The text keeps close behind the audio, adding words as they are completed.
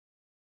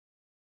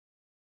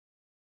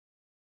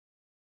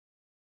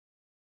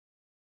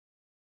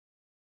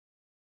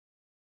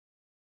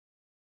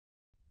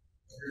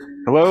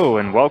Hello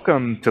and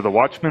welcome to the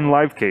Watchman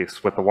live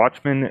case with the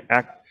Watchman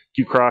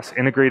AcQCross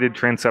integrated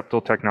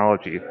transeptal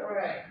technology.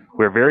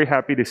 We're very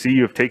happy to see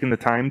you have taken the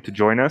time to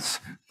join us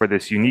for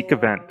this unique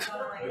event.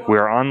 We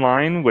are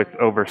online with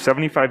over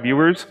 75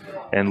 viewers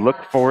and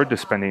look forward to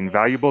spending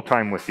valuable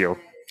time with you.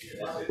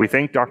 We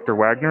thank Dr.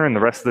 Waggoner and the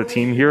rest of the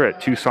team here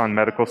at Tucson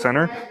Medical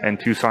Center and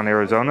Tucson,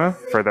 Arizona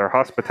for their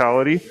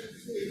hospitality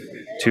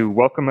to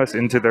welcome us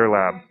into their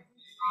lab.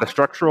 The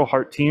structural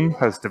heart team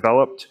has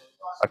developed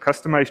a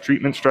customized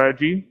treatment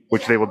strategy,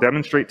 which they will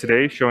demonstrate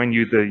today, showing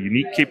you the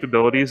unique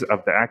capabilities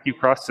of the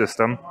AcQCross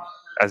system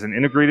as an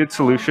integrated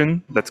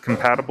solution that's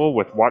compatible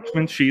with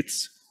Watchman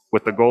sheaths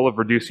with the goal of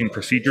reducing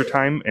procedure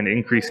time and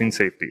increasing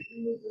safety.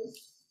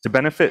 To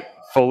benefit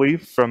fully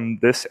from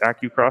this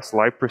AcQCross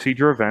live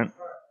procedure event,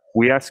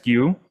 we ask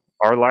you,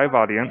 our live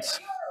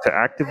audience, to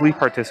actively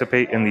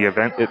participate in the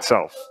event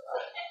itself.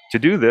 To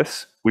do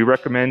this, we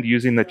recommend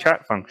using the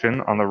chat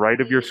function on the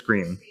right of your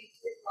screen.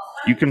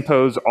 You can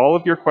pose all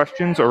of your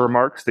questions or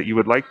remarks that you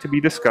would like to be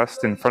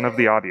discussed in front of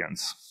the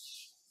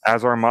audience.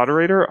 As our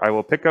moderator, I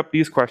will pick up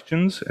these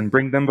questions and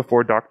bring them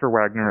before Dr.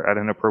 Waggoner at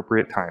an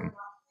appropriate time.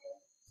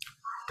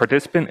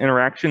 Participant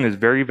interaction is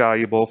very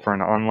valuable for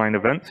an online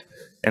event,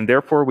 and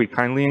therefore we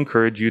kindly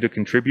encourage you to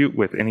contribute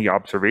with any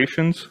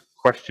observations,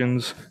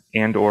 questions,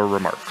 and/or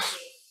remarks.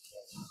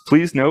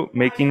 Please note,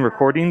 making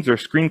recordings or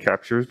screen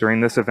captures during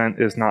this event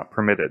is not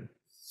permitted.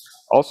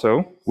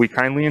 Also, we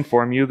kindly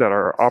inform you that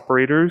our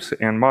operators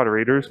and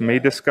moderators may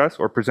discuss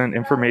or present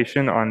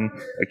information on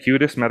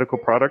Acutus medical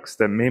products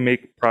that may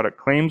make product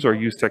claims or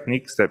use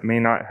techniques that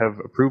may not have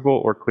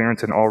approval or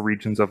clearance in all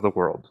regions of the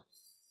world.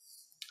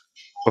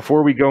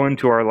 Before we go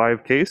into our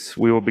live case,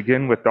 we will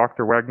begin with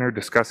Dr. Waggoner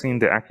discussing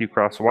the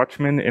AcQCross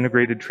Watchman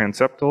integrated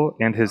transeptal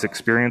and his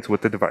experience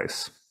with the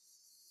device.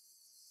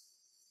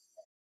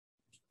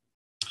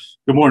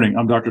 Good morning.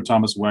 I'm Dr.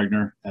 Thomas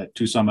Waggoner at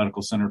Tucson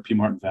Medical Center, P.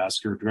 Martin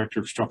Vascular, Director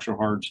of Structural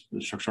Heart, the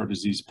Structural Heart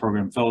Disease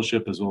Program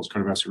Fellowship, as well as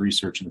Cardiovascular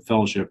Research in the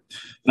Fellowship.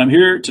 And I'm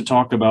here to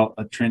talk about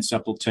a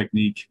transeptal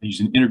technique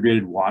using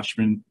integrated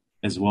Watchman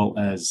as well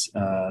as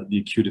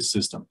the Acutus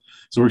system.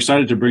 So we're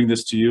excited to bring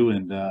this to you,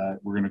 and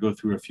we're going to go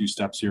through a few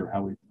steps here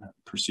how we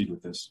proceed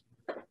with this.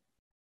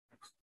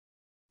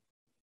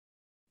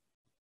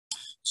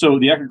 So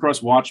the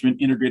AcQCross Watchman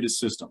integrated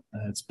system,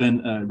 it's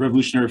been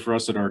revolutionary for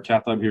us at our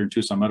cath lab here in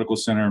Tucson Medical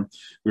Center.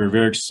 We were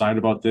very excited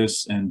about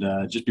this. And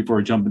just before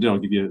I jump into it, I'll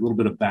give you a little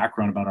bit of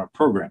background about our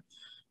program.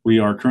 We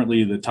are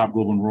currently the top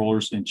global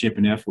enrollers in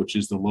Champion-F, which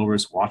is the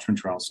low-risk Watchman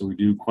trial. So we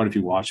do quite a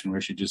few Watchmen. We're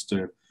actually just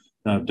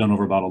done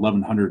over about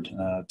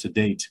 1,100 to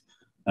date.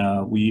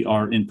 We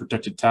are in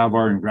protected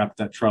TAVR and wrapped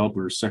that trial up.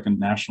 We're second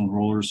national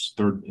enrollers,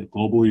 third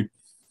globally.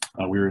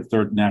 We were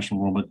third national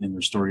enrollment in the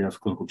RESTORE-EF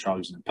clinical trial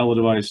using the Impella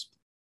device.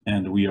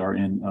 And we are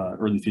in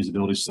early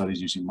feasibility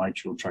studies using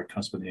mitral,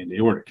 tricuspid, and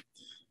aortic.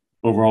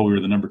 Overall, we were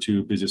the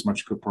 #2 busiest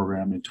MitraClip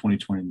program in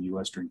 2020 in the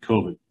US during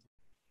COVID.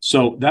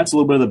 So that's a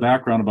little bit of the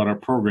background about our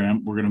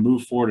program. We're going to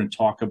move forward and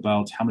talk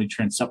about how many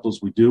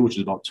transeptals we do, which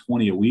is about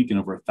 20 a week and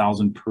over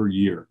 1,000 per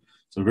year.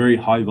 So a very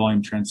high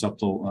volume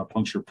transeptal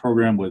puncture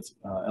program with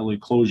LA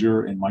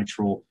closure and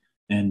mitral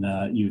and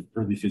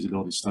early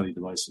feasibility study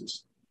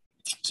devices.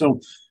 So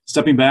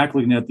stepping back,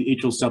 looking at the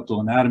atrial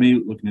septal anatomy,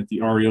 looking at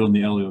the REO and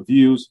the LEO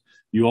views,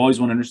 you always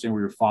want to understand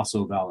where your fossa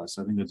valgus.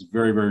 I think that's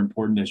very, very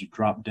important. As you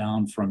drop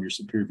down from your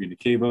superior vena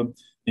cava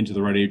into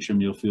the right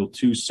atrium, you'll feel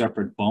two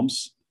separate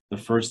bumps. The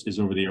first is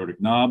over the aortic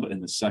knob,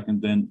 and the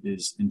second then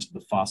is into the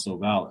fossa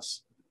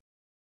valgus.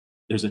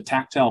 There's a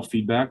tactile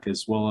feedback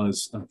as well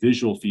as a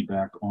visual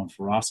feedback on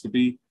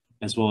fluoroscopy,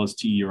 as well as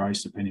TE or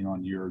ICE, depending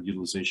on your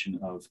utilization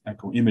of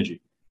echo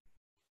imaging.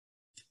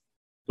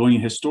 Going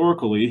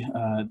historically,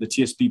 the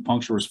TSP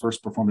puncture was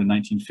first performed in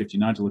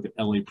 1959 to look at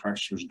LA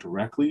pressures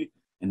directly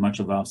in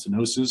mitral valve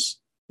stenosis.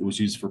 It was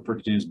used for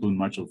percutaneous balloon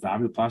mitral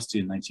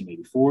valvuloplasty in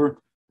 1984,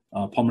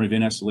 pulmonary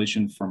vein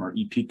isolation from our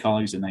EP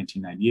colleagues in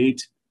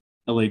 1998,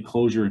 LA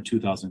closure in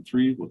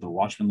 2003 with a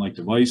Watchman-like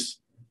device,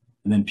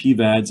 and then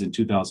PVADs in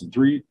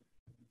 2003,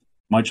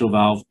 mitral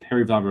valve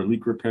perivalvular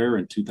leak repair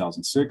in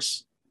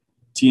 2006,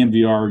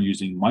 TMVR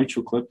using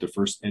MitraClip, the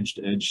first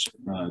edge-to-edge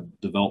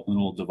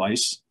developmental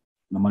device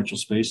in the mitral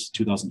space,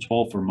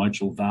 2012 for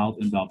mitral valve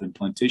and valve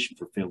implantation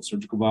for failed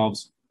surgical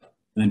valves,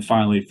 and then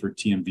finally for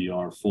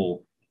TMVR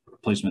full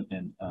replacement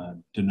in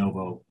de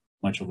novo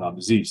mitral valve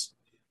disease.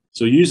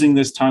 So using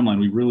this timeline,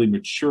 we really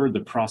matured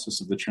the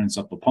process of the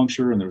transeptal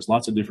puncture, and there's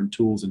lots of different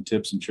tools and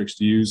tips and tricks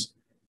to use.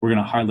 We're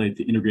going to highlight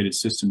the integrated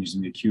system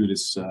using the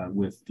Acutus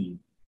with the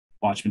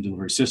Watchman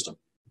delivery system.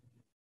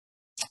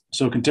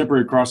 So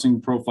contemporary crossing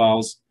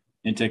profiles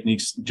and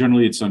techniques,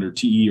 generally it's under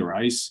TE or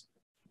ICE.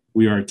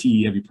 We are a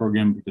TE heavy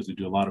program because we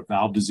do a lot of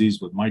valve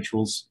disease with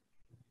mitrals.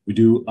 We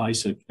do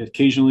ICE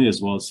occasionally,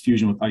 as well as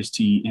fusion with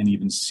ICE-TE and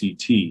even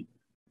CT.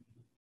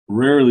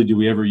 Rarely do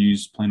we ever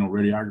use plain old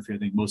radiography. I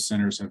think most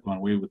centers have gone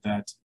away with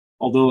that,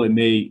 although it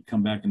may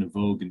come back into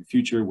vogue in the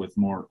future with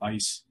more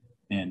ICE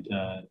and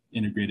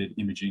integrated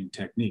imaging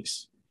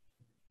techniques.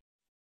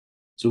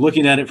 So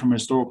looking at it from a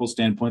historical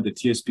standpoint, the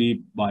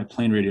TSP by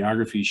plain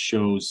radiography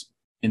shows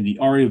In the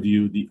aerial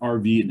view, the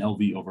RV and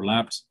LV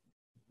overlapped,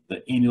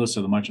 the annulus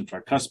of the mitral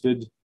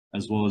tricuspid,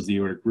 as well as the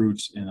aortic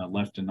root in a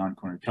left and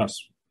non-coronary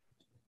cusp.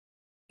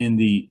 In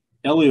the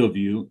LEO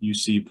view, you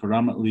see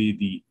predominantly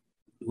the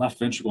left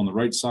ventricle on the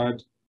right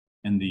side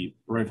and the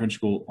right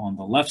ventricle on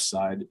the left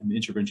side, and the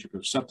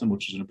interventricular septum,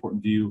 which is an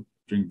important view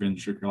during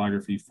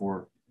ventriculography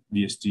for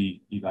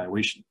VSD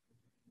evaluation.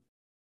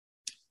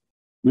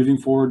 Moving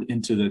forward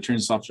into the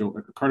transesophageal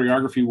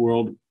echocardiography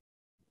world,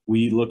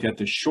 we look at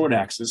the short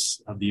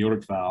axis of the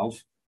aortic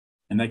valve,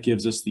 and that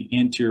gives us the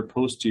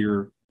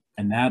anterior-posterior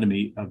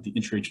anatomy of the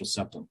intraatrial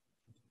septum.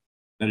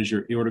 That is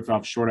your aortic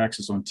valve short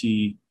axis on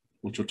T,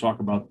 which will talk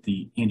about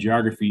the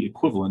angiography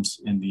equivalents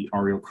in the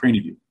aerial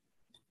cranial view.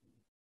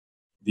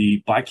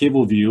 The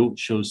bicaval view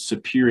shows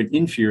superior and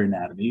inferior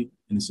anatomy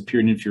in the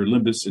superior and inferior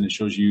limbus, and it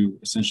shows you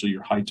essentially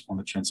your height on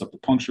the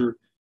transeptal puncture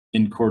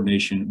in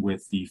coordination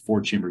with the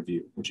four-chamber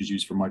view, which is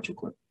used for mitral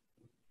clip.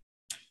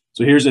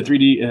 So here's a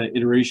 3D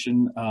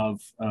iteration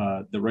of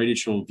the right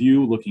atrial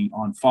view looking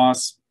on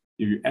FOSS.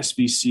 You have your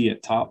SVC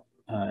at top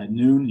at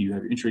noon, you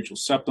have your intraatrial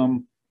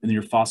septum, and then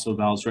your fossa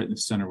valves right in the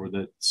center where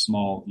the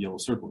small yellow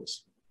circle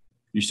is.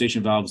 Your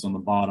station valve is on the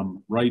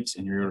bottom right,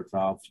 and your aortic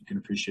valve, you can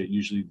appreciate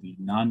usually the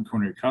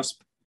non-coronary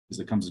cusp as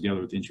it comes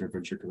together with the the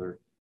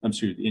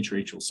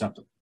intraatrial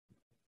septum.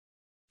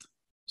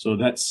 So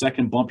that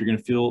second bump you're going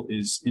to feel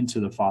is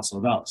into the fossa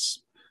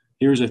valves.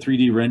 Here's a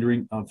 3D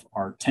rendering of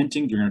our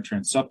tenting during our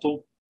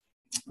transeptal,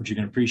 which you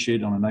can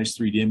appreciate on a nice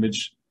 3D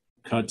image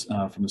cut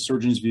from the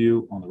surgeon's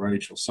view on the right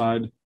atrial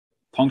side,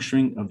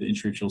 puncturing of the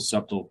intraatrial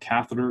septal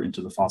catheter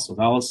into the fossa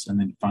valgus, and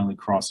then finally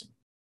crossing.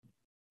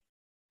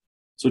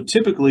 So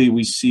typically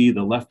we see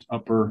the left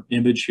upper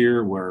image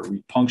here where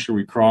we puncture,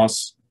 we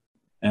cross,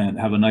 and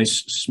have a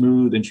nice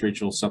smooth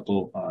intraatrial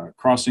septal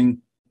crossing.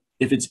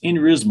 If it's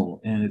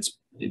aneurysmal and it's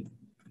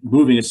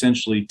moving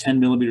essentially 10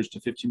 millimeters to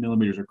 15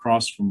 millimeters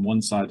across from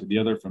one side to the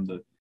other from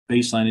the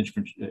baseline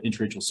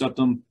intraatrial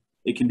septum,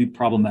 it can be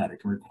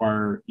problematic and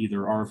require either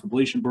RF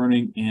ablation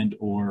burning and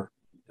or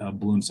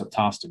balloon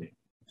septostomy.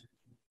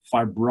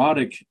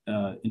 Fibrotic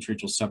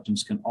intraatrial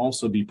septums can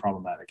also be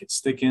problematic. It's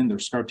thickened,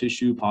 there's scar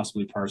tissue,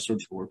 possibly prior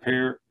surgical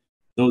repair.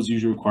 Those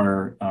usually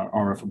require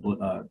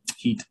RF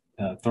heat,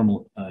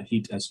 thermal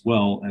heat, as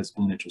well as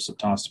balloon atrial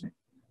septostomy.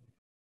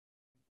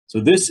 So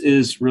this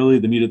is really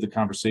the meat of the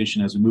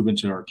conversation as we move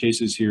into our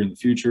cases here in the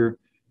future.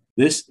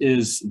 This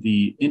is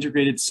the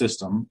integrated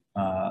system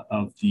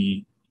of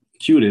the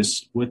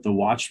AcQCross with the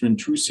Watchman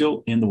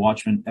TrueSeal and the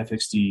Watchman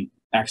FXD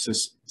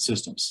access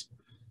systems.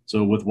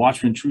 So with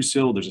Watchman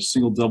TrueSeal, there's a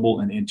single, double,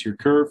 and anterior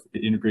curve.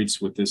 It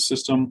integrates with this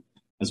system,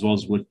 as well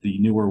as with the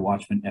newer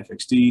Watchman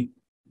FXD,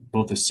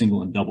 both a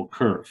single and double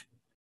curve.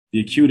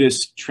 The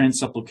AcQCross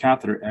transseptal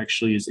catheter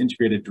actually is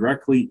integrated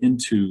directly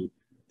into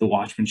the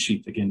Watchman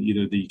sheath, again,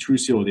 either the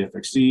TrueSeal or the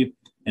FXD,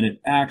 and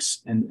it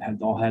acts and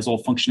has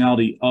all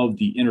functionality of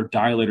the inner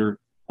dilator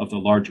of the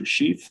larger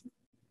sheath.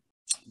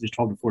 There's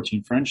 12 to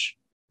 14 French,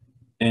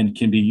 and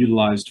can be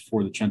utilized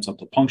for the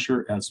transseptal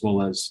puncture as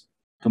well as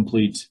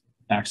complete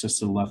access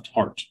to the left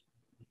heart.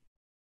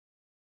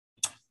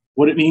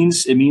 What it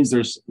means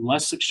there's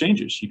less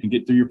exchanges. You can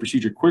get through your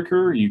procedure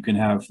quicker, you can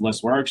have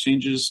less wire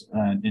exchanges,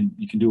 and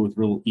you can do it with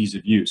real ease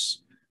of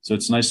use. So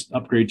it's a nice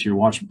upgrade to your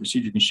Watchman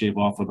procedure. You can shave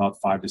off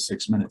about 5 to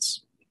 6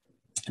 minutes.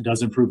 It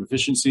does improve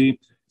efficiency,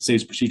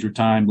 saves procedure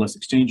time, less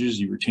exchanges.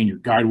 You retain your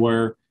guide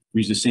wire. We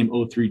use the same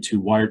 032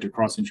 wire to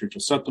cross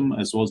intraatrial septum,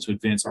 as well as to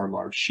advance our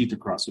large sheath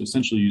across. So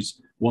essentially use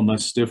one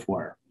less stiff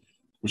wire,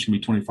 which can be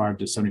 $25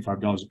 to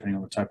 $75 depending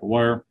on the type of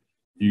wire.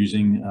 If you're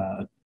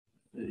using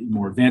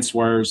more advanced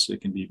wires, it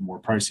can be more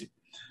pricey.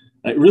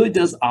 It really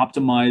does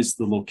optimize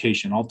the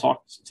location. I'll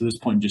talk to this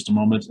point in just a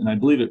moment, and I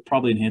believe it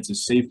probably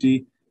enhances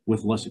safety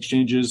with less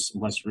exchanges,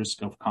 less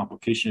risk of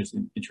complications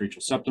in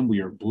intraatrial septum. We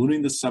are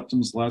ballooning the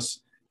septums less.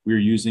 We are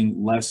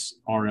using less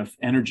RF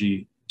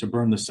energy to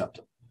burn the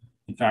septum.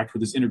 In fact,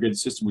 with this integrated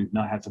system, we've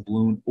not had to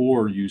balloon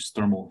or use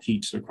thermal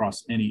heat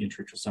across any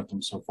intraatrial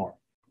septum so far.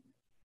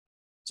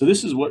 So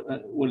this is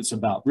what it's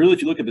about. Really,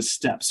 if you look at the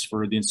steps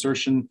for the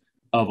insertion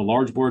of a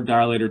large bore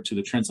dilator to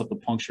the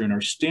transseptal puncture in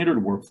our standard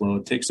workflow,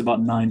 it takes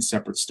about 9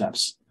 separate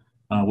steps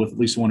with at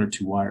least 1 or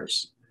 2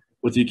 wires.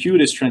 With the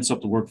AcQCross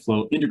transseptal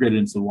workflow integrated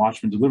into the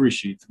Watchman delivery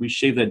sheath, we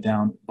shave that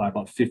down by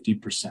about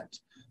 50%.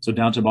 So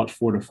down to about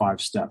 4 to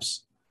 5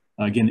 steps.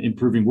 Again,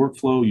 improving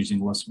workflow,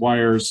 using less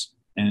wires,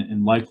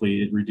 and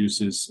likely it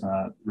reduces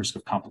risk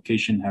of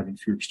complication, having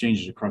fewer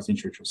exchanges across the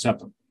intraatrial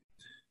septum.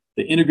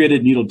 The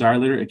integrated needle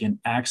dilator, again,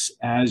 acts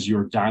as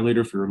your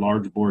dilator for your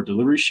large bore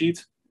delivery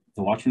sheath,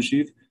 the Watchman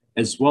sheath,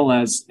 as well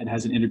as it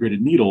has an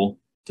integrated needle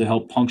to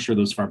help puncture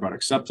those fibrotic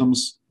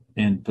septums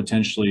and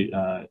potentially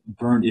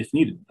burn if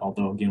needed,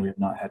 although, again, we have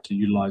not had to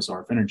utilize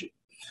RF energy.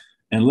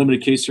 And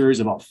limited case series,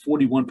 about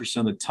 41%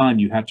 of the time,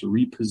 you have to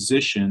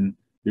reposition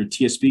your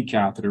TSB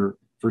catheter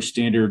for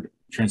standard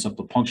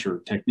transseptal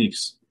puncture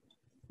techniques.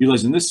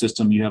 Utilizing this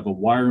system, you have a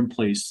wire in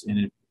place, and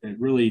it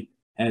really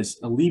has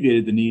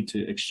alleviated the need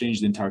to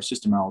exchange the entire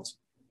system out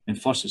and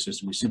flush the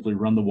system. We simply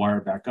run the wire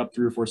back up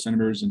 3 or 4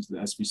 centimeters into the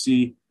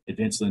SVC,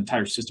 advance the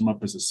entire system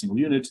up as a single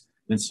unit,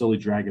 then slowly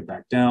drag it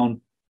back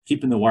down,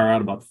 keeping the wire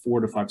out about 4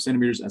 to 5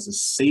 centimeters as a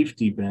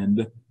safety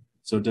bend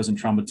so it doesn't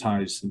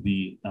traumatize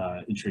the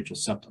intratracheal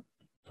septum.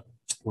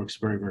 Works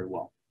very, very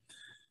well.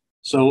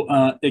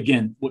 So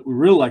again, what we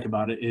really like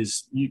about it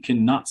is you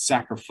cannot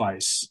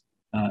sacrifice,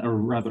 or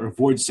rather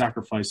avoid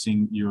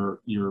sacrificing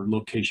your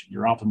location,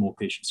 your optimal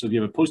location. So if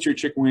you have a posterior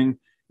chicken wing,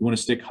 you want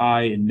to stick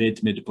high and mid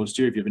to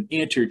posterior. If you have an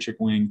anterior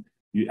chicken wing,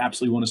 you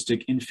absolutely want to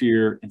stick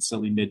inferior and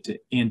slightly mid to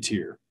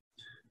anterior.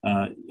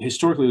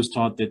 Historically, it was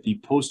taught that the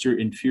posterior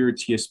inferior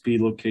TSP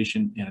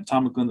location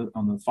anatomically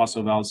on the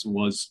fossa valves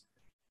was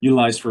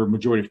utilized for a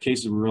majority of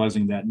cases. We're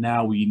realizing that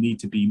now we need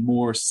to be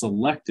more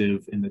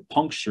selective in the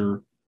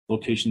puncture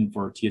location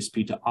for our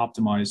TSP to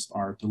optimize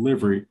our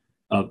delivery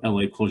of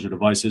LA closure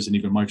devices and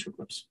even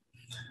MitraClips.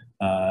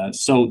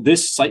 So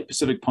this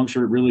site-specific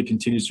puncture really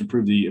continues to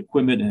improve the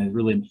equipment and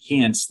really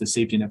enhance the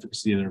safety and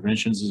efficacy of the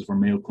interventions. This is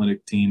from Mayo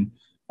Clinic team.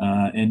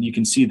 And you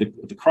can see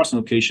the crossing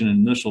location in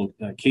the initial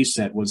case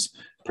set was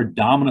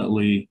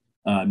predominantly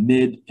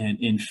mid and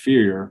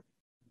inferior.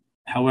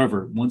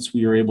 However, once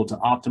we are able to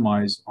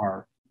optimize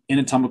our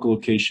anatomical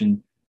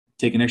location,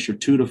 take an extra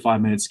 2 to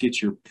 5 minutes,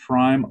 get your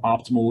prime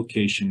optimal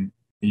location,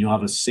 and you'll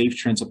have a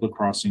safe transeptal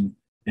crossing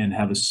and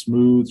have a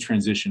smooth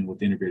transition with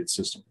the integrated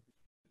system.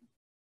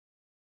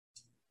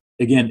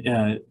 Again,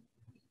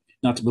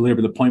 not to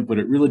belabor the point, but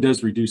it really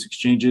does reduce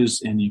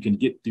exchanges, and you can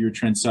get through your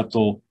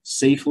transeptal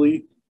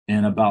safely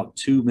in about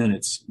 2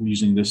 minutes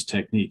using this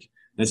technique.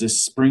 There's a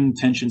spring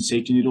tension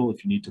safety needle.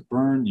 If you need to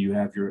burn, you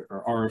have your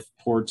RF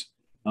port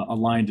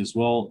aligned as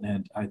well.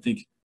 And I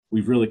think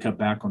we've really cut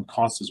back on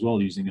costs as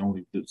well using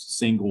only the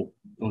single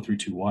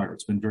 032 wire.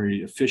 It's been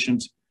very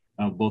efficient,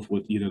 both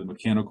with either the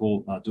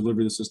mechanical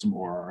delivery of the system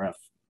or RF.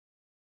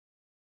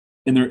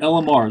 In their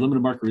LMR,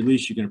 limited market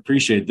release, you can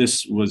appreciate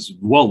this was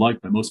well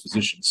liked by most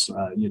physicians.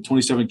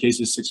 27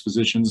 cases, 6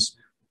 physicians,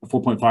 a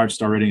 4.5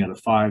 star rating out of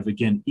 5.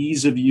 Again,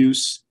 ease of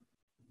use,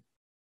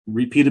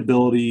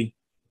 repeatability,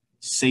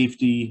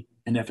 safety,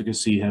 and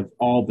efficacy have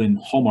all been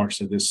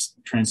hallmarks of this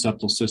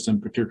transeptal system,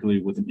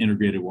 particularly with an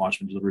integrated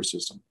Watchman delivery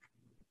system.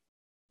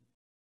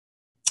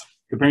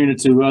 Comparing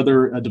it to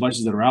other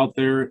devices that are out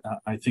there,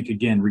 I think,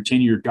 again,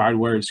 retaining your guide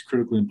wire is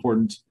critically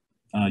important.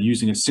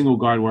 Using a single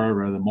guide wire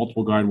rather than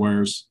multiple guide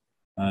wires,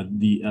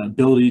 the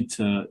ability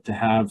to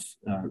have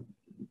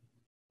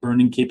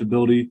burning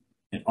capability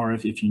and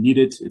RF if you need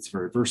it. It's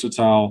very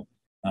versatile.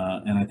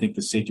 And I think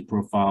the safety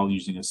profile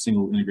using a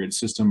single integrated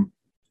system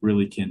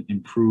really can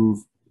improve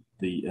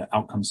the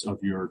outcomes of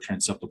your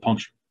transeptal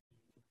puncture.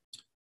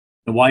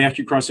 The why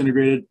AcQCross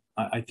integrated,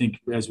 I think,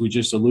 as we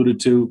just alluded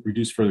to,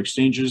 reduce further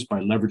exchanges by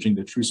leveraging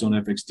the Tucson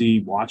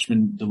FXD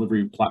Watchman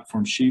delivery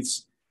platform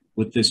sheaths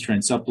with this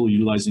transeptal,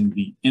 utilizing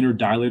the inner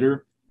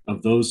dilator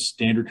of those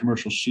standard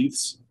commercial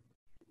sheaths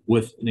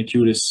with an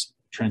AcQCross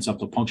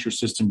transeptal puncture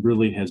system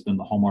really has been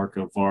the hallmark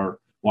of our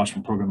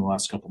Watchman program in the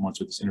last couple of months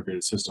with this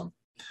integrated system.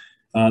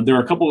 There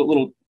are a couple of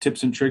little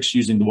tips and tricks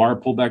using the wire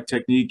pullback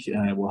technique.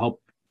 It will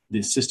help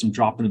the system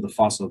drop into the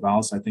fossa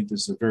valves. I think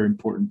this is a very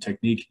important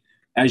technique.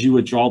 As you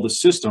withdraw the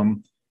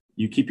system,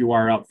 you keep your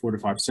wire out 4 to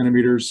 5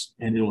 centimeters,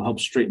 and it will help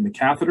straighten the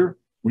catheter.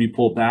 When you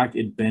pull back,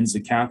 it bends the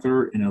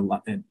catheter, and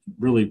it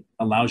really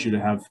allows you to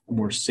have a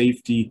more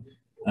safety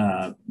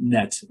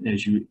net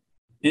as you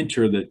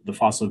enter the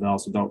fossa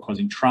valves without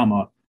causing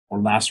trauma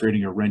or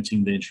lacerating or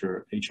renting the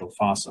intra-atrial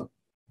fossa.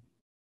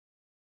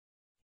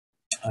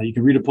 You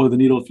can redeploy the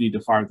needle if you need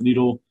to fire the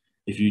needle.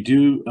 If you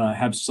do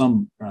have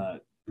some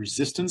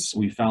resistance,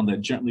 we found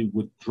that gently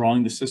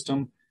withdrawing the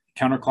system,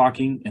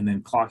 counterclocking, and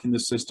then clocking the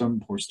system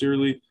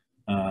posteriorly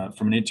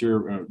from an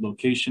anterior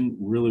location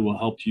really will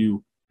help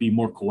you be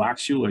more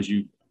coaxial as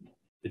you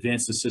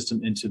advance the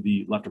system into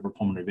the left upper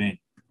pulmonary vein.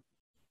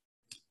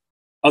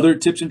 Other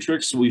tips and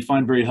tricks we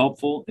find very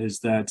helpful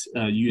is that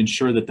you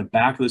ensure that the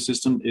back of the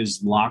system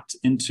is locked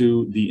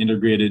into the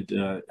integrated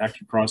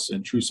AcQCross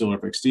and TrueSeal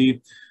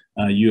FXD.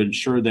 You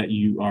ensure that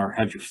you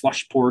have your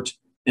flush port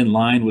in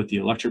line with the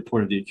electric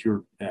port of the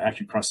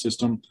AcQCross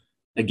system.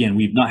 Again,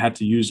 we've not had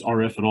to use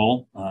RF at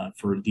all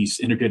for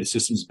these integrated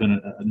systems. It's been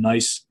a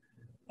nice,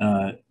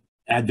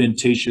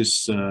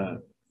 advantageous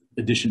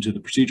addition to the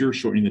procedure,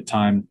 shortening the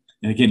time,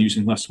 and again,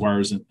 using less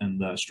wires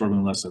and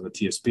struggling less of a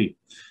TSP.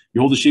 You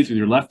hold the sheath with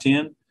your left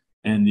hand,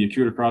 and the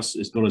AcQCross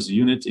is built as a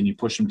unit, and you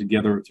push them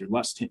together with your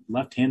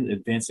left hand,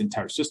 advance the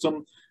entire system,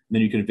 and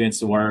then you can advance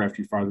the wire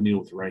after you fire the needle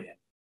with your right hand.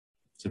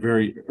 It's a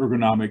very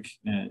ergonomic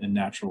and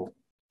natural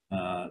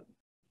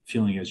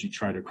feeling as you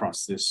try to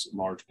cross this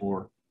large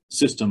bore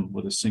system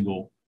with a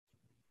single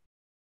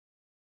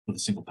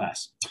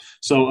pass.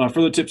 So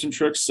further tips and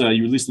tricks,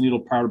 you release the needle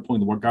prior to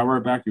pulling the guide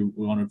wire back. We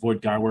want to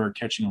avoid guide wire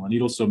catching on the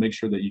needle, so make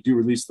sure that you do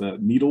release the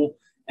needle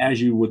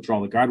as you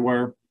withdraw the guide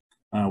wire.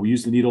 We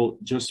use the needle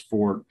just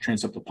for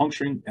transeptal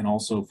puncturing and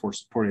also for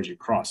support as you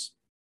cross.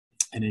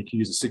 And you can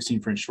use a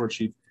 16-French short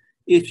sheath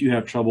if you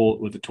have trouble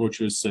with the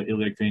tortuous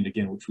iliac vein,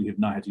 again, which we have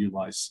not had to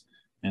utilize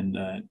in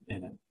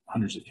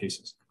hundreds of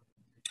cases.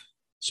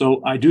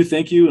 So I do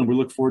thank you, and we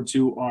look forward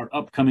to our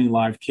upcoming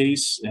live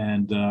case,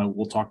 and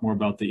we'll talk more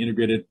about the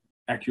integrated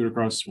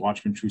AcQCross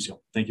Watchman TrueSeal.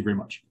 Thank you very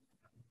much.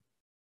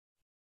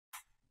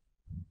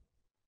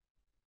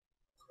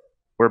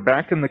 We're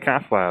back in the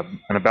cath lab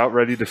and about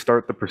ready to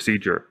start the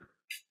procedure.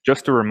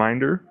 Just a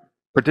reminder,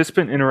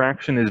 participant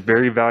interaction is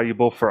very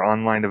valuable for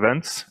online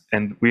events,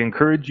 and we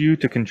encourage you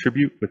to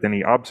contribute with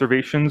any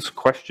observations,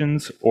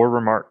 questions, or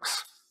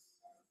remarks.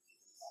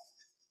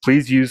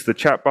 Please use the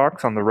chat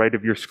box on the right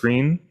of your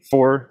screen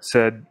for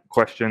said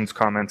questions,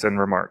 comments, and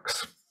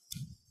remarks.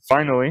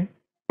 Finally,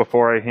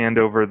 before I hand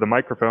over the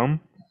microphone,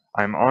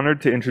 I'm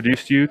honored to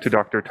introduce you to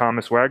Dr.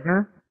 Thomas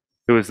Waggoner,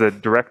 who is the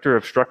Director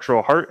of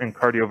Structural Heart and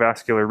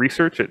Cardiovascular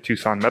Research at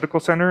Tucson Medical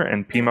Center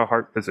and Pima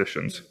Heart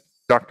Physicians.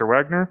 Dr.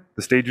 Waggoner,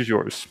 the stage is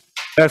yours.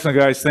 Excellent,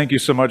 guys. Thank you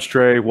so much,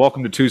 Trey.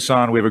 Welcome to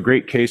Tucson. We have a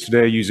great case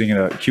today using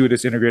a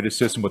AcQCross integrated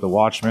system with a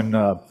Watchman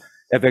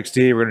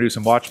FXT. We're going to do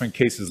some Watchman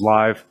cases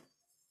live.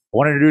 I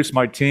want to introduce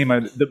my team.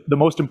 The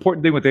most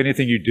important thing with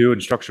anything you do in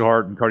structural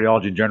heart and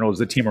cardiology in general is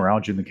the team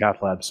around you in the cath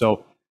lab.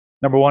 So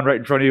number one right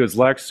in front of you is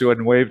Lex. Go ahead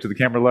and wave to the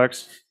camera,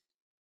 Lex.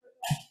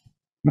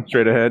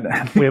 Straight ahead.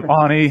 We have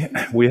Ani.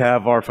 We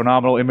have our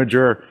phenomenal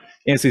imager,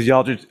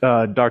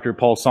 anesthesiologist, Dr.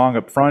 Paul Song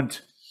up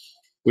front.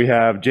 We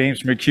have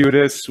James from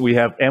AcQCross. We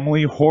have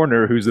Emily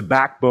Horner, who's the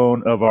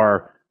backbone of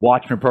our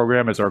Watchman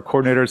program as our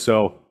coordinator.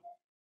 So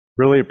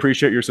really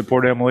appreciate your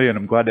support, Emily, and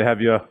I'm glad to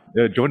have you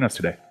join us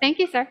today. Thank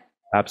you, sir.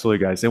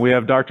 Absolutely, guys. And we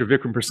have Dr.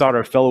 Vikram Prasad,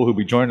 our fellow, who will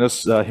be joining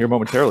us here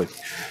momentarily.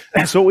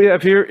 And so what we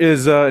have here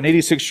is an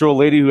 86-year-old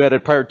lady who had a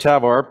prior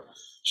TAVR.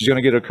 She's going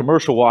to get a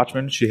commercial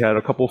Watchman. She had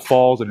a couple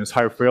falls and is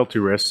high frailty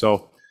risk.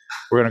 So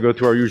we're going to go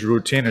through our usual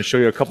routine and show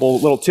you a couple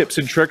little tips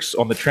and tricks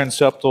on the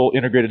transeptal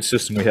integrated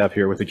system we have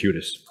here with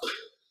AcQCross.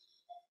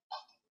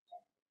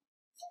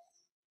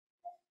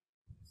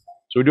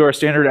 So we do our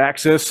standard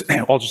access,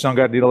 ultrasound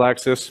guided needle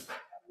access.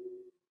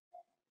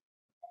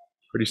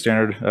 Pretty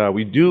standard.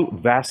 We do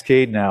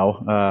FSCAI now,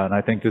 and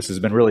I think this has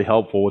been really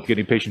helpful with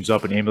getting patients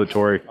up in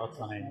ambulatory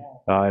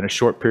in a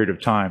short period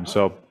of time.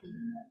 So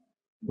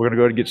we're going to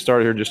go ahead and get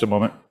started here in just a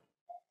moment.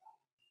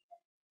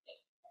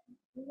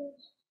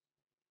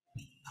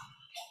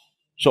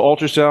 So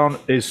ultrasound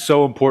is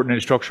so important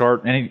in structural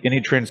heart. Any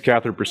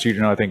transcatheter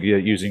procedure now, I think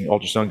using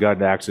ultrasound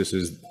guided access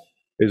is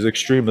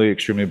extremely,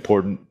 extremely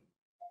important.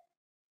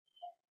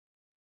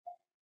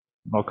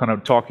 I'll kind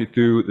of talk you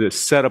through the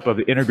setup of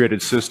the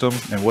integrated system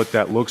and what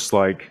that looks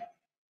like.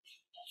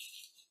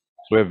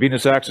 So we have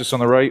venous access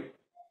on the right.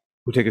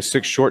 We take a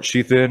 6 short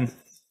sheath in.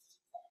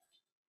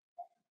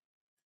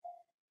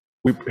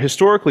 We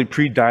historically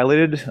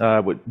pre-dilated,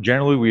 but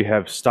generally we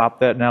have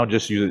stopped that now.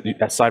 Just use it,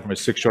 aside from a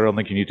 6 short, I don't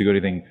think you need to go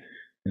anything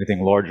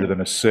larger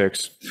than a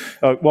 6.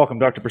 Welcome,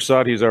 Dr.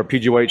 Prasad. He's our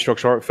PGY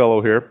structural heart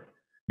fellow here.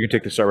 You can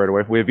take the start right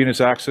away. We have venous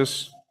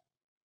access.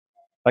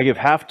 I give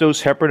half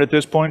dose heparin at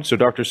this point, so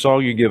Dr.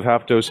 Song, you give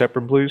half dose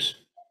heparin, please.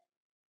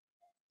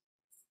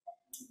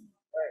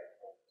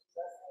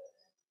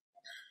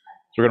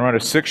 So we're going to run a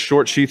 6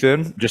 short sheath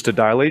in just to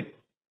dilate.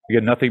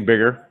 Again, nothing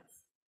bigger.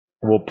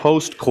 We'll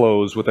post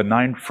close with a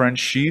 9 French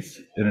sheath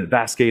and a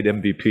FSCAI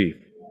MVP.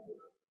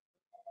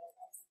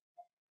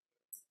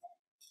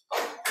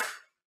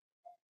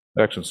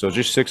 Excellent. So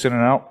just 6 in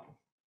and out.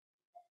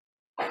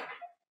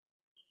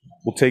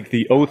 We'll take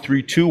the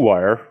 032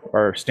 wire,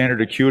 our standard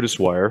AcQCross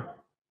wire,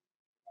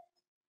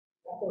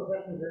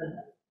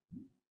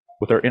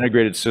 with our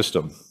integrated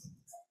system.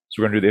 So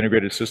we're going to do the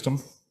integrated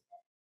system.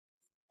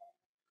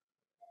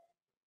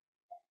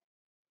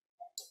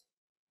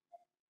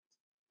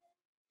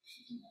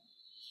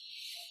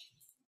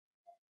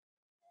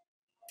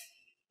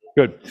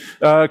 Good.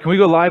 Can we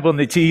go live on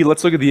the TE?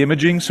 Let's look at the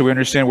imaging so we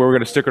understand where we're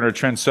going to stick on our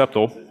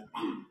transeptal.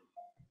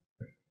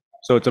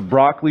 So it's a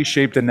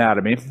broccoli-shaped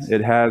anatomy.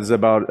 It has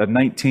about a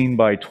 19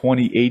 by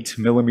 28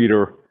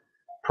 millimeter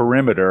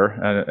perimeter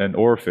and an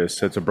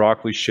orifice. It's a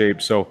broccoli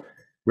shape. So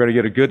we're going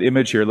to get a good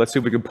image here. Let's see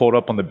if we can pull it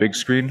up on the big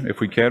screen if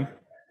we can.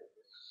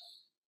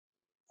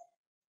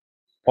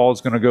 Paul's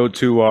going to go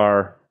to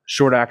our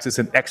short axis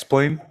and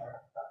X-plane.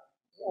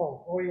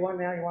 Oh, what do you want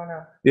now? You want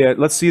to? Yeah,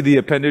 let's see the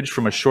appendage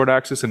from a short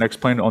axis and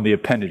X-plane on the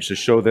appendage to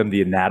show them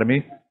the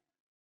anatomy.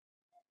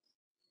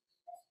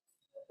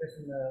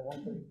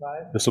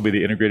 This will be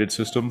the integrated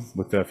system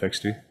with the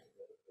FXT.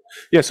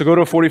 Yeah, so go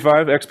to a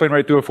 45, X-plane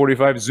right through a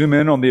 45, zoom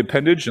in on the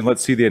appendage, and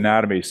let's see the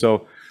anatomy.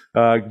 So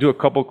do a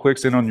couple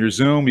clicks in on your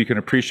zoom. You can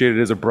appreciate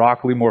it as a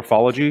broccoli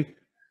morphology.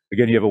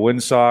 Again, you have a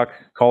windsock,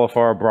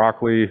 cauliflower,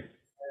 broccoli,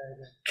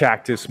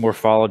 cactus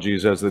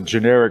morphologies as the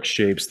generic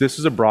shapes. This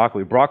is a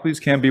broccoli. Broccolis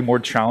can be more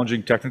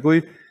challenging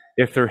technically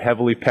if they're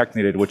heavily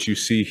pectinated, which you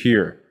see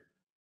here.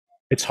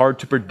 It's hard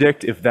to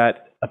predict if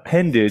that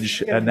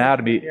appendage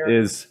anatomy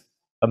is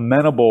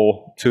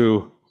amenable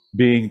to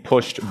being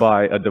pushed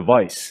by a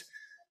device.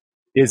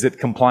 Is it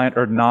compliant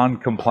or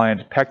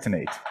non-compliant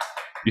pectinate?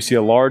 You see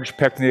a large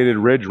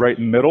pectinated ridge right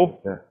in the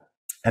middle,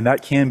 and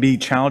that can be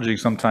challenging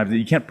sometimes.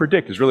 You can't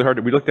predict. It's really hard.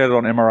 We looked at it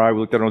on MRI,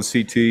 we looked at it on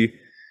CT,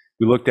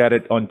 we looked at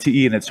it on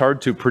TE, and it's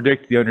hard to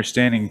predict the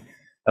understanding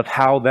of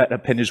how that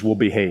appendage will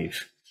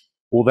behave.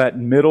 Will that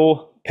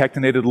middle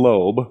pectinated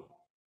lobe,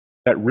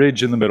 that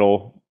ridge in the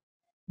middle,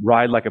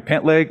 ride like a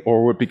pant leg,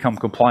 or will it become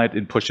compliant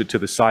and push it to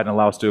the side and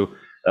allow us to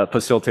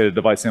facilitate a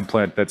device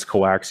implant that's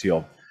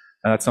coaxial?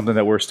 And that's something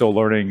that we're still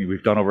learning.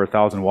 We've done over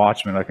 1,000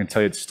 Watchmen. I can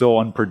tell you it's still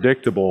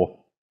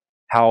unpredictable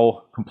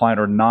how compliant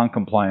or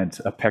non-compliant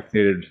a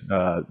pectinated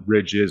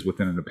ridge is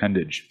within an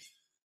appendage.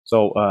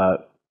 So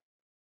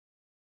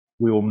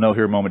we will know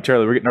here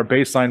momentarily. We're getting our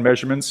baseline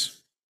measurements.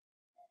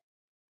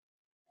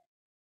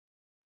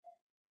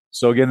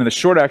 So again, in the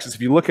short axis,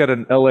 if you look at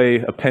an LA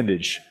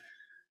appendage,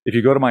 if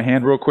you go to my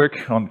hand real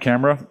quick on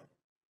camera,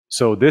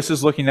 so this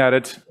is looking at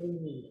it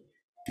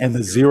in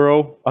the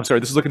 0, I'm sorry,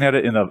 this is looking at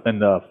it in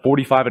the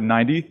 45 and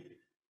 90,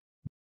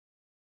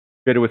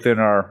 fitted within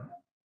our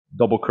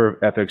double curve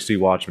FXC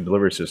Watchman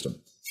delivery system.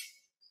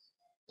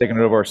 Taking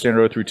it over our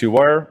standard 032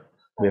 wire,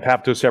 we have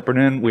half dose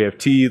heparin in, we have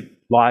T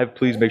live,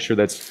 please make sure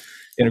that's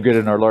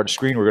integrated in our large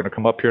screen. We're going to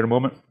come up here in a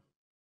moment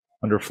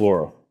under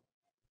fluoro.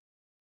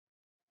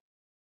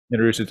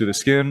 Introduce it through the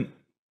skin.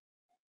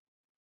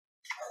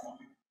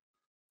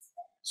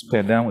 Just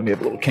pan down. We may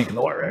have a little kink in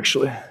the wire,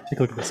 actually. Take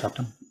a look at the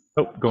septum.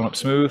 Oh, going up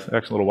smooth.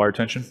 Excellent little wire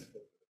tension. So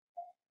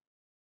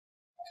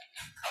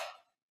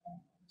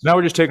now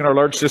we're just taking our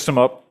large system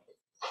up,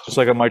 just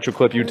like a mitral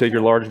clip. You take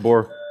your large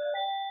bore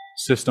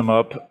system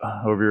up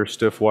over your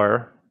stiff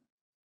wire.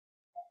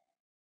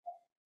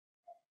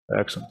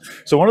 Excellent.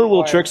 So one of the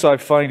little tricks I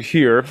find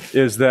here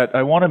is that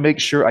I want to make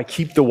sure I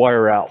keep the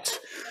wire out.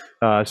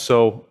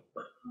 So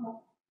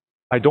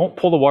I don't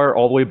pull the wire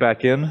all the way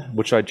back in,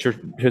 which I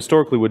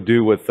historically would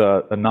do with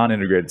a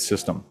non-integrated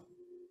system.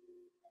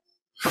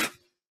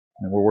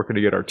 And we're working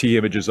to get our T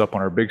images up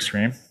on our big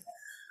screen.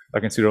 I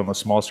can see it on the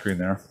small screen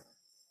there.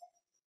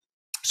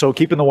 So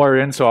keeping the wire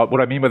in, so what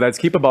I mean by that is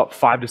keep about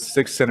 5 to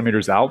 6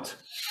 centimeters out.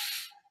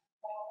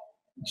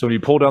 So when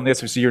you pull down the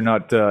SVC, you're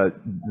not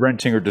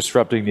renting or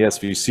disrupting the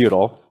SVC at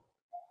all.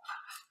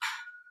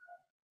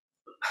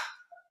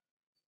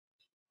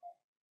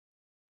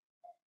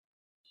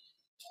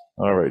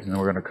 All right, and then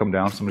we're going to come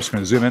down. So I'm just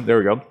going to zoom in. There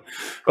we go.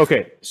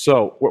 Okay,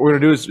 so what we're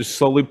going to do is just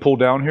slowly pull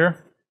down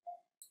here.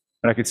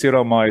 And I can see it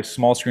on my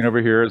small screen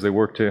over here as they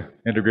work to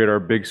integrate our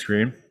big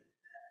screen.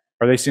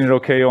 Are they seeing it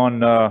okay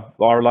on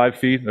our live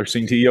feed? They're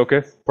seeing TE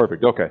okay?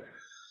 Perfect, okay.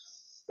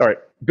 All right,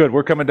 good.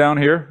 We're coming down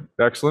here.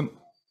 Excellent.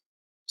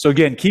 So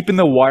again, keeping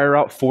the wire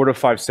out 4 to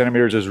 5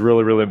 centimeters is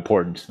really, really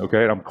important.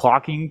 Okay, and I'm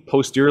clocking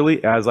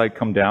posteriorly as I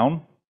come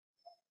down.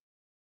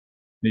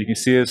 You can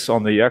see us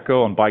on the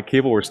echo on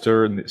bi-cable. We're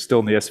still in the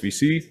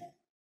SVC.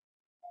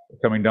 We're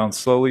coming down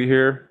slowly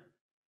here.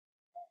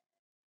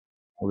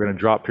 We're going to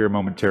drop here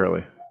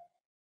momentarily.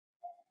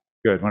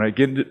 Good. When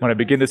I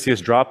begin to see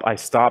us drop, I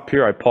stop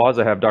here. I pause.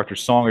 I have Dr.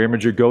 Song or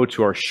Imager go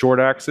to our short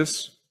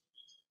axis.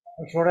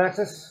 Short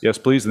axis? Yes,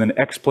 please. And then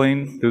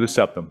X-plane through the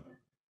septum.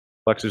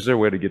 Lex, is there a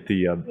way to get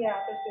the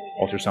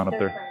ultrasound up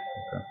there?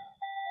 Okay.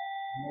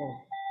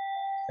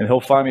 And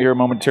he'll find me here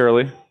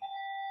momentarily.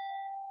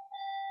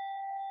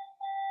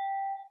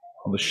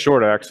 On the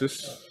short axis.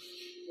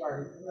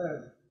 Sorry,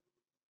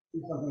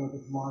 do something with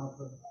this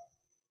monitor.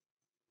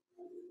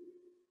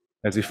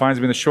 As he finds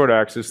me in the short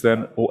axis,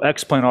 then we'll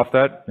X-plane off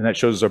that, and that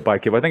shows us our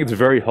bi-cable. I think it's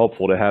very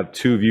helpful to have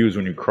 2 views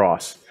when you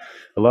cross.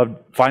 I love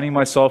finding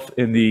myself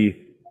in the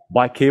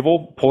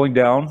bi-cable, pulling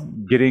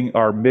down, getting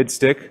our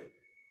mid-stick.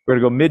 We're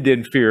going to go mid to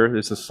inferior.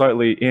 This is a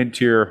slightly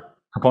anterior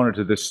component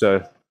to this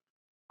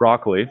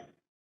broccoli.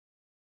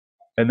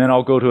 And then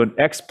I'll go to an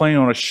X-plane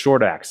on a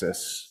short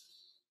axis.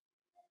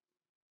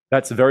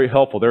 That's very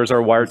helpful. There's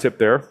our wire tip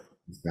there.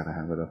 You've got to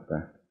have it up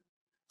there.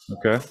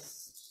 Okay.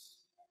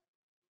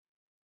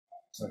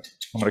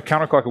 I'm going to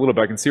counterclock a little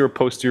bit. I can see her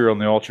posterior on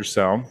the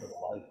ultrasound.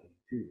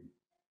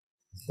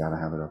 You've got to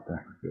have it up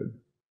there. Good.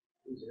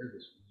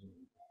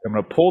 I'm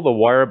going to pull the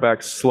wire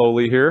back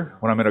slowly here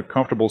when I'm in a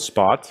comfortable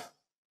spot.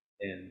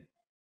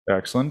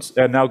 Excellent.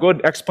 And now go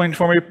ahead and X-plane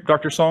for me,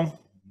 Dr. Song.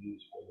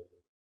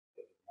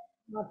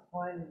 Not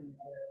finding.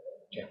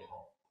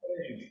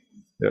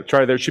 Yeah,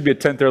 try there. Should be a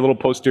tent there a little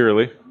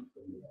posteriorly.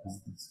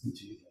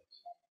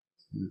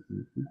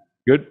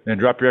 Good. And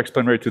drop your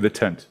X-plane right to the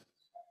tent.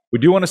 We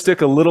do want to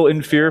stick a little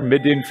inferior,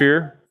 mid to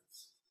inferior.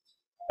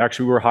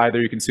 Actually, we're high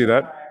there. You can see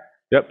that.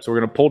 Yep. So we're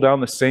going to pull down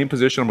the same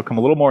position. I'm going to come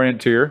a little more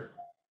anterior.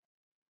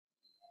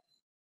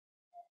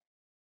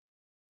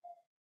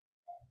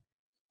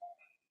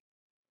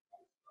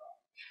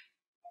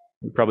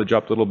 We probably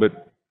dropped a little bit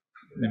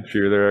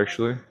inferior there,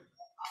 actually.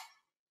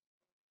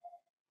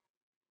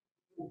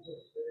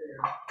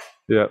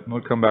 Yeah,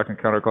 we'll come back and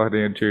counterclock the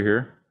anterior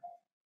here.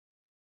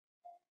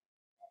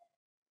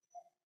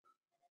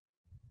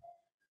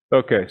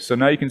 Okay, so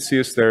now you can see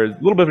us there. A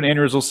little bit of an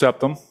aneurysmal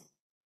septum.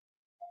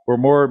 We're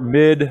more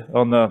mid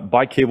on the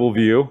bi-cable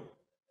view. A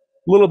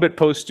little bit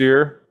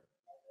posterior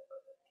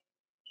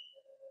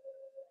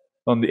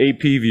on the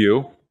AP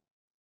view.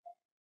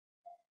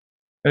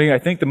 I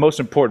think the most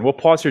important, we'll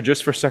pause here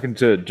just for a second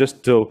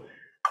to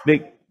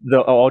make the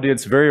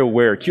audience very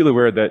aware, acutely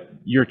aware that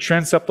your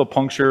transeptal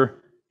puncture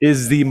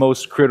is the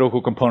most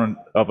critical component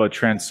of a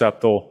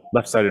transeptal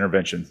left side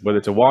intervention, whether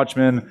it's a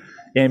Watchman,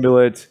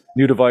 amulet,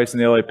 new device in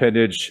the LA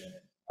appendage,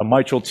 a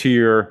mitral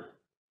tier,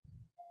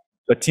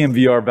 a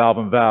TMVR valve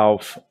and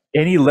valve.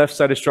 Any left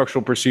sided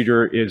structural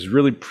procedure is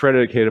really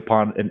predicated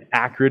upon an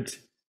accurate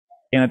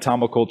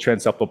anatomical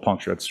transeptal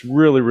puncture. That's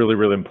really, really,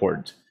 really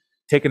important.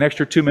 Take an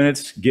extra 2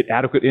 minutes, get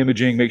adequate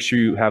imaging, make sure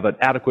you have an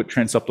adequate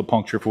transeptal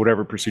puncture for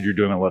whatever procedure you're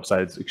doing on the left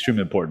side. It's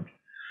extremely important.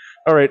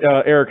 All right,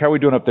 Eric, how are we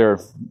doing up there?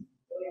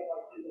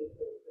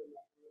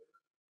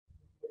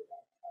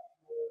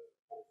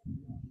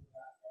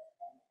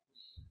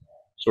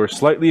 So we're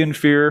slightly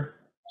inferior,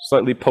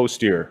 slightly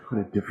posterior. Put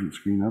a different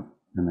screen up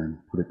and then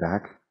put it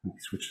back.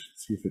 Switch,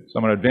 see if it's. So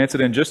I'm going to advance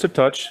it in just a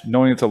touch,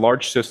 knowing it's a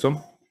large system.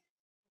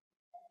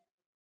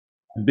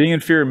 And being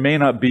inferior may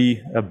not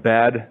be a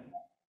bad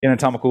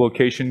anatomical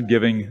location,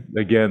 given,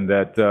 again,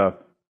 that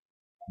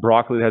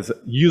broccoli has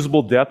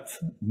usable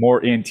depth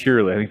more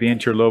anteriorly. I think the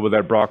anterior lobe of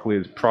that broccoli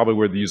is probably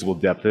where the usable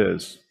depth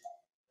is.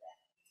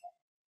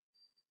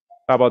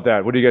 How about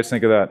that? What do you guys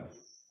think of that?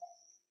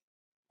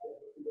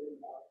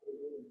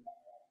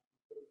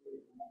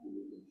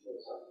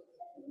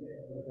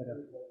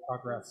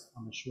 Progress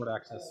on the short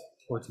axis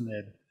towards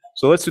mid.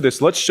 So let's do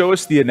this. Let's show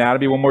us the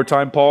anatomy one more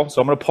time, Paul.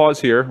 So I'm going to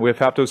pause here. We have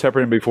haptos,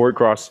 heparin before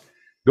AcQCross.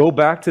 Go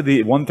back to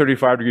the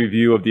 135-degree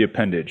view of the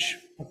appendage.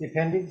 The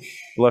appendage?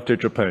 Left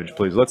atrial appendage,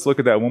 please. Let's look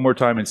at that one more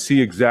time and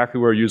see exactly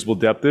where our usable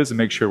depth is and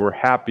make sure we're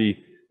happy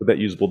with that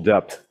usable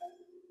depth.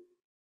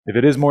 If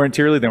it is more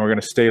anteriorly, then we're going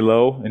to stay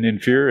low and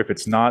inferior. If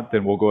it's not,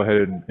 then we'll go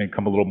ahead and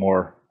come a little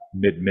more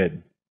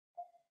mid-mid.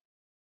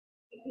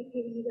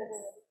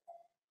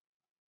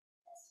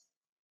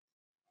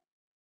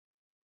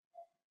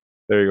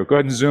 There you go. Go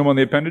ahead and zoom on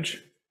the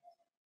appendage.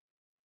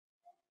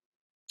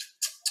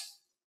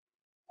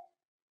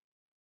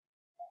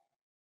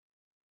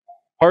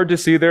 Hard to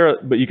see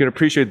there, but you can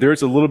appreciate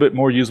there's a little bit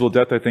more usable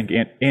depth, I think,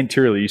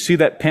 anteriorly. You see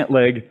that pant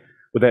leg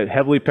with that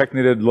heavily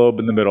pectinated lobe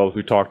in the middle, as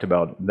we talked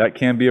about. That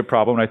can be a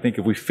problem. I think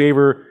if we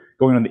favor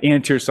going on the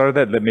anterior side of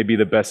that, that may be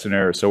the best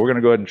scenario. So we're going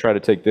to go ahead and try to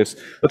take this.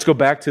 Let's go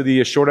back to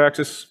the short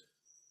axis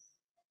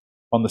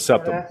on the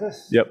septum. Short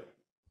axis? Yep.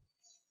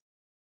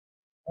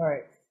 All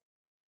right.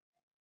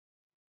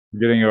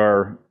 We're getting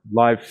our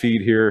live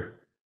feed here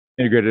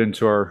integrated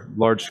into our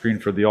large screen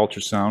for the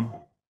ultrasound.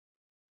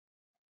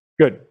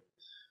 Good.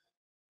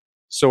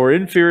 So we're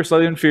inferior,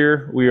 slightly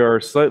inferior. We are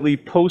slightly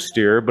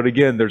posterior, but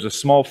again, there's a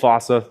small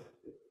fossa,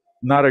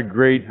 not a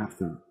great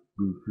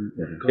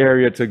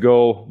area to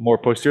go more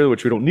posterior,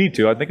 which we don't need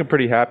to. I think I'm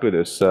pretty happy with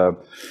this.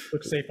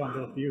 Looks safe on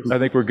both views. I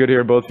think we're good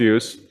here in both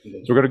views. So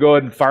we're going to go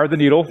ahead and fire the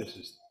needle.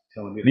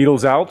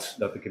 Needle's out.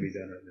 Nothing can be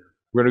done right now.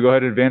 We're going to go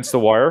ahead and advance the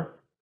wire.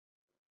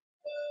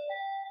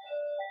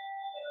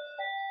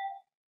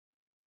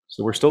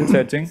 So we're still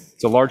tenting.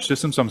 It's a large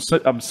system, so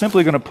I'm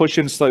simply going to push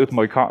in slightly with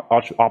my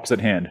opposite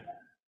hand.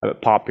 Have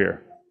it pop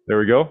here. There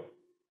we go.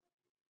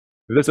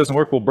 If this doesn't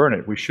work, we'll burn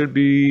it. We should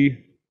be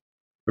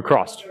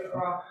across.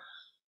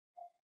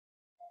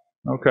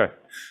 Okay.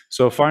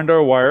 So find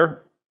our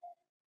wire.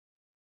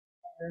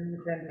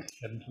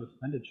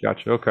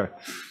 Gotcha. Okay.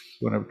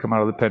 We want to come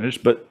out of the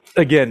appendage. But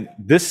again,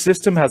 this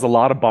system has a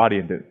lot of body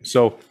in it.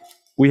 So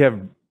we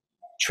have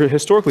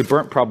historically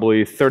burnt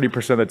probably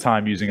 30% of the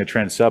time using a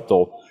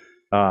transeptal.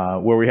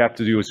 Where we have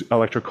to do is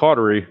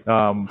electrocautery.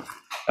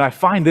 I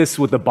find this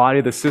with the body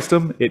of the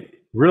system, it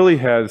really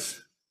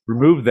has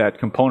removed that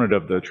component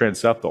of the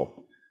transeptal.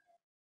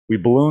 We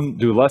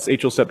do less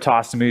atrial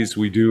septostomies.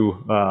 We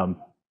do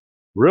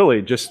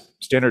really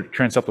just standard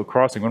transeptal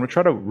crossing. We're going to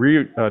try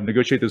to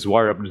negotiate this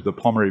wire up into the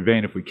pulmonary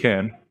vein if we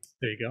can.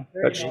 There you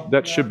go.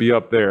 That should be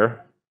up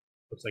there.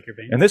 Looks like your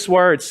vein. And this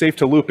wire, it's safe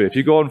to loop it. If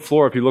you go on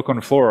fluoro, if you look on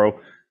fluoro,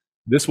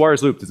 this wire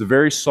is looped. It's a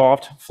very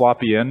soft,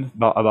 floppy end,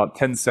 about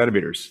 10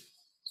 centimeters.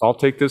 I'll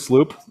take this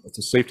loop. It's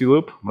a safety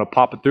loop. I'm going to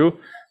pop it through.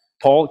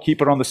 Paul,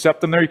 keep it on the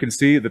septum there. You can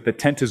see that the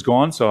tent is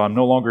gone, so I'm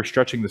no longer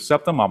stretching the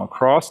septum. I'm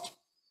across.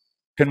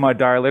 Pin my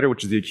dilator,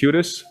 which is the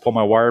acutus. Pull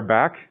my wire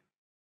back.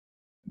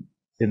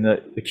 In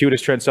the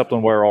acutus, transeptal,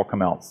 and wire all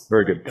come out.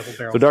 Very good.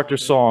 So Dr.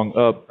 Song,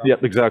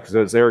 yep, exactly.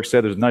 As Eric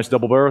said, there's a nice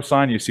double barrel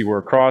sign. You see we're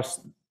across.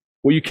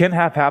 What you can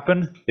have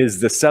happen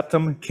is the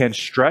septum can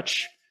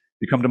stretch.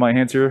 You come to my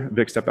hands here.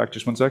 Vic, step back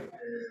just one sec.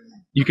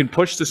 You can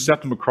push the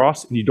septum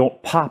across and you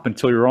don't pop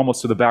until you're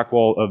almost to the back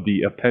wall of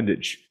the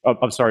appendage.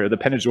 The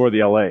appendage or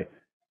the LA.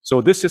 So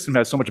this system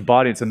has so much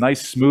body, it's a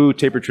nice smooth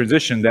taper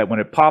transition that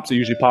when it pops, it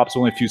usually pops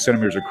only a few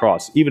centimeters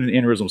across, even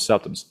in aneurysmal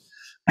septums.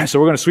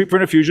 So we're going to sweep for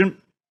an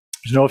effusion.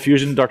 There's no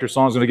effusion. Dr.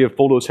 Song's going to give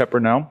full dose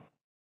heparin now.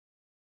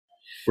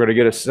 We're going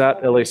to get a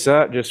SAT, LA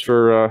SAT, just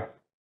for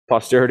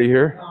posterity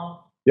here.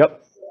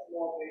 Yep.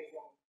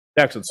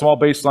 Excellent. Small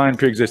baseline,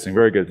 pre-existing.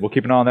 Very good. We'll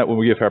keep an eye on that when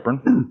we give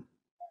heparin.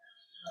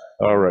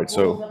 All right,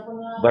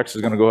 so Lex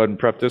is going to go ahead and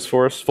prep this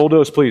for us. Full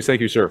dose, please.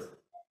 Thank you, sir.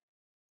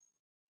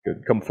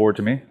 Good. Come forward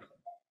to me.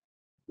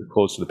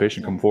 Close to the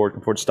patient. Come forward.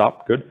 Come forward.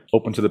 Stop. Good.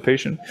 Open to the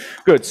patient.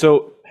 Good.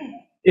 So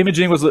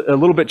imaging was a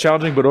little bit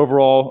challenging, but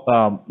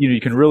overall, you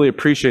can really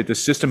appreciate the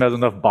system has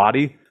enough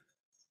body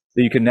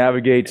that you can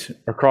navigate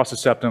across the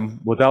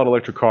septum without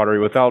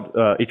electrocautery, without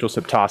atrial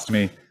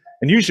septostomy,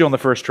 and usually on the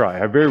first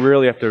try. I very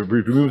rarely have to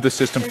remove the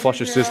system, flush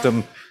the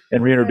system,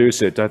 and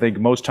reintroduce it. I think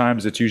most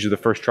times it's usually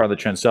the first try of the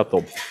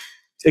transeptal.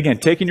 Again,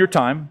 taking your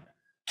time,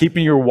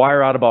 keeping your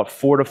wire out about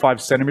 4 to 5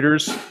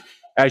 centimeters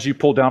as you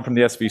pull down from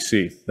the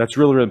SVC. That's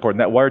really, really important.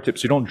 That wire tip,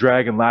 so you don't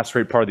drag and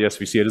lacerate part of the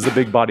SVC. It is a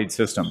big bodied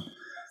system.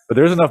 But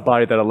there's enough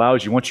body that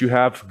allows you, once you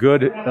have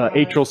good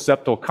atrial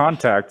septal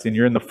contact and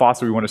you're in the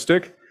fossa where you want to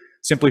stick,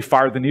 simply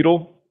fire the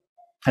needle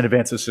and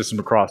advance the system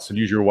across, and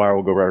usually your wire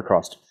will go right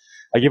across.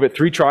 I give it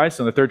 3 tries.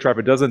 On the 3rd try, if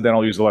it doesn't, then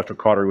I'll use electric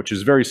cautery, which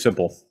is very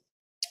simple.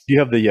 Do you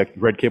have the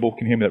red cable?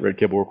 Can you hand me that red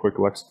cable real quick,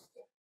 Alex?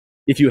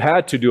 If you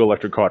had to do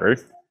electric cautery,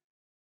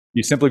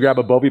 you simply grab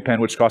a Bovie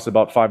pen, which costs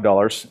about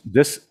 $5.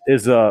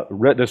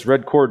 This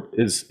red cord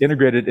is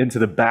integrated into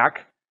the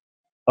back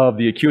of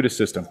the AcQCross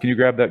system. Can you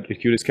grab that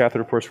AcQCross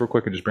catheter for us real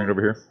quick and just bring it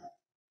over here?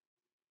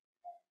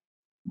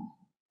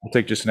 I'll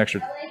take just an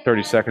extra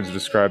 30 seconds to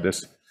describe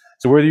this.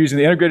 So whether you're using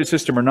the integrated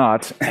system or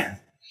not,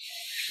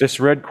 this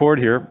red cord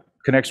here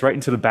connects right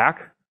into the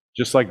back,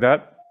 just like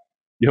that.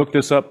 You hook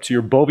this up to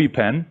your Bovie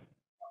pen.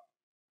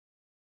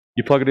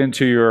 You plug it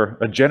into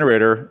a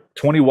generator,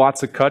 20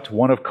 watts of cut,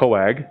 1 of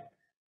coag.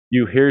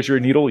 Here's your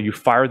needle, you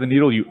fire the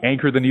needle, you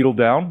anchor the needle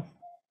down,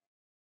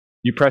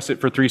 you press it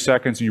for 3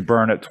 seconds, and you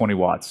burn at 20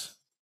 watts.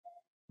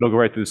 It'll go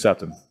right through the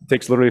septum. It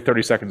takes literally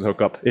 30 seconds to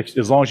hook up,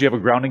 as long as you have a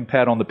grounding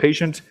pad on the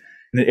patient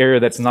in an area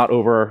that's not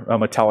over a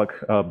metallic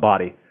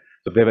body.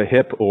 So if they have a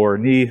hip or a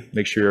knee,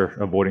 make sure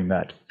you're avoiding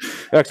that.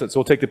 Excellent. So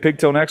we'll take the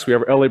pigtail next. We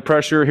have our LA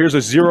pressure. Here's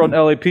a 0 on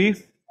LAP.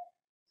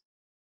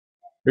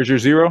 Here's your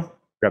 0.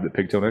 Grab the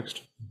pigtail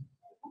next.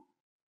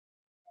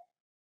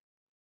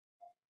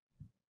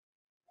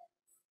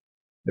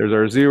 There's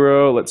our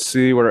 0. Let's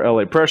see what our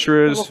LA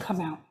pressure is. It will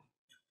come out.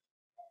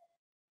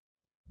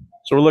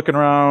 So we're looking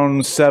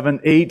around 7,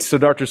 8. So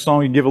Dr.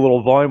 Song, you can give a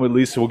little volume. At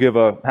least we'll give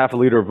a half a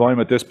liter of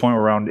volume at this point.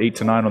 We're around 8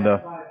 to 9 on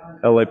the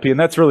LAP, and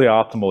that's really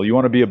optimal. You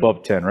want to be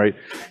above 10, right?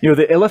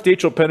 The left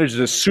atrial appendage is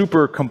a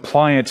super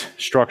compliant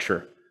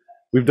structure.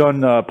 We've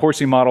done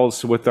porcine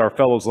models with our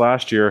fellows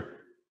last year.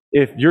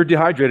 If you're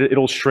dehydrated,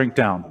 it'll shrink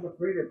down,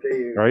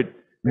 right?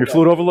 When you're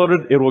fluid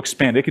overloaded, it will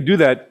expand. It can do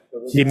that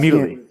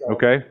immediately,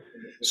 okay?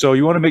 So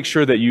you want to make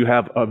sure that you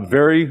have a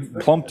very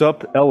plumped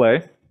up LA,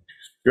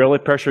 your LA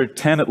pressure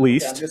 10 at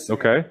least,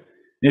 okay? And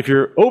if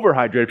you're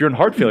overhydrated, if you're in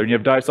heart failure and you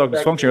have diastolic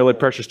dysfunction, your LA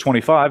pressure is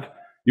 25,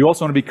 you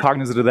also want to be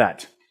cognizant of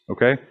that,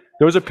 okay?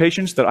 Those are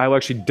patients that I will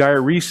actually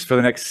diurese for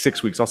the next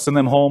 6 weeks. I'll send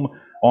them home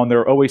on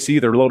their OAC,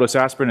 their low-dose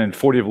aspirin, and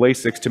 40 of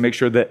Lasix to make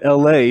sure that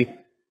LA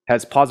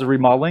has positive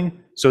remodeling,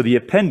 so the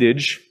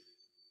appendage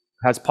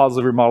has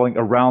positive remodeling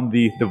around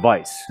the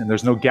device, and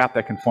there's no gap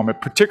that can form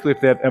it, particularly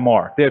if they have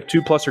MR. If they have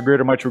 2+ or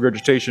greater mitral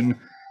regurgitation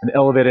and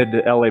elevated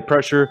LA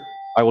pressure,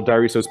 I will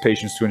diurese those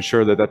patients to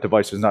ensure that that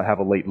device does not have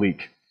a late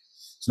leak.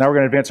 So now we're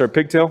going to advance our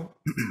pigtail.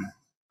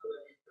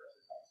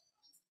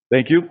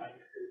 Thank you.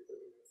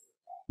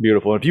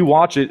 Beautiful. If you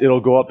watch it,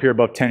 it'll go up here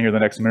above 10 here the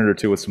next minute or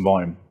two with some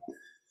volume.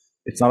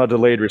 It's not a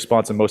delayed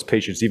response in most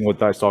patients, even with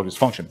diastolic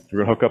dysfunction.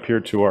 We're going to hook up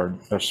here to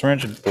our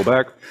syringe and pull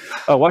back.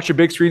 Watch your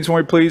big screens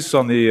for me, please,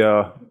 on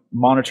the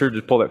monitor.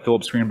 Just pull that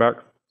Philips screen back.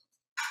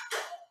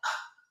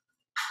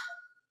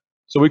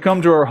 So we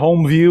come to our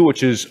home view,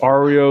 which is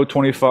REO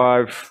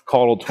 25,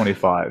 caudal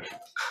 25.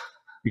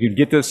 You can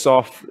get this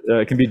off,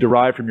 it can be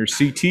derived from your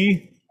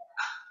CT.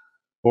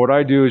 But what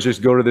I do is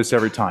just go to this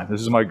every time.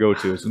 This is my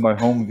go-to. This is my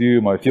home view,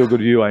 my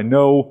feel-good view. I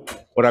know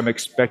what I'm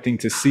expecting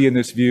to see in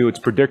this view. It's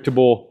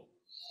predictable.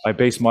 I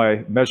base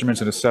my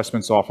measurements and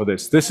assessments off of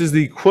this. This is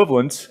the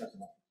equivalent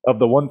of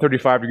the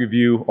 135-degree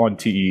view on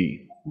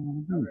TEE.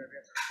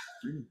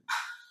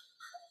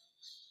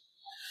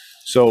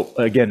 So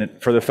again,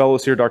 for the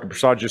fellows here, Dr.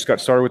 Prasad just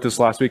got started with this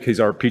last week. He's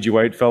our PG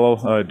White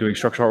fellow doing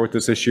structural heart with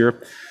us this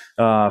year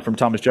from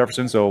Thomas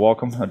Jefferson. So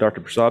welcome,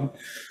 Dr. Prasad.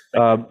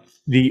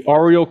 The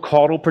REO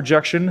caudal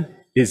projection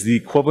is the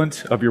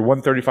equivalent of your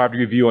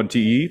 135-degree view on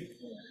TE.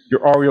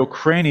 Your REO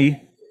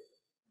crani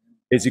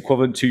is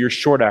equivalent to your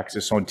short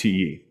axis on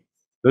TE.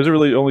 Those are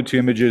really the only 2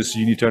 images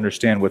you need to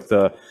understand with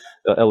the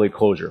LA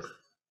closure.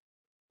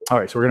 All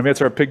right, so we're going to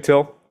advance our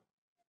pigtail.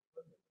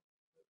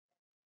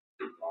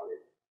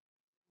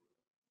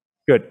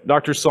 Good.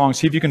 Dr. Song,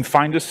 see if you can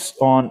find us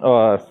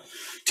on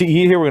TE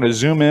here. We're going to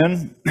zoom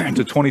in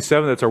to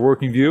 27. That's our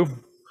working view.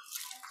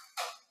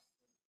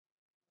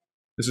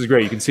 This is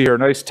great. You can see her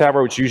nice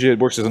TAVR, which usually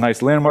works as a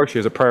nice landmark. She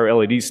has a prior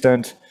LED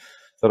stent.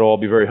 That'll all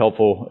be very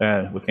helpful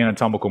with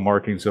anatomical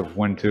markings of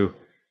when to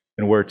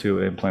and where to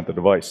implant the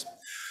device.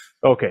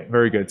 Okay,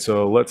 very good.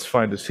 So let's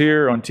find this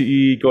here on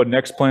TE. Go ahead,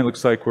 next plane.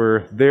 Looks like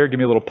we're there. Give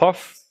me a little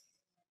puff.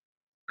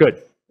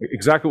 Good.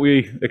 Exactly what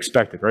we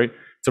expected, right?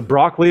 It's a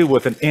broccoli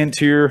with an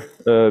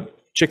anterior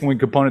chicken wing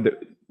component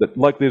that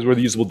likely is where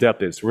the usable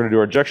depth is. So we're going to do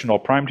our injection all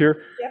primed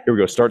here. Yep. Here we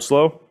go. Start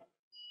slow.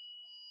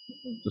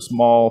 The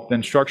small,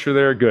 thin structure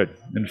there. Good.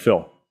 And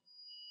fill.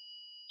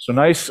 So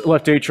nice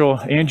left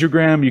atrial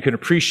angiogram. You can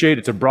appreciate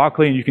it's a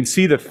broccoli, and you can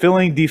see the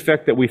filling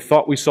defect that we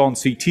thought we saw in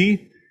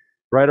CT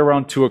right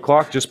around 2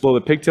 o'clock, just below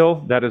the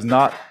pigtail. That is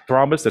not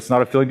thrombus. That's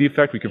not a filling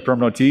defect. We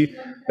confirmed on T.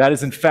 That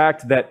is, in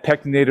fact, that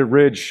pectinated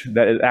ridge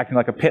that is acting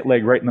like a pit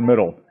leg right in the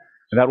middle.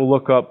 And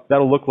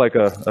that'll look like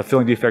a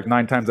filling defect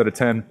 9 times out of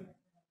 10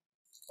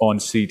 on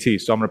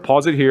CT. So I'm going to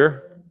pause it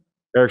here.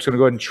 Eric's going to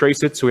go ahead and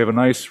trace it so we have a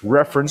nice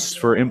reference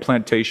for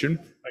implantation.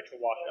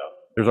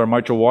 There's our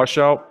mitral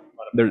washout.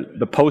 There's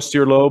the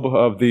posterior lobe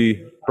of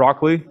the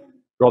broccoli.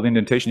 Draw the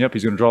indentation. Yep,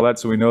 he's going to draw that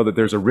so we know that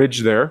there's a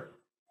ridge there.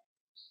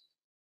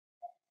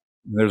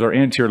 And there's our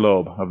anterior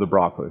lobe of the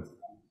broccoli.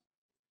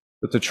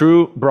 It's a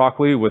true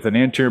broccoli with an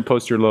anterior and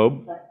posterior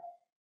lobe.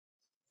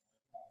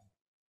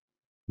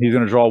 He's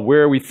going to draw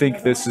where we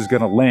think this is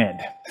going to land.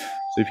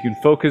 So if you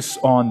can focus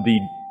on the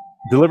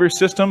delivery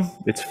system,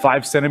 it's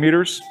 5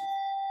 centimeters.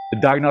 The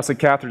diagnostic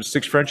catheter is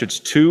 6 French, it's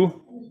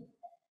 2.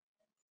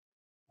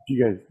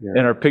 You guys, yeah.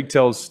 And our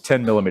pigtail's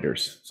 10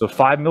 millimeters. So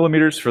 5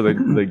 millimeters for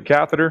the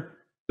catheter,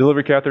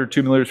 delivery catheter,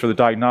 2 millimeters for the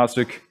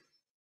diagnostic,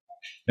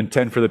 and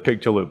 10 for the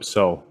pigtail loop.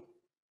 So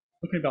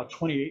looking about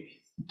 28.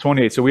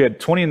 28. So we had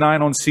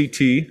 29 on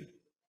CT,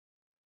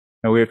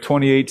 and we have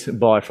 28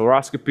 by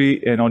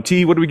fluoroscopy. And on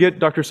TE, what did we get,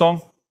 Dr.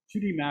 Song?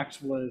 2D max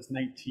was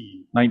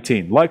 19.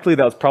 19. Likely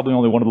that was probably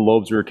only one of the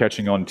lobes we were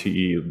catching on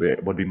TE,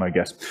 would be my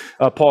guess.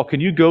 Paul, can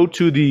you go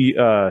to the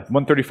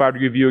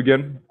 135-degree view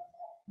again?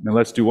 And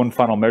let's do one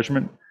final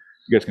measurement.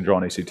 You guys can draw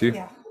an ACT.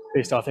 Yeah.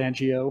 Based off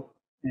angio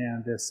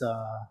and this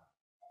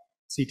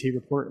CT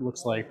report, it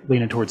looks like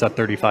leaning towards that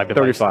 35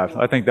 device. 35.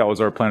 I think that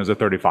was our plan, is a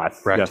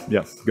 35. Correct.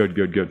 Yeah, yeah. Good,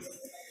 good, good.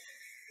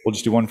 We'll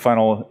just do one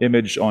final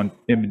image on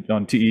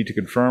TE to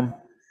confirm.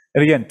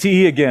 And again,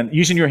 TE, again,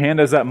 using your hand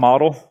as that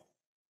model.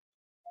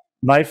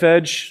 Knife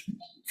edge,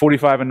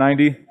 45 and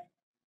 90.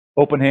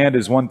 Open hand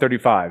is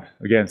 135.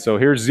 Again, so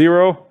here's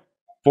 0,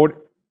 40.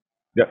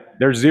 Yep,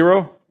 there's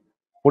 0,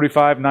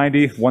 45,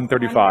 90,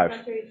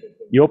 135.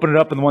 You open it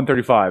up in the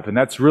 135, and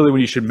that's really when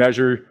you should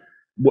measure,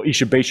 what you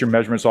should base your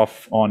measurements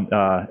off on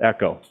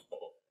echo.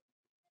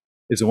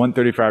 Is a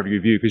 135-degree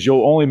view, because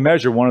you'll only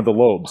measure one of the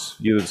lobes,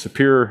 either the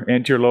superior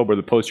anterior lobe or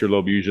the posterior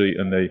lobe, usually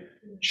in the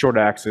short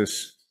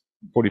axis,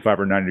 45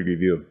 or 90-degree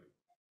view.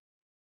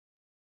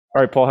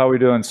 All right, Paul, how are we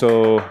doing?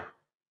 So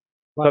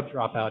A lot of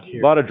dropout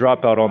here. a lot of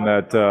dropout on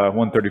that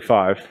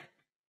 135.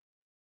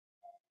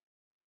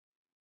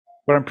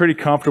 But I'm pretty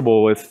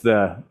comfortable with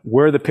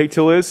where the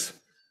pigtail is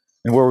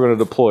and where we're going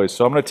to deploy.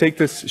 So I'm going to take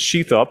this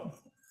sheath up.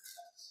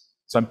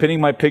 So I'm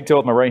pinning my pigtail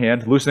with my right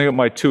hand, loosening up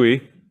my TUI.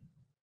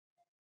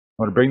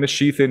 I'm going to bring the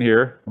sheath in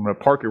here. I'm going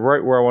to park it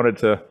right where I want it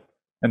to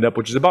end up,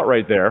 which is about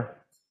right there.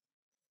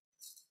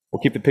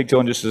 We'll keep the pigtail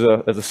in just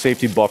as a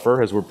safety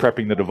buffer as we're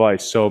prepping the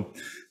device. So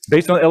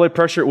based on the LA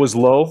pressure, it was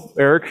low,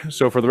 Eric.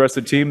 So for the rest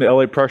of the team, the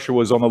LA pressure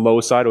was on the low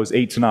side. It was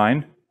 8 to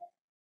 9.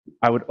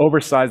 I would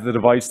oversize the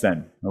device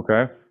then,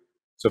 okay?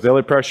 So if the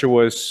LA pressure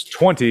was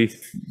 20,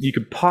 you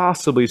could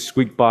possibly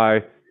squeak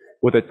by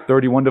with a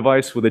 31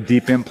 device with a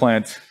deep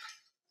implant.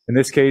 In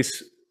this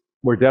case,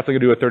 we're definitely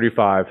gonna do a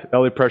 35.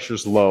 LA pressure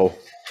is low.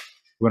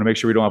 We wanna make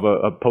sure we don't have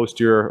a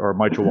posterior or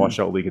mitral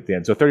washout leak at the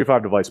end. So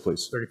 35 device,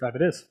 please. 35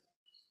 it is.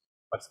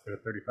 Let's do a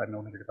 35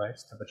 millimeter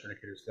device. Temperature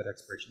indicators good.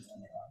 Expiration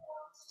 25.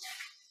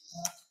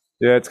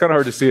 Yeah, it's kind of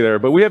hard to see there,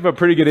 but we have a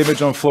pretty good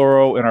image on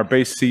fluoro, and our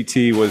base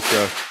CT was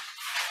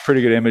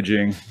pretty good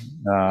imaging.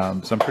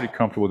 So I'm pretty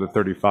comfortable with the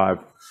 35.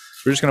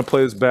 We're just going to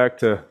play this back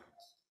to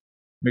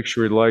make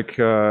sure we like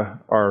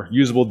our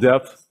usable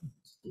depth.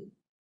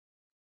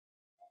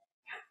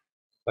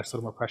 Flex a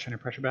little more pressure in your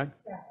pressure bag.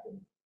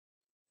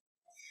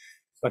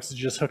 Flex is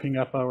just hooking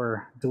up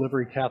our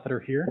delivery catheter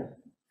here.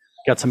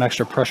 Got some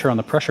extra pressure on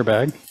the pressure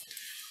bag.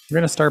 We're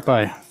going to start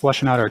by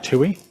flushing out our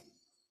TUI.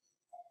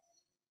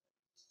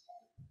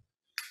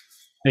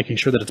 Making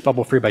sure that it's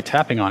bubble free by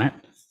tapping on it.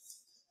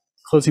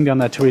 Closing down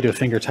that TUI to a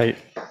finger tight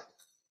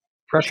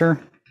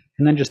pressure,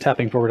 and then just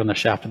tapping forward on the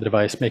shaft of the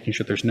device, making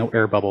sure there's no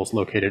air bubbles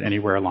located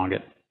anywhere along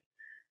it.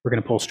 We're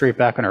going to pull straight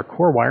back on our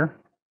core wire,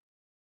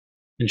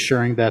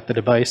 ensuring that the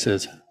device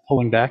is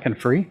pulling back and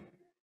free,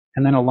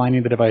 and then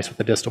aligning the device with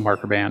the distal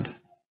marker band.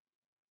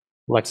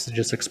 Lex is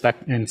just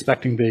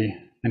inspecting the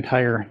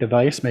entire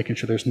device, making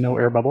sure there's no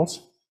air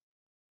bubbles.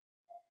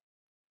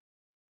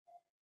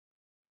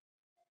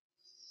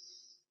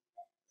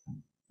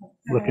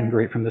 Looking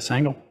great from this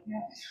angle.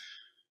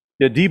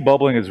 Yeah,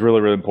 debubbling is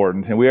really, really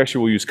important. And we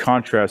actually will use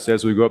contrast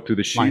as we go up through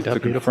the sheath to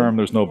confirm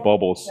there's no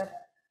bubbles.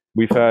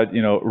 We've had,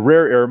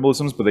 rare air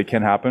embolisms, but they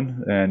can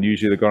happen. And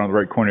usually they go on the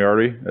right coronary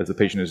artery as the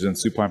patient is in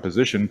supine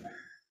position.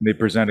 And they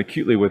present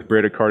acutely with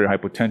bradycardia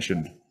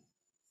hypotension.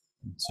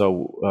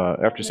 So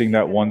after seeing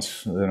that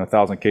once in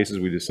 1,000 cases,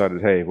 we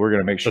decided, hey, we're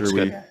going to make sure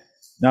we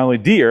not only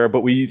de-air,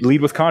 but we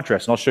lead with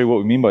contrast. And I'll show you what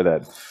we mean by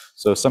that.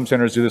 So some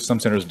centers do this, some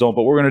centers don't.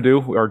 But what we're going to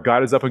do, our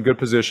guide is up in good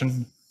position.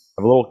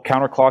 I have a little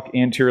counterclock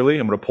anteriorly.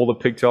 I'm going to pull the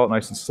pigtail out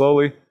nice and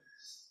slowly.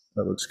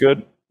 That looks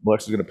good.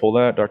 Alex is going to pull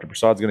that. Dr.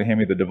 Prasad's going to hand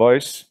me the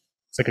device.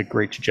 It's like a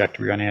great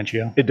trajectory on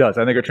angio. It does.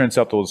 I think our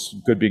transeptal is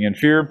good being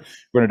inferior.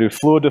 We're going to do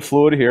fluid to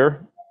fluid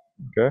here.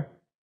 Okay.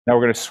 Now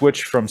we're going to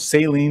switch from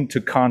saline to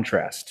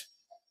contrast.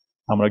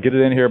 I'm going to get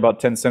it in here about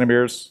 10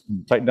 centimeters,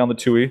 tighten down the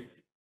TUI.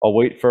 I'll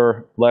wait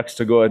for Lex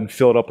to go ahead and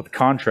fill it up with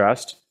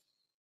contrast.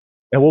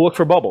 And we'll look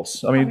for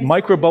bubbles. I mean,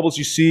 micro bubbles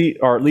you see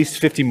are at least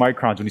 50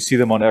 microns when you see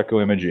them on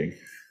echo imaging.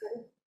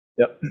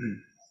 Yep.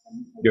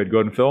 Good. Go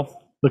ahead and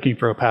fill. Looking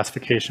for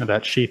opacification of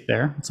that sheath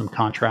there, some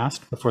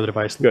contrast before the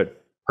device. Good.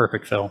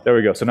 Perfect fill. There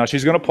we go. So now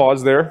she's going to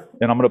pause there,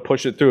 and I'm going to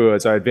push it through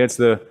as I advance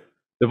the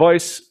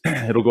device.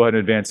 It'll go ahead and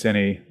advance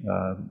any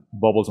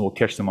bubbles and we'll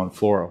catch them on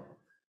fluoro.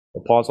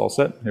 We'll pause, all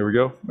set. Here we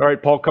go. All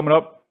right, Paul, coming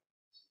up,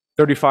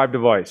 35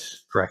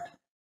 device. Correct.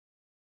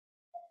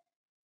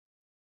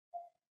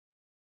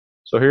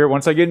 So here,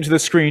 once I get into the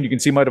screen, you can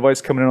see my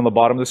device coming in on the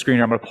bottom of the screen.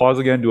 I'm going to pause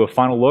again, do a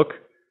final look.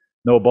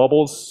 No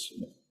bubbles.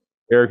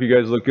 Eric, you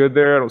guys look good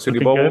there. I don't see any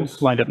bubbles.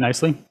 Good. Lined up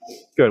nicely.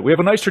 Good. We have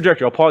a nice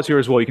trajectory. I'll pause here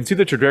as well. You can see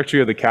the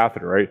trajectory of the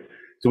catheter, right?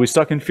 So we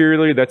stuck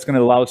inferiorly. That's going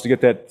to allow us to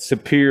get that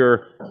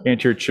superior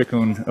anterior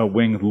chicken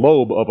wing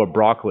lobe of a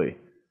broccoli.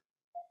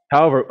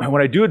 However,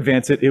 when I do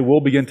advance it, it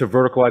will begin to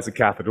verticalize the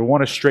catheter. We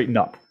want to straighten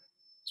up.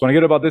 So when I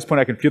get about this point,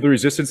 I can feel the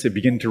resistance. It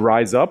begin to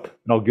rise up,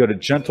 and I'll get a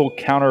gentle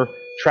counter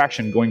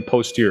traction going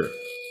posterior.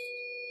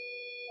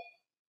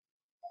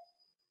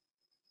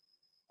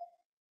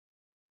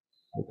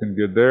 Looking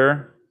good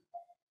there.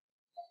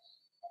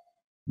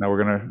 Now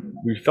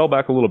we fell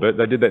back a little bit.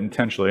 I did that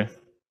intentionally. I'm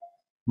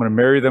going to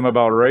marry them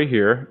about right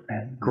here.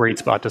 Great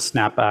spot to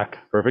snap back.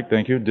 Perfect,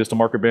 thank you. Distal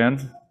marker band.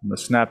 I'm going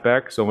to snap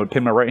back. So I'm going to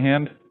pin my right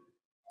hand,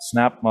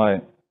 snap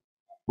my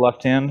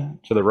left hand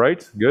to the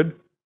right. Good.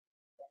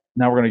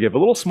 Now we're going to give a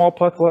little small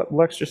puff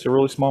flex, just a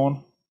really small one.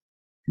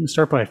 You can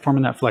start by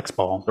forming that flex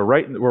ball. So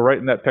we're right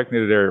in that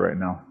pectinated area right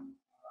now.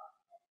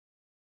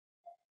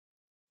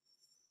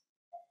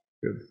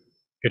 Good.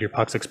 Get your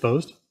pucks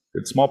exposed.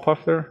 Good small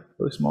puff there,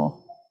 really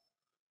small.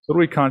 What are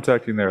we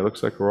contacting there?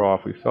 Looks like we're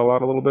off. We fell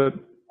out a little bit.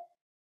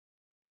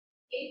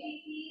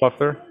 Puff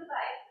there.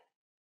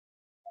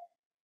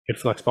 Good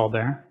flex ball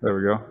there. There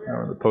we go.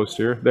 Now the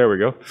posterior. There we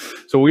go.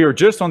 So we are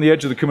just on the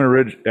edge of the cuminal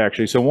ridge,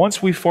 actually. So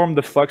once we form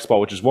the flex ball,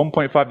 which is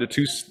 1.5 to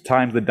 2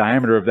 times the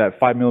diameter of that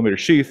 5mm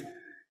sheath,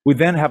 we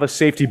then have a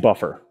safety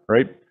buffer,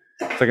 right?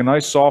 It's like a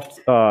nice soft,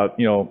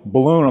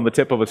 balloon on the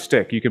tip of a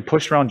stick. You can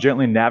push around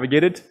gently and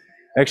navigate it.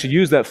 Actually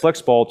use that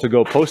flex ball to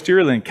go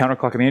posteriorly and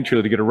counterclock and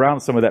anteriorly to get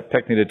around some of that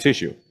pectinated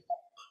tissue.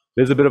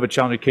 It is a bit of a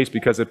challenging case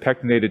because the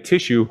pectinated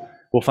tissue,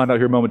 we'll find out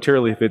here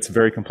momentarily if it's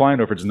very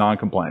compliant or if it's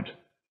non-compliant.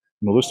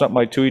 I'm going to loosen up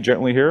my TUI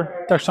gently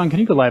here. Dr. Song, can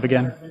you go live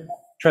again?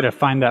 Try to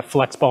find that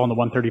flex ball in the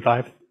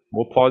 135.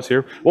 We'll pause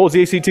here. What was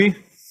the ACT? 225.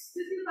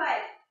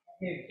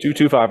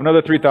 225.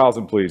 Another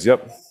 3,000, please.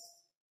 Yep.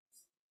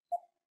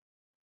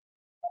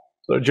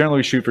 So generally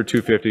we shoot for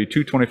 250.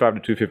 225 to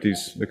 250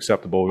 is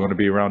acceptable. We want to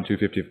be around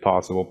 250 if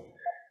possible.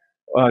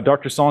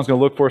 Dr. Song's going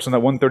to look for us on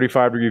that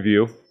 135-degree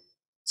view.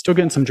 Still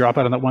getting some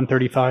dropout on that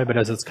 135, but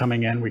as it's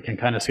coming in, we can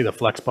kind of see the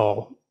flex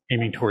ball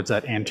aiming towards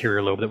that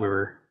anterior lobe that we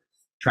were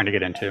trying to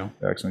get into.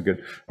 Excellent,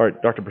 good. All right,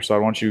 Dr.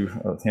 Prasad, why don't you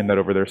hand that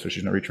over there so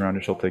she's not reaching around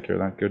and she'll take care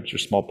of that. Good,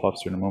 just small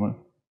puffs here in a moment.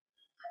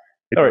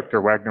 Hey, Dr.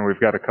 Waggoner,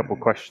 we've got a couple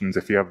questions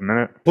if you have a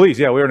minute. Please,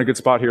 yeah, we're in a good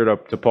spot here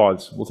to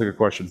pause. We'll take a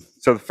question.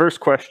 So the first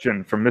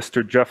question from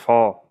Mr. Jeff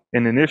Hall.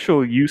 In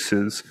initial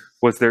uses,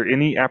 was there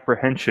any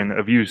apprehension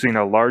of using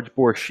a large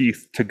bore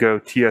sheath to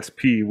go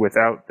TSP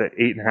without the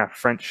 8.5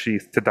 French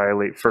sheath to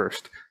dilate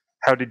first?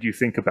 How did you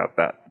think about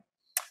that?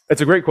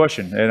 That's a great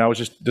question, and I was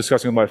just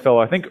discussing with my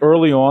fellow. I think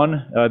early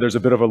on, there's a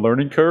bit of a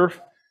learning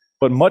curve,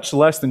 but much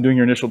less than doing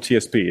your initial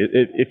TSP.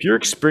 If you're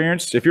an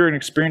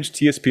experienced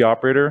TSP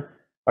operator,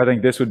 I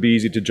think this would be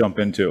easy to jump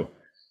into.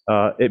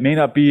 It may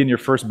not be in your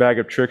first bag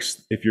of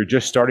tricks if you're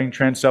just starting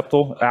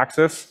transeptal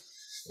access,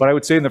 but I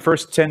would say in the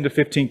first 10 to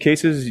 15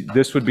 cases,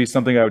 this would be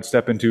something I would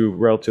step into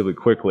relatively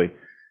quickly.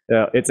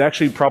 It's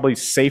actually probably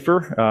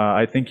safer.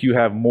 I think you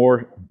have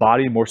more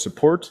body, more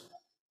support.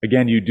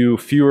 Again, you do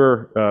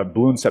fewer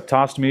balloon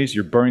septostomies,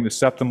 you're burning the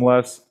septum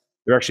less,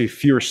 there are actually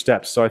fewer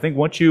steps. So I think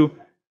once you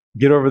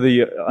get over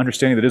the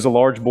understanding that it is a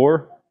large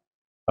bore,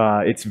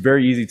 it's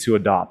very easy to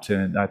adopt.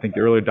 And I think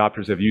the early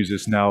adopters have used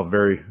this now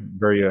very,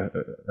 very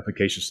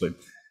efficaciously.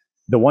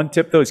 The one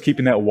tip though is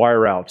keeping that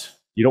wire out.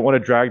 You don't want to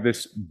drag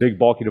this big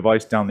bulky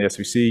device down the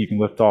SVC. You can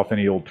lift off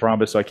any old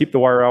thrombus. So I keep the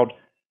wire out.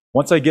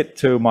 Once I get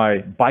to my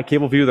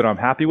bi-cable view that I'm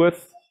happy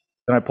with,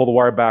 then I pull the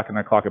wire back and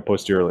I clock it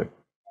posteriorly.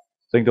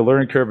 I think the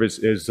learning curve is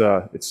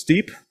it's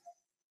steep,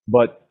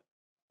 but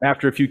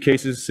after a few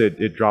cases,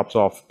 it drops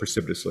off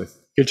precipitously.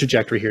 Good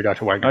trajectory here,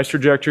 Dr. Waggoner. Nice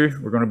trajectory.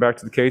 We're going back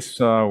to the case.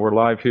 We're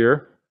live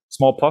here.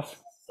 Small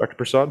puff, Dr.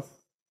 Prasad.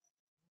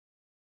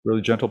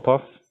 Really gentle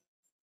puff.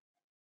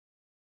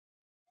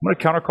 I'm going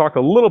to counterclock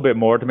a little bit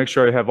more to make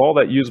sure I have all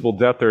that usable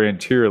depth there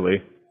anteriorly.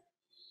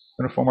 I'm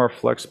going to form our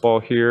flex ball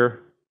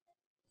here.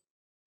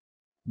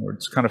 We're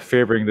just kind of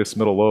favoring this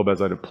middle lobe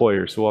as I deploy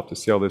here, so we'll have to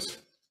see how this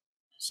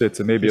sits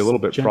and maybe just a little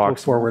bit gentle proximal.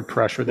 Forward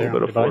pressure there. A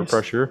little bit of forward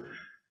pressure.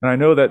 And I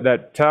know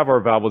that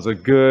TAVR valve was a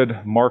good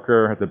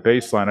marker at the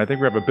baseline. I think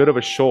we have a bit of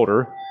a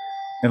shoulder.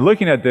 And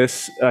looking at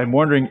this, I'm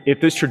wondering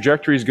if this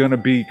trajectory is going to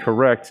be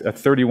correct. A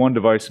 31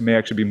 device may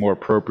actually be more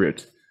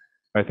appropriate.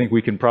 I think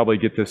we can probably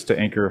get this to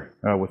anchor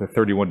with a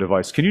 31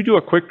 device. Can you do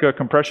a quick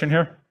compression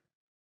here?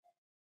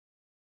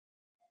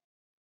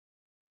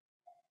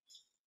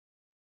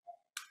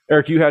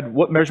 Eric,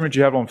 what measurement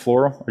you have on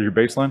fluoro or your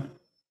baseline?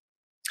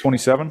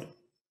 27?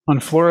 On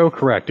fluoro,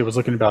 correct. It was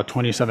looking about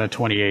 27 to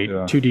 28. Yeah.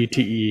 2D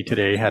TE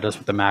today had us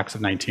with a max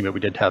of 19, but we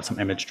did have some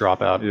image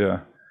dropout.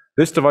 Yeah.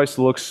 This device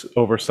looks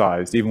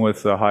oversized, even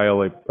with a high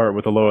LA or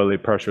with a low LA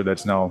pressure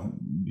that's now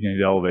beginning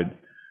to elevate.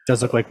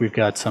 Does look like we've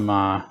got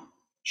some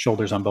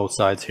shoulders on both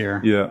sides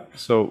here. Yeah,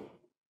 so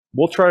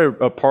we'll try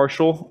a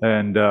partial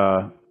and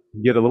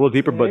get a little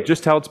deeper, but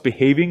just how it's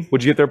behaving.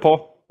 What'd you get there,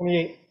 Paul?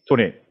 28.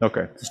 28,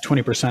 okay. It's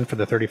 20% for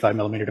the 35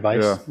 millimeter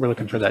device. Yeah. We're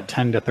looking for that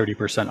 10 to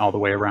 30% all the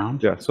way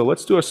around. Yeah, so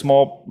let's do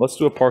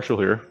a partial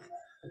here.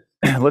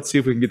 Let's see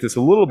if we can get this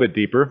a little bit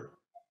deeper.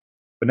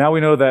 But now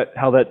we know that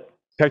how that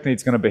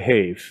pectinate's going to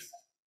behave.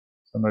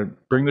 So I'm going to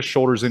bring the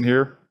shoulders in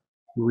here.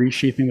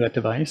 Resheathing that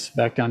device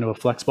back down to a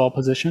flex ball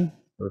position.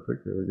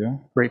 Perfect, there we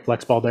go. Great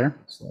flex ball there.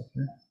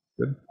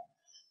 Good.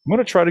 I'm going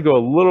to try to go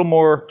a little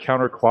more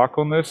counterclock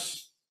on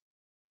this.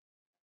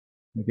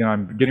 Again,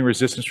 I'm getting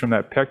resistance from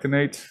that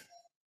pectinate.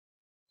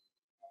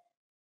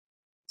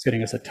 It's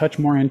getting us a touch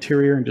more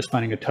anterior and just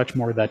finding a touch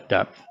more of that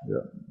depth. Yeah,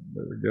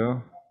 there we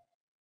go.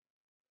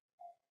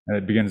 And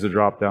it begins to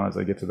drop down as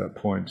I get to that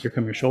point. Here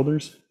come your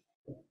shoulders.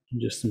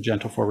 And just some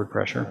gentle forward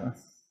pressure.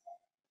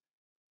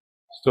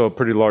 Still a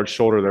pretty large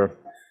shoulder there.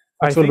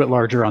 It's a little bit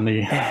larger on the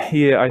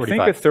Yeah, I 45.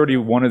 think a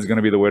 31 is going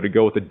to be the way to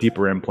go with a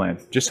deeper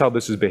implant. Just how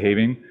this is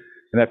behaving.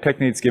 And that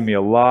pectinate's giving me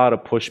a lot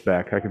of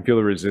pushback. I can feel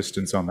the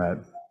resistance on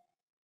that.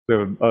 We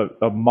have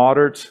a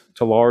moderate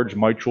to large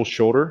mitral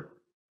shoulder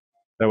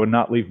that would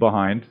not leave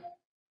behind.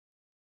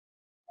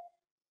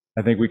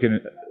 I think we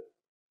can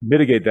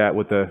mitigate that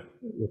with a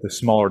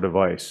smaller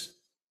device.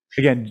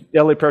 Again,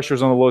 LA pressure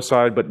is on the low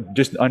side, but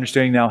just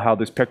understanding now how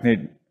this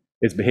pectinate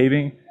is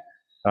behaving,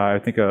 I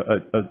think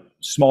a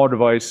smaller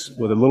device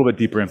with a little bit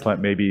deeper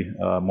implant may be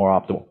more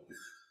optimal.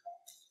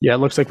 Yeah, it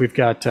looks like we've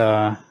got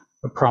a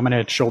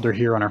prominent shoulder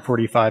here on our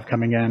 45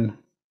 coming in.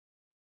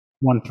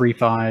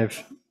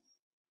 135.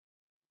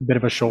 Bit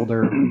of a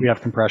shoulder. We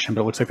have compression, but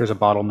it looks like there's a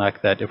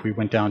bottleneck that if we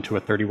went down to a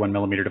 31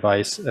 millimeter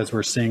device, as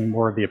we're seeing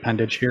more of the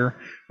appendage here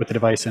with the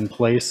device in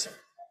place,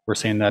 we're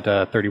seeing that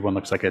 31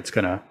 looks like it's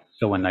going to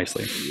fill in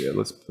nicely. Yeah,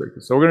 let's break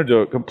this. So we're going to do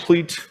a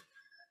complete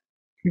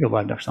You go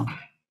live, Dr. Song.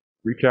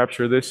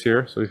 recapture of this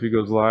here. So if he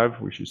goes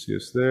live, we should see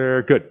us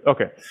there. Good.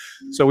 Okay.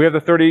 So we have the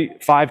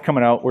 35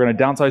 coming out. We're going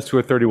to downsize to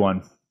a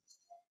 31.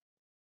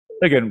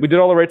 Again, we did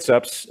all the right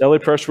steps. LA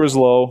pressure was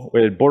low.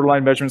 We had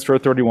borderline measurements for a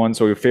 31,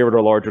 so we favored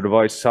our larger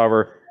device.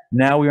 However,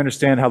 now we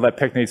understand how that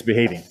pectinate's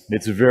behaving.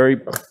 It's very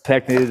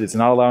pectinated. It's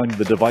not allowing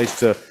the device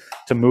to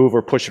move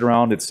or push it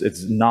around.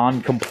 It's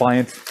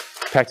non-compliant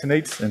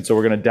pectinates, and so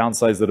we're going to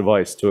downsize the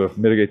device to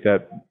mitigate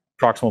that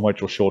proximal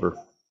mitral shoulder.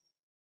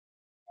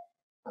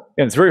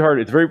 And it's very hard.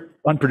 It's very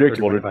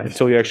unpredictable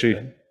until you actually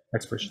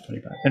Expiration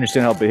 25.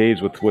 understand how it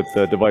behaves with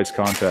device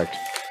contact.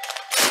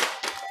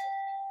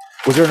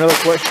 Was there another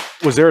question?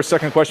 Was there a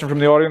second question from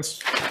the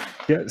audience?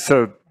 Yeah,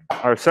 so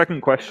our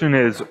second question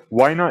is,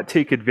 why not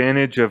take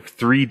advantage of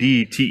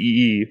 3D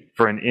TEE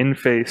for an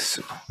in-face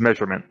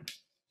measurement?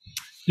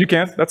 You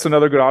can. That's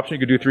another good option.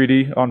 You could do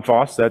 3D on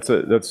FOSS.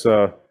 That's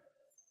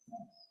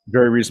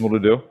very reasonable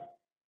to do.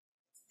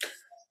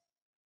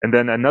 And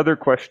then another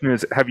question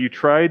is, have you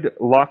tried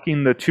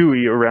locking the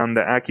TUI around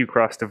the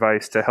AcQCross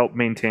device to help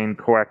maintain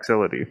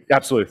coaxiality?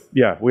 Absolutely.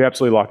 Yeah, we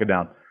absolutely lock it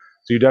down.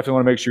 So you definitely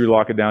want to make sure you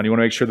lock it down. You want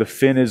to make sure the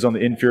fin is on the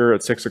inferior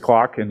at 6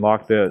 o'clock and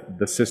lock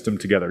the system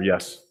together.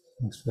 Yes.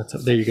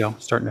 There you go.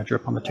 Starting to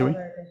drip on the TUI.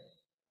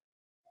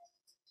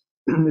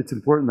 It's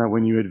important that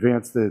when you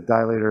advance the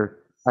dilator,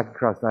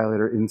 AcQCross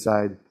dilator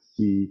inside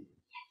the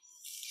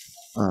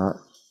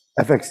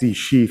FXD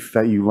sheath,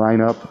 that you line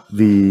up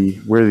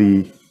where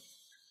the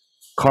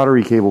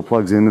cautery cable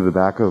plugs into the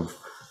back of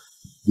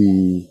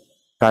the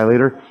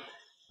dilator.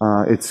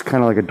 It's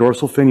kind of like a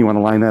dorsal fin. You want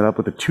to line that up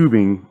with the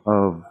tubing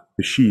of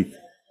the sheath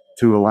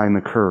to align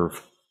the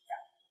curve.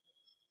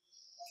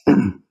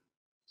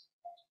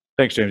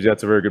 Thanks, James. Yeah,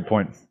 that's a very good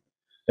point.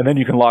 And then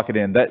you can lock it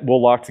in. That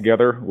will lock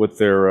together with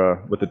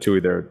the TUI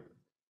there.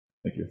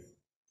 Thank you.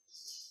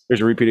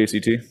 Here's a repeat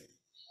ACT.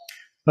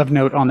 Of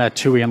note on that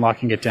TUI and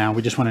locking it down,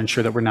 we just want to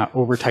ensure that we're not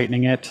over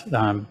tightening it.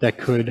 That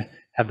could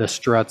have the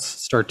struts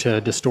start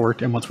to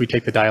distort, and once we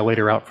take the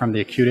dilator out from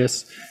the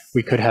acutus,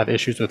 we could have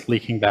issues with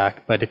leaking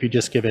back. But if you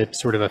just give it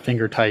sort of a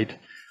finger tight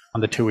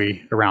on the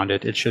TUI around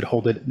it, it should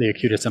hold the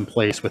acutus in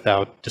place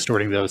without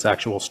distorting those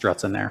actual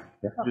struts in there.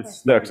 Yeah,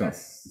 Excellent.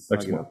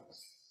 Excellent.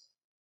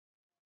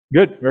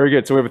 Good. Very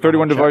good. So we have a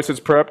 31 device that's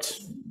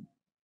prepped.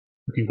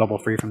 Looking bubble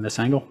free from this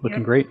angle.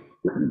 Looking great.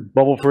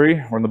 Bubble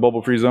free. We're in the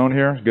bubble free zone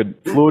here. Good.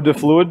 Fluid to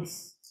fluid.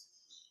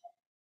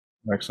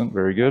 Excellent.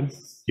 Very good.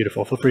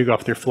 Beautiful. Feel free to go off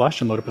with your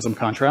flush and load up with some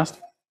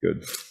contrast.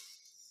 Good.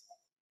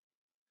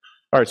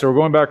 All right. So we're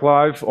going back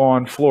live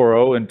on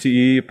fluoro and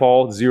TE.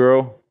 Paul,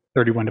 0.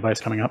 31 device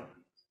coming up.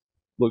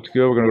 Looked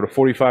good. We're going to go to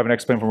 45 and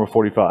explain from a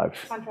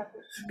 45.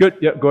 Good.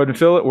 Yep. Go ahead and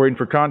fill it. We're waiting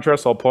for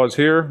contrast. I'll pause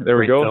here. There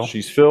we go. Fill.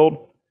 She's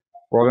filled.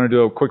 We're going to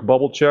do a quick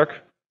bubble check.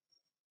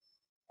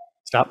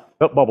 Stop.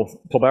 Oh,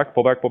 bubble. Pull back,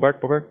 pull back, pull back,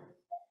 pull back.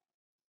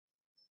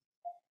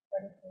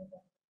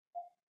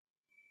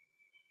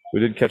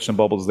 We did catch some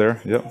bubbles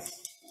there. Yep.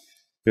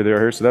 Here they are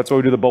here. So that's why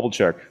we do the bubble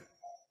check. A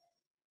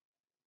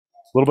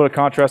little bit of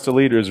contrast to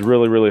lead is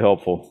really, really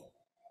helpful.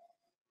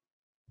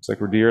 Looks like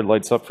we're deer.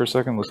 Lights up for a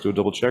second. Let's do a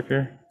double check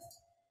here.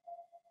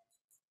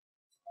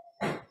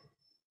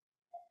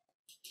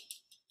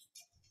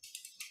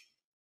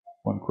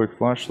 quick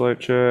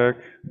flashlight check.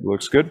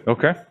 Looks good.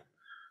 Okay.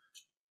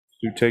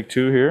 Do take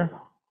 2 here.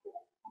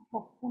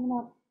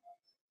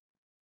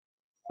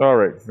 All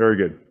right, very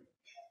good.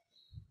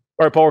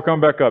 All right, Paul, we're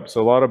coming back up.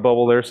 So a lot of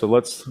bubble there. So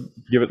let's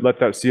let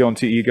that seal on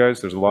TE,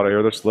 guys. There's a lot of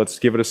air there. So let's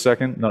give it a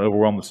second, not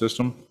overwhelm the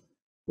system.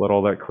 Let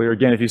all that clear.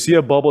 Again, if you see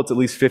a bubble, it's at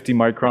least 50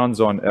 microns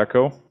on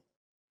echo.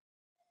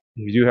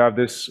 If you do have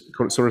this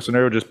sort of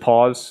scenario, just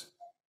pause,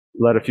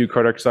 let a few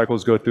cardiac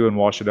cycles go through and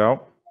wash it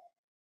out.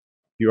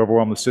 If you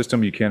overwhelm the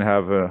system, you can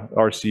have a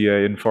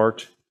RCA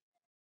infarct.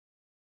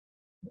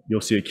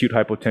 You'll see acute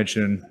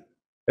hypotension,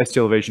 ST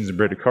elevations, and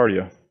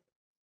bradycardia.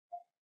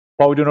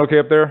 Paul, we doing okay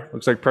up there?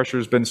 Looks like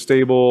pressure's been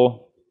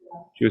stable.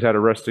 She had a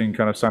resting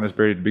kind of sinus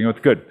barrier to begin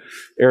with. Good.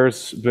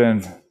 Air's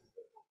been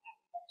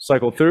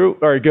cycled through.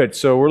 All right, good.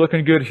 So we're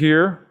looking good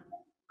here.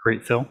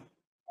 Great, Phil.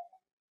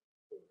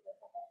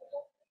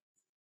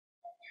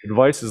 The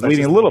device is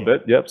leading a little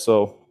bit. Yep.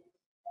 So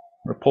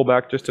I'm going to pull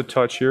back just a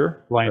touch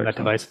here. Line that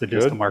device with the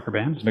distal marker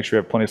band. Just make sure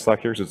you have plenty of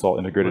slack here because it's all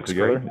integrated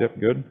together. Great. Yep,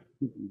 good.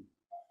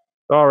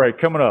 All right,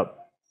 coming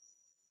up.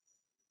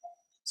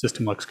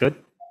 System looks good.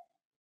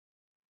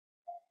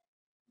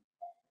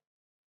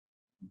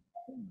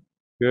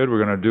 Good.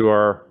 We're going to do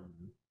our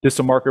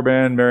distal marker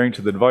band marrying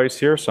to the device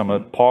here. So I'm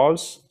going to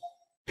pause,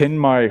 pin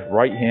my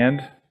right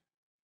hand,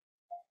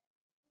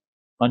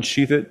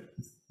 unsheath it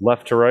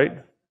left to right.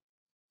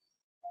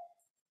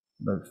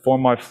 I'm going to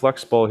form my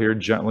flex ball here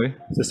gently.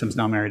 System's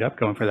now married up,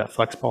 going for that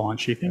flex ball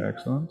unsheathing.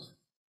 Excellent.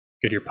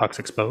 Good, your puck's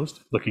exposed,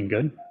 looking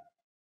good.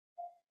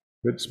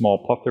 Good.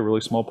 Small puff there,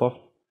 really small puff.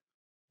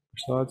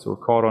 So we're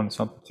caught on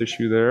some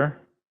tissue there.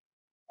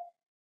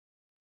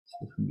 See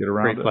if we can get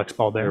around it. Great flex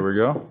ball there. There we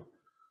go.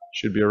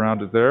 Should be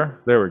around it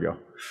there. There we go.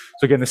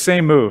 So again, the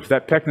same move.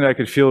 That pectin, I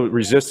could feel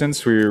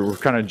resistance. We're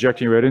kind of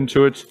injecting right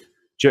into it.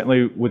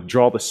 Gently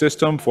withdraw the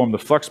system, form the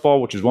flex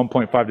ball, which is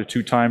 1.5 to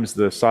 2 times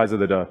the size of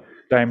the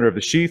diameter of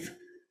the sheath.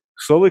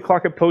 Slowly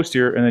clock it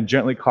posterior, and then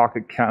gently clock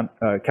it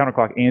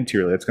counterclock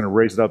anteriorly. That's going to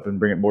raise it up and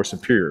bring it more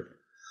superior.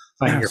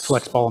 Finding your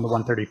flex ball in the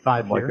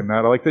 135 here. Liking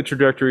that. I like the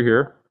trajectory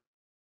here.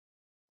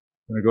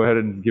 I'm going to go ahead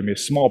and give me a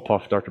small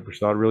puff, Dr.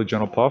 Prasad. Really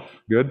gentle puff.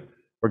 Good.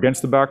 We're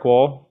against the back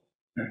wall.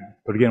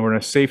 But again, we're in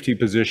a safety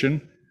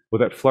position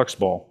with that flex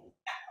ball.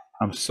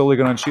 I'm slowly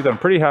going to unsheath. I'm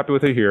pretty happy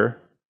with it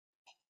here.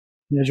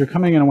 As you're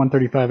coming in at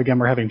 135, again,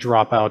 we're having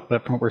dropout,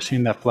 but from what we're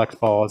seeing, that flex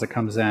ball as it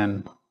comes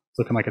in, it's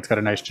looking like it's got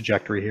a nice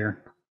trajectory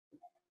here.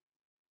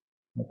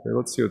 Okay,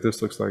 let's see what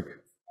this looks like.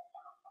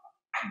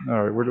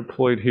 All right, we're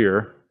deployed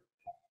here.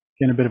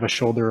 Getting a bit of a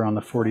shoulder on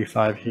the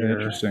 45 here.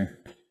 Interesting.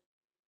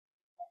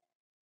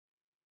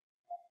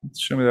 Let's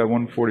show me that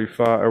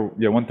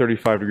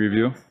 135 degree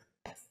view.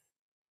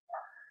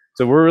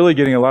 So we're really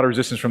getting a lot of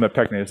resistance from that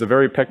pectinate. It's a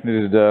very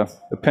pectinated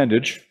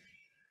appendage.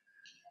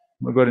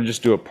 We'll go ahead and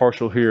just do a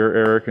partial here,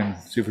 Eric, and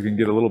see if we can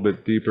get a little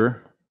bit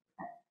deeper.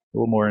 A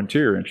little more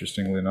interior,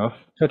 interestingly enough.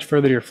 Touch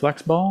further to your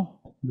flex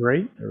ball.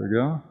 Great. There we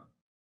go.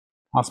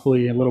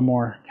 Possibly a little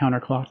more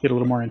counterclock, get a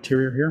little more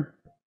interior here.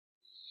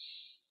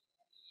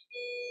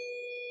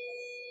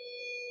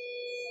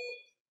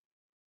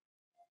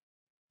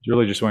 It's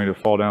really just wanting to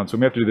fall down. So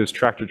we have to do this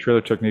tractor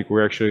trailer technique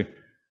where we actually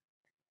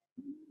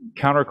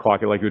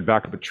counterclock it like you would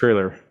back up a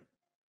trailer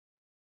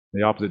in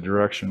the opposite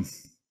direction.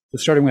 So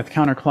starting with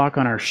counterclock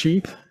on our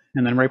sheath,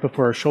 and then right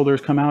before our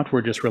shoulders come out,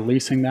 we're just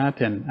releasing that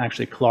and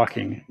actually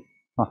clocking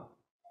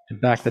to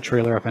back the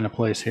trailer up into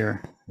place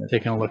here.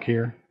 Taking a look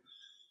here.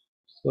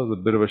 Still has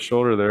a bit of a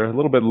shoulder there, a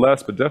little bit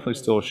less, but definitely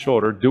still a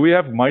shoulder. Do we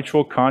have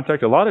mitral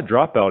contact? A lot of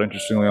dropout,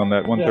 interestingly, on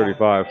that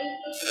 135.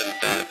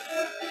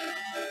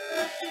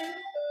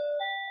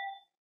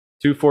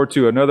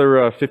 242, another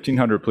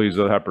 1500, please,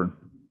 Hepburn.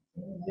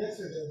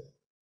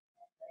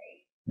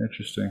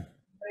 Interesting.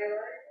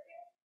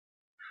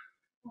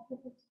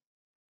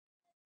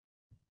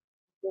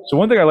 So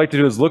one thing I like to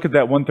do is look at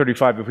that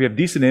 135. If we have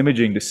decent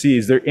imaging to see,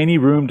 is there any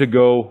room to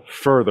go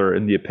further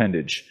in the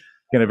appendage?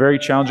 Again, a very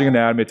challenging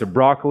anatomy. It's a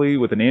broccoli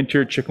with an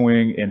anterior chicken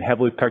wing and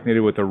heavily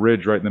pectinated with a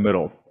ridge right in the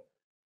middle.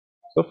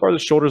 So far, the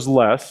shoulder's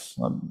less.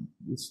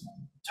 It's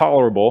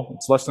tolerable.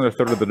 It's less than a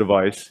third of the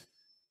device.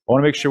 I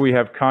want to make sure we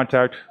have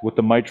contact with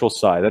the mitral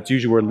side. That's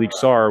usually where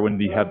leaks are when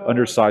we have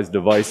undersized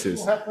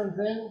devices.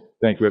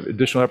 Thank you. We have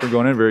additional heparin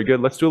going in. Very good.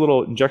 Let's do a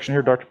little injection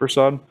here, Dr.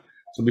 Prasad.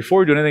 So before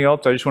we do anything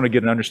else, I just want to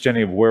get an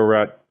understanding of where we're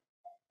at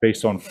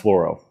based on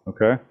fluoro,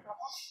 okay?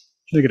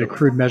 Should get a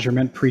crude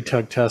measurement,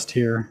 pre-tug test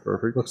here.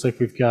 Perfect. Looks like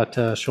we've got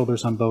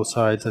shoulders on both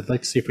sides. I'd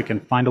like to see if we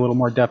can find a little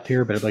more depth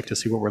here, but I'd like to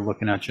see what we're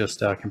looking at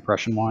just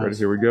compression-wise. Right,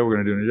 here we go. We're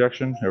going to do an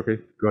injection. Okay,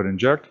 go ahead and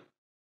inject.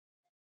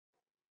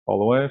 All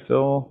the way,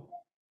 fill.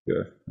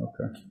 Good,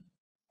 okay.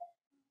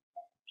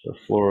 So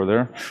fluoro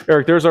there.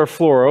 Eric, there's our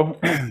fluoro.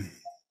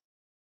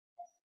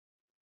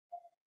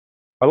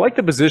 I like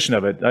the position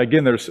of it.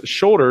 Again, there's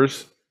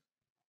shoulders,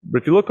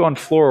 but if you look on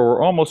fluoro,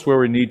 we're almost where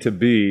we need to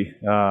be.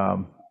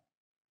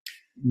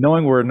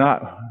 Knowing we're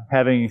not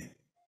having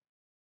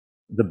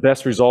the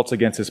best results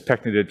against this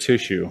pectinated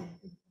tissue,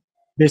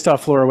 Based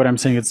off Flora, what I'm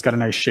seeing, it's got a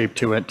nice shape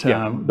to it.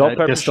 Yeah, bell That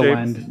pepper distal shape.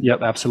 end,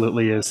 yep,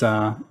 absolutely is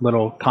a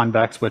little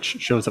convex, which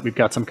shows that we've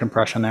got some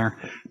compression there.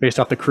 Based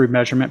off the crude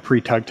measurement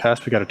pre-tug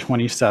test, we got a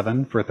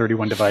 27 for a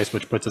 31 device,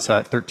 which puts us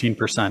at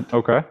 13%.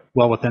 Okay.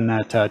 Well within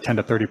that 10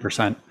 to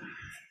 30%.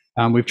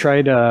 We've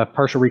tried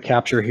partial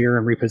recapture here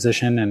and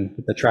reposition and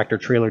with the tractor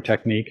trailer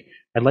technique.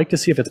 I'd like to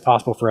see if it's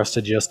possible for us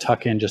to just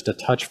tuck in just a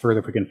touch further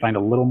if we can find a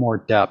little more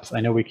depth. I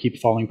know we keep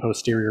falling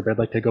posterior, but I'd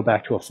like to go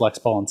back to a flex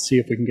ball and see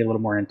if we can get a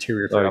little more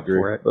interior I throw agree.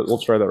 for it. But we'll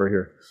try that right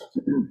here.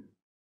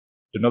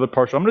 Another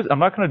partial. I'm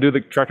not going to do the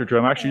tractor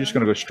trailer. I'm actually just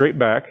going to go straight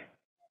back.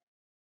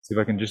 See if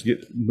I can just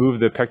move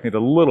the pectinate a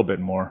little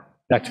bit more.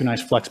 Back to a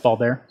nice flex ball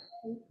there.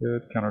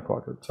 Good.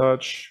 Counterclockwise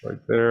touch right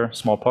there.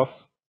 Small puff.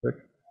 Quick.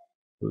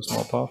 Do a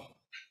small puff.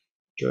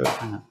 Good.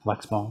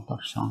 Flex ball,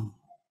 push on.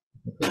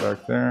 Go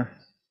back there.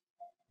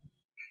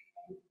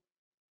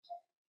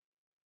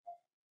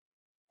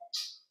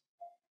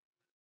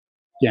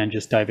 Again,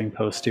 just diving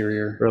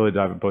posterior. Early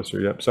diving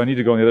posterior, yep. So I need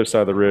to go on the other side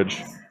of the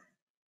ridge.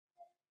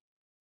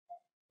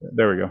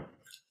 There we go.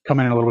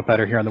 Coming in a little bit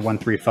better here on the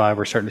 135.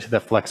 We're starting to see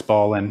that flex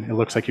ball, and it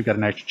looks like you've got a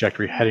nice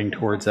trajectory heading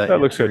towards that.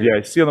 That looks good.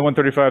 Yeah, see on the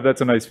 135,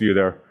 that's a nice view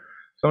there.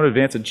 So I'm going to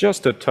advance it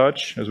just a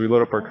touch as we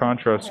load up our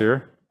contrast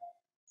here.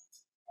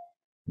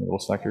 A little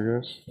slack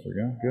here, guys. There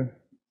we go. Good.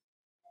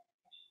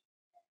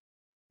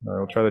 All right,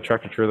 we'll try the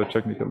tractor trailer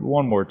technique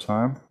one more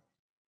time.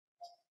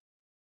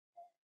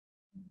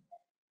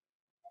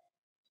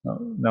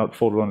 Now it's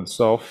folded on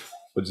itself,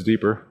 but it's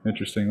deeper,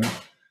 interestingly.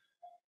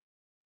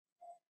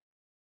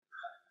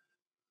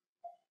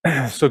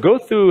 So go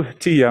through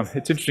TM.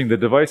 It's interesting, the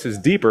device is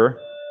deeper.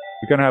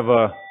 We kind of have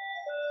a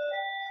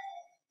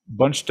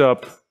bunched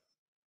up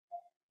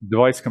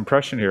device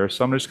compression here.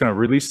 So I'm just going to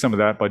release some of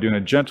that by doing a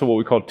gentle, what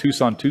we call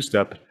Tucson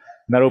two-step. And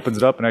that opens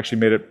it up and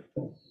actually made it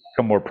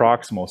become more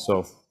proximal.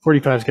 So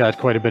 45's got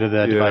quite a bit of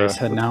that device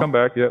heading let's out. come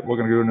back. Yeah, we're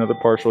going to do another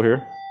partial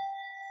here.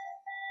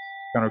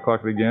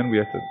 Counterclock it again. We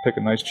have to pick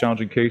a nice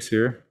challenging case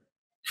here.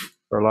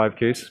 Our live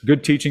case.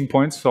 Good teaching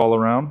points all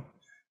around.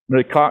 I'm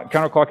going to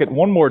counterclock it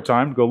one more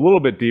time, go a little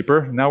bit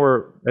deeper. Now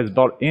we're as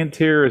about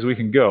anterior as we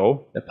can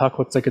go. The puck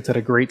looks like it's at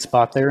a great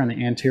spot there in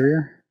the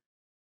anterior.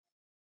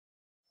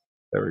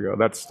 There we go.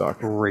 That's stuck.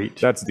 Great.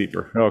 That's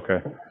deeper.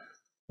 Okay.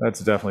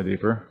 That's definitely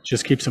deeper.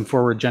 Just keep some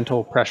forward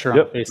gentle pressure on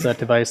the base of that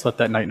device. Let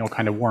that nitinol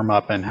kind of warm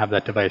up and have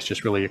that device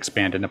just really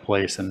expand into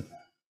place. And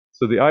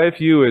so the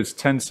IFU is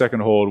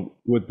 10-second hold.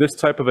 With this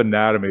type of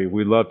anatomy,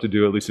 we love to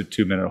do at least a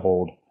 2-minute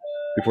hold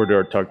before we do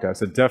our tug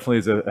test. It definitely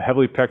is a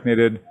heavily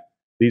pectinated.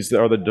 These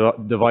are the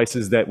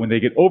devices that when they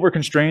get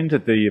over-constrained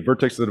at the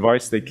vertex of the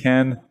device, they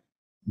can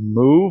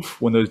move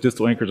when those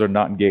distal anchors are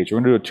not engaged. We're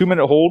going to do a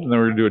 2-minute hold, and then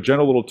we're going to do a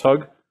gentle little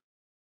tug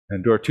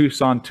and do our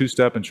Tucson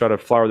two-step and try to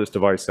flower this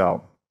device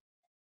out.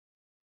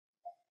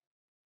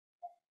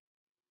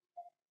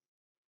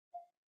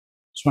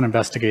 just want to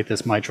investigate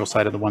this mitral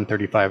side of the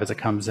 135 as it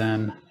comes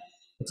in.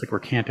 Looks like we're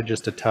canted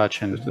just a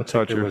touch, and looks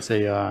like there was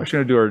a... I'm just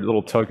going to do our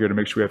little tug here to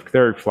make sure we have...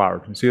 There, flower.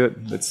 Can you see it?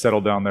 It's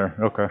settled down there.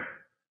 Okay.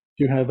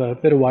 Do have a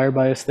bit of wire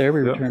bias there.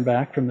 We return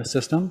back from the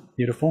system.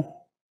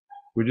 Beautiful.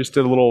 We just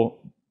did a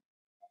little,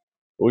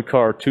 what we call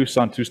our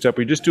Tucson two-step.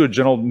 We just do a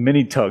gentle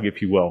mini tug,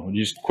 if you will.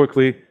 You just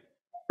quickly,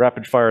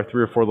 rapid fire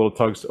 3 or 4 little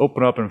tugs to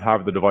open up and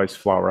have the device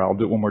flower out. I'll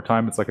do it one more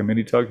time. It's like a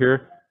mini tug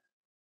here.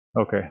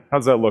 Okay.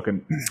 How's that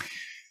looking?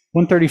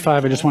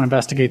 135, I just want to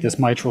investigate this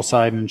mitral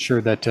side and ensure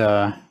that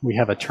we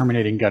have a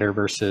terminating gutter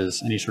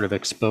versus any sort of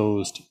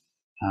exposed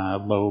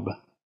lobe.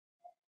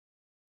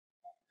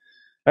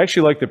 I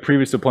actually like the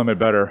previous deployment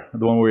better,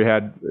 the one where we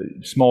had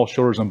small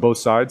shoulders on both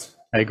sides.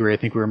 I agree. I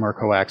think we were more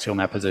coaxial in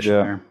that position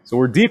there. So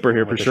we're deeper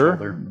here for sure,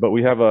 shoulder. but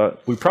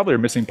we probably are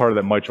missing part of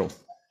that mitral,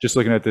 just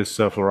looking at this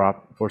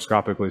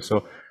fluoroscopically. So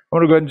I'm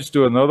going to go ahead and just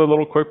do another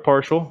little quick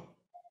partial.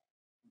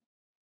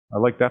 I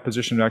like that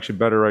position actually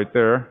better right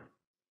there.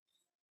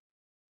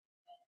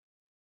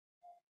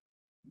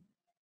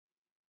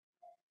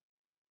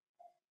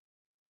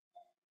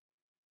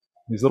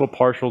 These little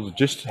partials,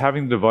 just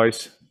having the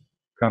device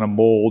kind of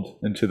mold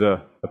into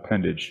the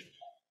appendage.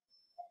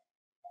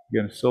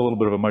 Again, still a little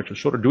bit of a mitral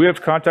shoulder. Do we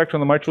have contact on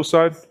the mitral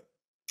side?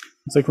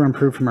 Looks like we're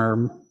improved from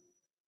our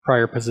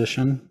prior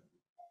position.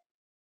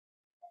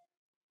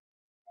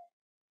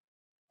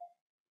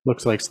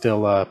 Looks like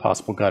still a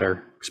possible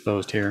gutter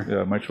exposed here.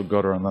 Yeah, mitral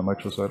gutter on the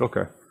mitral side. Okay.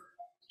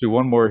 Let's do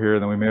one more here,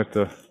 then we may have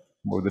to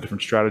go with a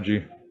different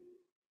strategy.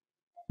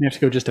 We have to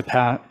go just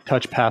a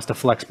touch past a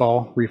flex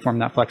ball, reform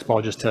that flex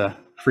ball just to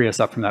free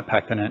us up from that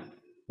pectinate.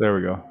 There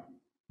we go.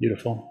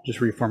 Beautiful. Just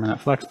reforming that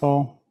flex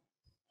ball.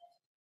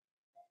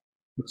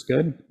 Looks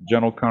good.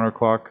 Gentle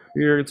counterclock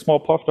here. It's small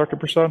puff, Dr.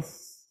 Prasad.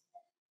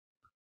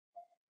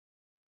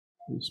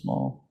 Pretty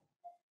small.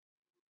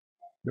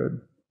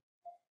 Good.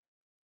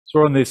 So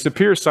we're on the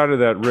superior side of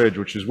that ridge,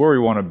 which is where we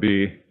want to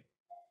be.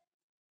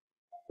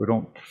 We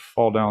don't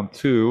fall down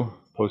too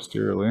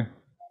posteriorly.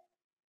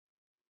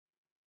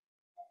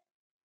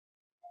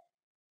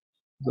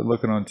 Is it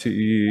looking on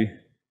TE?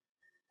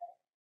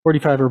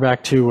 45, we're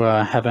back to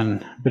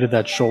having a bit of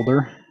that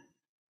shoulder.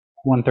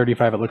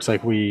 135, it looks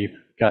like we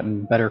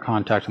gotten better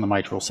contact on the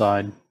mitral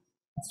side.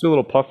 Let's do a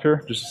little puff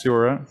here just to see where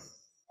we're at.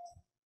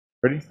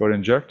 Ready? Go ahead and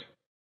inject.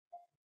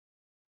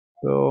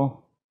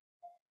 So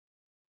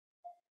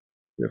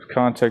we have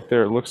contact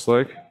there, it looks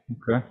like.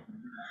 Okay.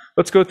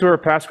 Let's go through our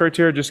pass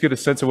criteria, just get a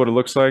sense of what it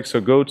looks like. So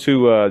go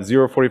to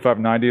 0, 45,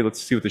 90.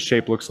 Let's see what the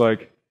shape looks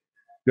like.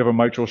 You have a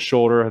mitral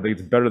shoulder. I think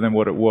it's better than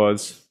what it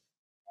was.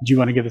 Do you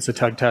want to give us a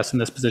tug test in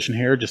this position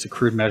here, just a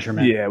crude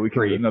measurement? Yeah, we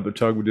can do another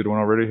tug. We did one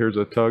already. Here's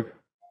a tug.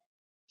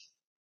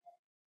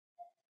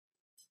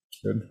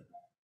 Good.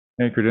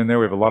 Anchored in there.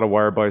 We have a lot of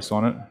wire bias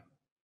on it.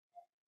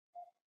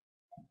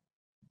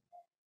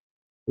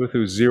 Go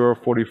through 0,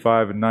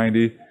 45, and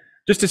 90,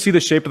 just to see the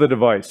shape of the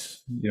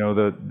device. You know,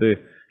 the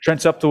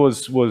transeptal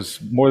was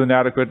more than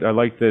adequate. I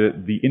like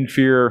the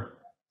inferior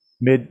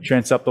mid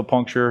transeptal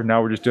puncture.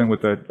 Now we're just dealing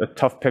with a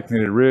tough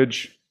pectinated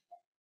ridge.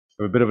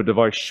 We have a bit of a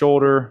device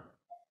shoulder.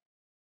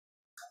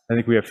 I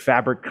think we have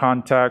fabric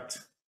contact.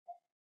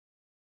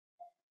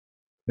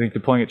 I think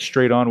deploying it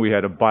straight on, we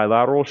had a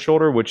bilateral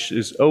shoulder, which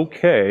is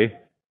okay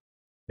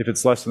if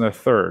it's less than a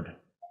third.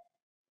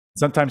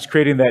 Sometimes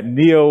creating that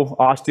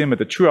neo-ostium at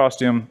the true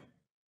ostium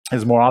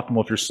is more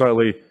optimal if you're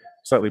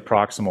slightly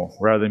proximal,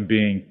 rather than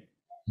being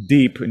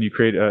deep and you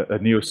create a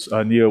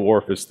neo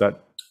orifice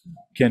that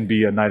can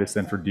be a nidus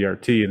then for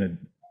DRT and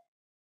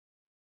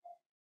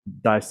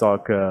a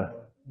diastolic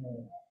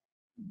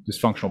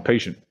dysfunctional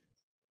patient.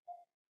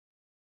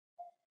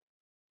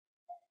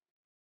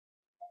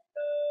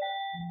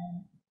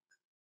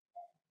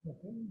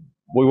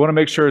 What we want to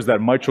make sure is that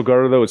mitral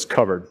gutter, though, is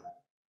covered.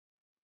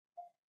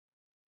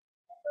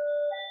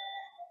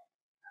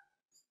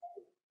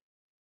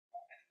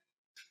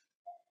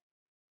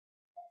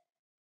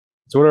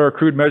 So what are our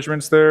crude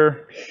measurements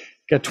there?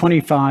 Got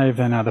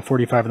 25 and the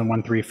 45 and the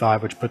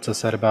 135, which puts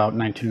us at about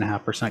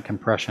 19.5%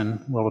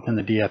 compression, well within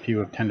the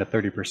DFU of 10 to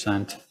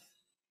 30%.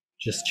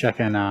 Just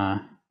checking,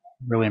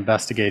 really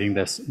investigating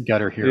this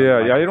gutter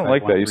here. Yeah, I don't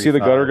like that. You see the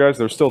gutter, guys?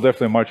 There's still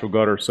definitely a mitral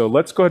gutter. So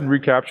let's go ahead and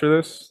recapture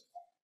this.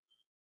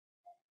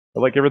 I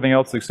like everything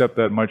else except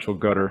that mitral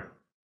gutter.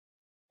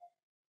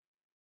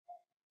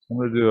 I'm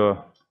going to do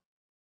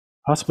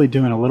possibly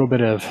doing a little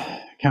bit of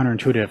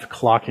counterintuitive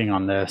clocking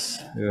on this.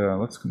 Yeah,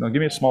 now give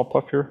me a small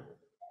puff here.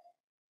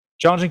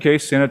 Challenging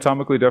case,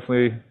 anatomically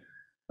definitely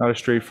not a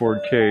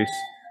straightforward case.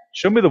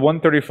 Show me the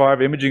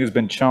 135. Imaging has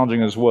been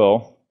challenging as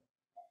well.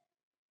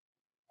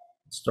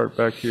 Let's start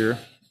back here.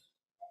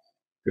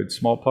 Good,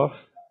 small puff.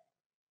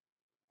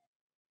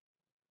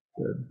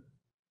 Good.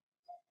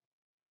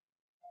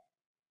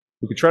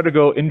 We could try to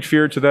go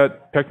inferior to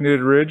that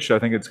pectinated ridge. I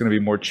think it's going to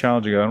be more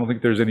challenging. I don't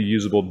think there's any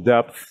usable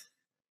depth.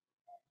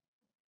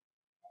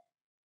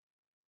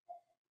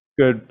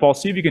 Good. Paul,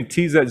 see if you can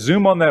tease that.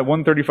 Zoom on that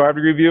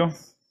 135-degree view.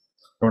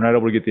 We're not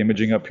able to get the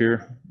imaging up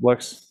here.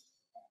 Lex?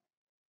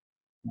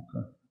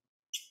 Okay.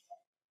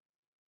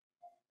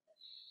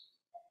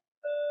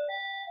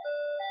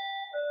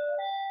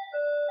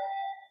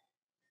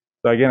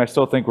 So again, I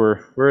still think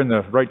we're in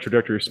the right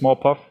trajectory. Small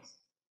puff.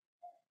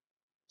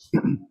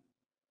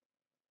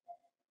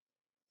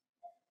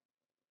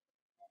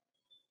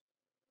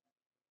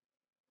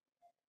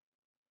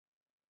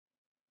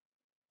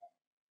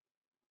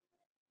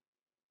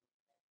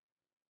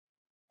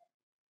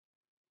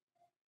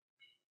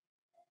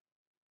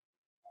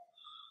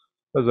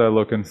 How's that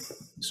looking?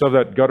 Still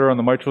have that gutter on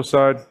the mitral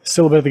side?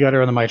 Still a bit of the gutter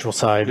on the mitral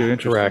side, Yeah,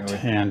 correct.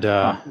 And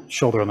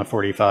shoulder on the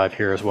 45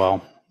 here as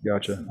well.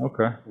 Gotcha.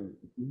 Okay.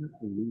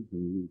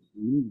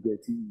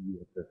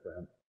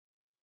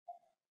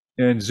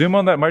 And zoom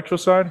on that mitral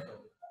side.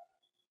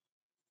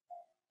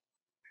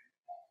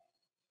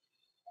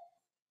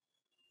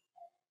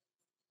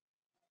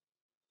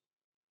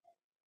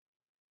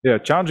 Yeah,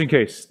 challenging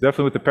case.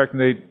 Definitely with the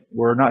pectinate,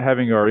 we're not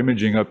having our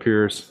imaging up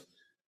here is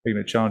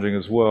making it challenging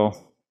as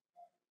well.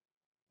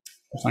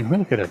 So can we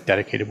look at a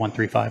dedicated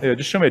 135? Yeah,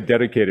 just show me a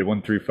dedicated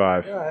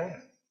 135. All right.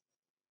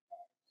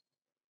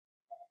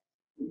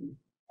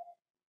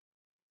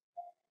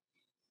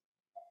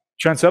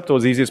 Transeptal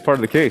is the easiest part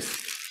of the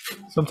case.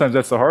 Sometimes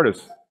that's the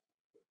hardest.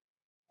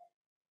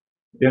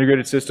 The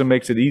integrated system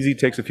makes it easy,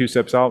 takes a few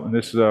steps out, and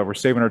this we're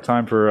saving our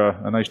time for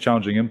a nice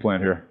challenging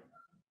implant here.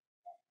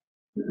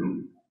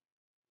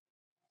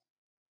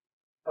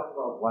 Talk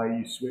about why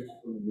you switched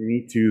from the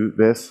mini to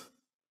this,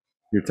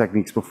 your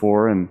techniques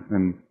before,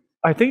 and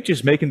I think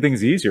just making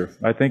things easier.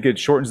 I think it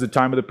shortens the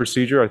time of the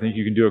procedure. I think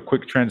you can do a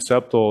quick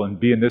transeptal and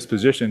be in this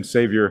position,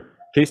 save your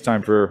case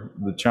time for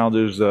the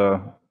challenges,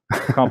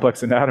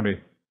 complex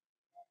anatomy.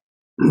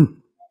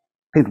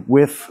 And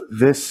with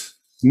this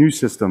new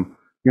system,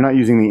 you're not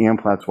using the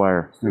Amplatz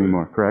wire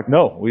anymore, correct?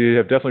 No, we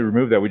have definitely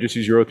removed that. We just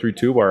use your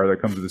 032 wire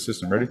that comes with the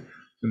system. Ready?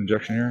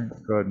 Injection here.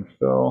 Go ahead and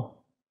fill.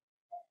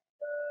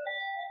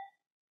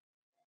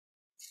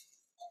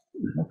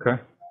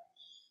 Okay.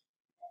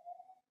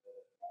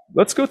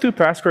 Let's go through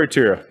pass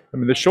criteria. I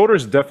mean, the shoulder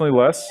is definitely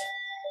less.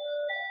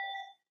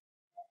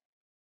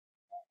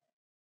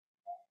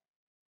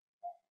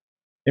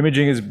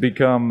 Imaging has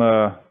become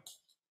a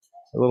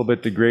little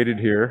bit degraded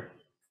here.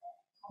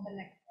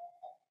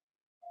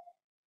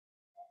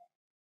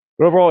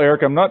 But overall,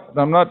 Eric, I'm not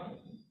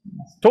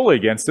totally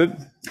against it.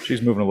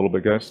 She's moving a little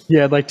bit, guys.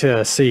 Yeah, I'd like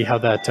to see how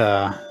that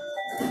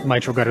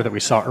mitral gutter that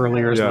we saw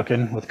earlier is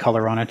looking with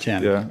color on it.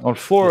 And yeah, on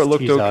floor it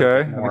looked tease out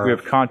okay. I think more. we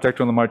have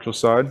contact on the mitral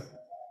side.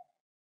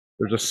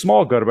 There's a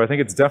small gutter, but I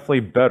think it's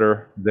definitely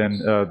better than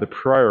the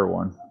prior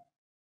one.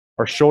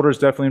 Our shoulder's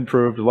definitely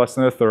improved, less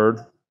than a third.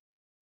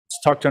 It's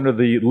tucked under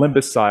the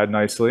limbus side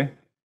nicely.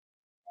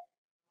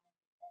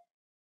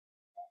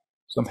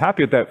 So I'm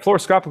happy with that.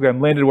 Fluoroscopically,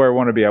 I'm landed where I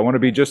want to be. I want to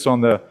be just on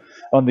the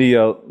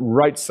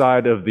right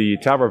side of the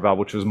TAVR valve,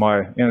 which was my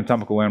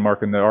anatomical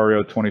landmark in the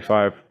REO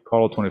 25,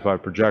 caudal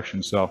 25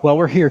 projection. So while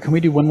we're here, can we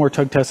do one more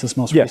tug test, this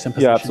most recent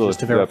position, absolutely. just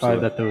to verify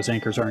that those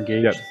anchors are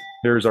engaged? Yep.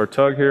 Here's our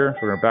tug here.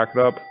 We're going to back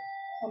it up.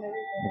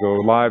 We'll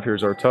go live.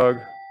 Here's our tug.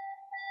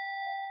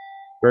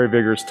 Very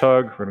vigorous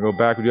tug. We're going to go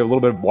back. We do have a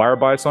little bit of wire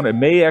bias on it. It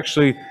may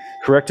actually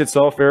correct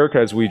itself, Eric,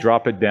 as we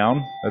drop it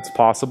down. That's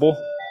possible.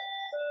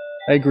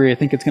 I agree. I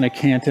think it's going to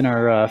cant in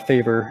our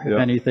favor, if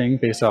anything,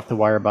 based off the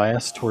wire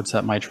bias towards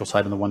that mitral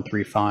side on the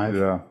 135.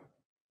 Yeah.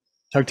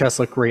 Tug tests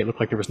look great. Looked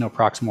like there was no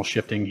proximal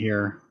shifting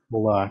here.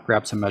 We'll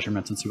grab some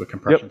measurements and see what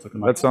compression's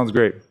looking like. That sounds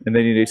great. And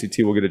they need ACT.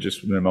 We'll get it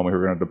just in a moment.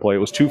 We're going to deploy. It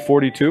was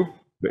 242,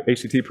 the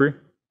ACT pre?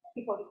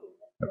 242.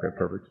 Okay,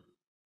 perfect.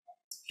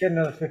 Get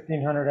another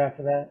 1500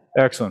 after that.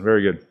 Excellent.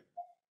 Very good.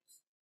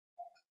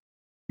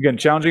 Again,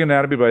 challenging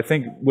anatomy, but I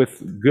think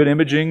with good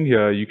imaging,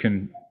 you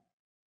can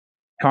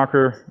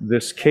conquer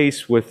this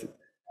case with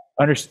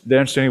the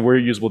understanding where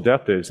your usable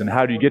depth is. And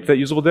how do you get to that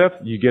usable depth?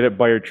 You get it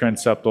by your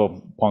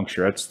transeptal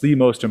puncture. That's the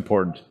most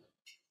important.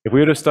 If we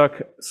would have stuck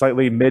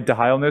slightly mid to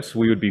high on this,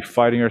 we would be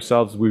fighting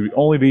ourselves. We would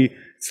only be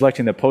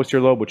selecting the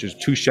posterior lobe, which is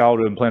too shallow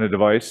to implant a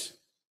device.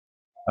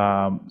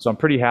 So I'm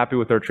pretty happy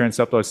with our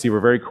transeptal. I see we're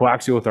very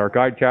coaxial with our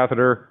guide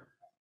catheter.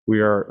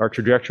 Our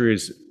trajectory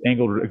is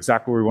angled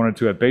exactly where we wanted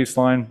to at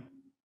baseline.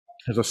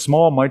 There's a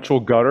small mitral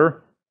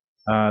gutter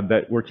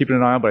that we're keeping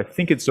an eye on, but I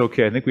think it's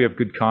okay. I think we have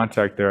good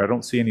contact there. I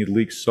don't see any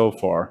leaks so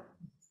far.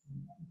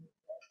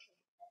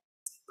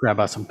 Grab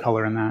out some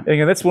color in that. And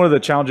again, that's one of the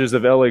challenges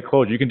of LA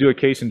closure. You can do a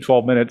case in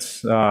 12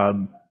 minutes,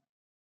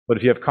 but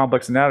if you have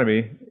complex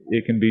anatomy,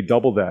 it can be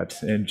double that.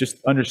 And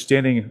just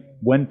understanding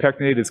when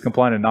pectinate is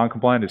compliant and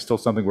non-compliant is still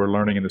something we're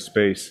learning in the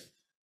space.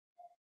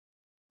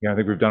 Yeah, I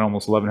think we've done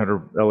almost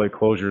 1,100 LA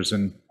closures,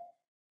 and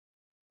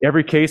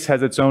every case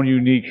has its own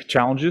unique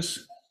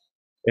challenges.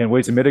 And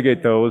ways to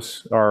mitigate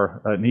those are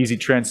an easy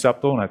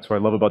transeptal, and that's what I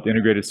love about the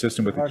integrated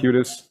system with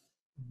AcQCross.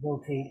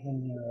 Rotate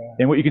when you're,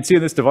 And what you can see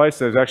in this device,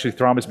 there's actually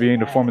thrombus beginning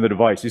to form in the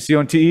device. You see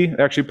on TE,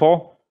 actually,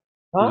 Paul?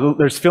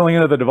 There's filling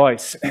into the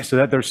device, so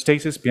that there's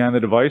stasis behind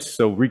the device.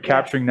 So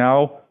recapturing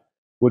now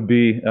would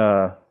be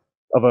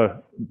of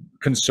a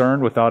concern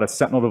without a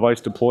sentinel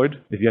device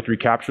deployed. If you have to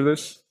recapture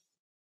this,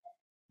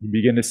 you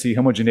begin to see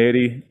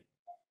homogeneity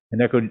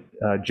and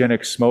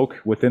echogenic smoke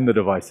within the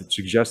device. It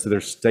suggests that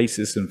there's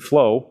stasis and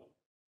flow,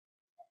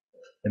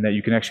 and that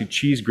you can actually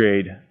cheese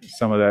grade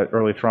some of that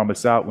early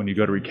thrombus out when you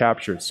go to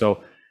recapture it.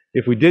 So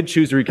if we did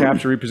choose to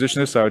recapture, reposition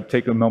this, I would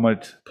take a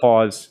moment,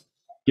 pause,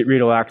 get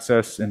renal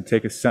access, and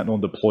take a sentinel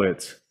and deploy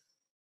it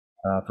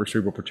for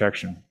cerebral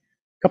protection.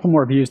 A couple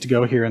more views to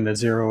go here in the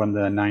 0 and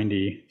the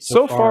 90.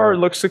 So far, it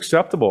looks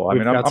acceptable. I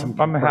mean,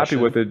 I'm happy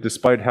with it,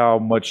 despite how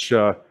much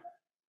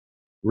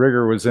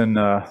rigor was in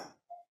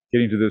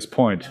getting to this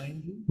point.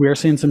 We are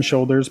seeing some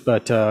shoulders,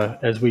 but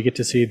as we get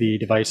to see the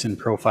device in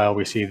profile,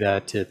 we see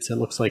that it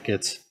looks like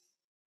it's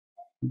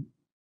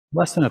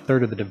less than a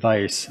third of the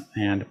device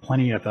and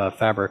plenty of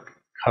fabric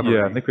cover.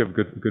 Yeah, I think we have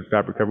good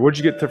fabric cover. What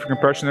did you get for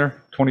compression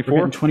there?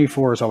 24?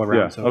 24 is all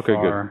around so okay,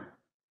 far.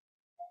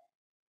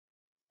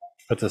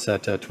 Good. Puts us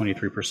at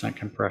 23%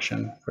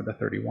 compression for the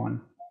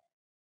 31.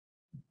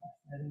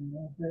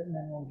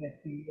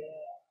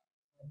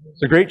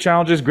 So great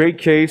challenges, great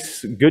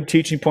case, good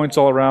teaching points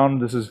all around.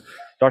 This is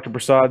Dr.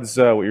 Prasad's,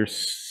 your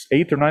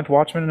 8th or 9th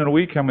Watchman in a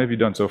week? How many have you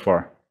done so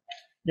far?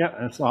 Yeah,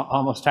 it's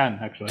almost 10,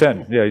 actually.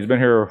 10, yeah. He's been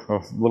here a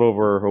little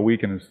over a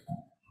week, and this is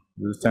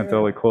his 10th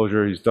LA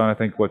closure. He's done, I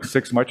think, what,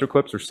 6 mitral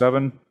clips or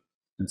 7,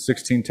 and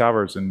 16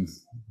 TAVRs in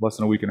less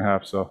than a week and a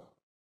half. So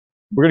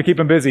we're going to keep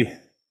him busy.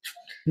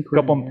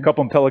 Couple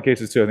Impella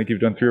cases, too. I think you've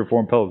done 3 or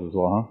 4 Impellas as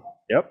well, huh?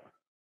 Yep.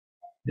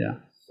 Yeah.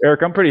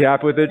 Eric, I'm pretty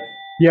happy with it.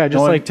 Yeah, I'd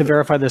just like to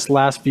verify this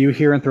last view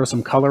here and throw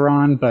some color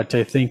on, but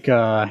I think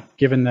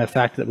given the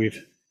fact that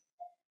we've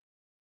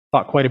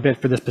fought quite a bit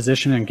for this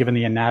position and given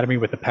the anatomy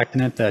with the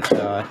pectinate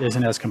that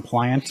isn't as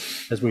compliant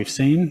as we've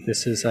seen,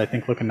 this is, I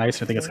think, looking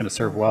nice. I think it's going to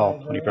serve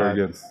well. 25. Very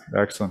good.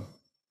 Excellent.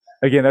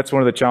 Again, that's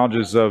one of the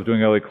challenges of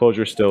doing LA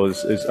closure still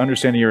is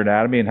understanding your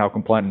anatomy and how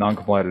compliant and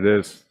non-compliant it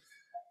is.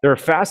 There are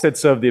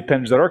facets of the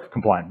appendage that are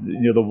compliant.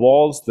 You know, the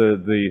walls,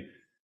 the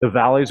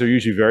valleys are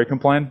usually very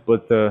compliant,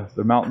 but the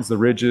mountains, the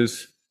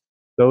ridges,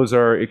 those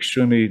are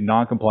extremely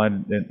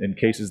non-compliant in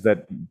cases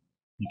that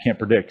you can't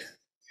predict.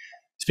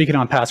 Speaking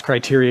on past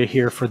criteria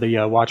here for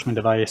the Watchman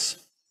device,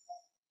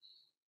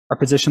 our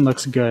position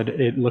looks good.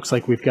 It looks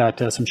like we've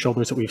got some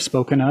shoulders that we've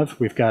spoken of.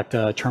 We've got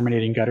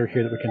terminating gutter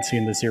here that we can see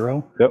in the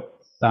 0. Yep.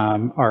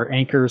 Our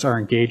anchors are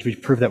engaged. We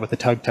proved that with the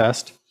tug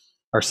test.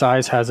 Our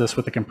size has us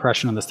with the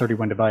compression on this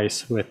 31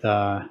 device with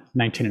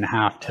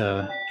 19.5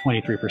 to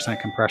 23%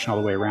 compression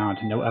all the way around.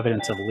 No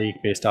evidence of leak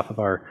based off of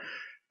our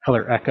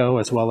color echo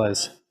as well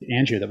as the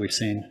angio that we've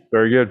seen.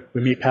 Very good.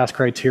 We meet past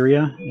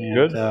criteria. And,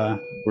 Good.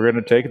 We're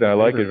going to take that. I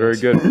like it. Very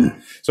good.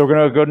 So we're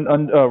going to go ahead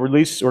and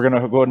release. We're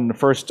going to go ahead and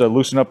first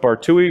loosen up our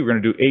TUI. We're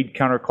going to do 8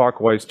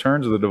 counterclockwise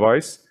turns of the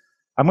device.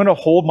 I'm going to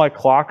hold my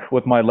clock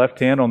with my left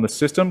hand on the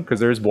system because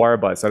there's wire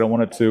bias. I don't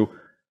want it to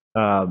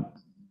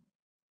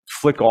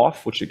flick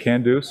off, which it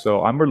can do.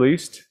 So I'm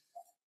released.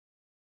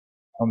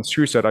 On the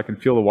screw set, I can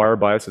feel the wire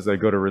bias as I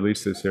go to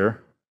release this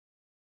here.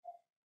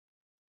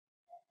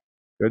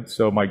 Good.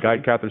 So my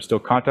guide catheter is still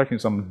contacting,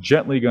 so I'm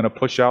gently going to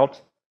push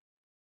out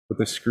with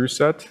the screw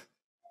set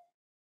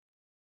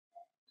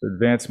to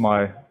advance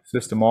my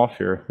system off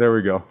here. There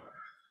we go.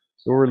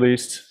 So we're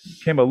released.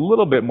 Came a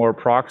little bit more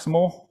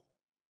proximal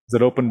as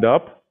it opened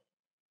up,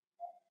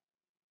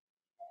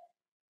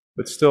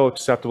 but still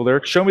acceptable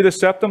there. Show me the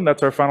septum.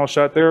 That's our final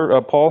shot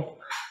there, Paul.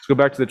 Let's go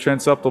back to the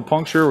transeptal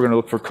puncture. We're going to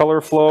look for color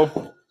flow.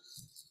 Go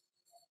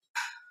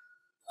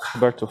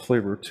back to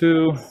flavor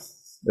 2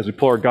 as we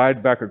pull our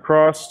guide back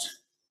across.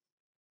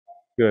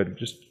 Good.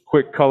 Just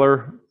quick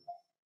color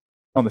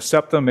on the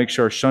septum. Make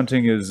sure our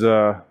shunting is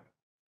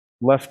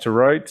left to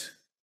right.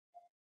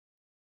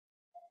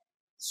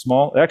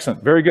 Small.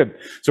 Excellent. Very good.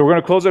 So we're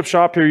going to close up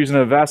shop here using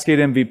a Vascade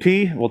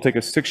MVP. We'll take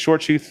a 6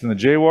 short sheath and the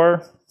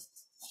J-wire.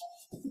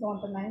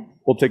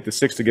 We'll take the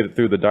 6 to get it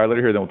through the dilator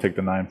here, then we'll take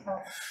the 9.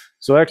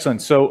 So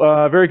excellent. So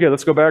very good.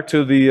 Let's go back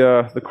to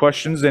the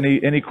questions.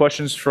 Any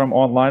questions from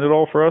online at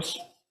all for us?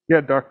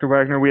 Yeah, Dr.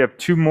 Waggoner, we have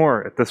 2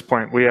 more at this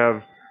point. We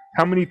have,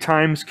 how many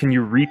times can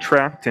you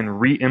retract and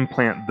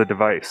re-implant the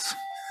device?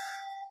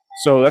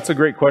 So that's a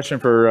great question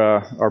for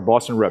our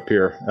Boston rep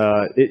here.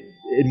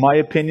 In my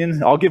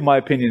opinion, I'll give my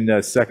opinion in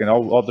a second.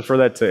 I'll defer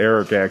that to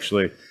Eric,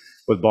 actually,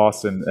 with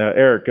Boston.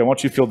 Eric, I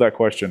want you to field that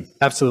question.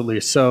 Absolutely.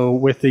 So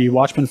with the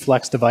Watchman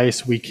Flex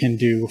device, we can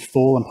do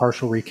full and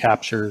partial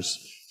recaptures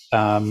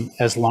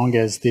as long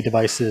as the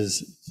device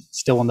is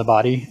still in the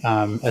body,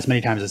 as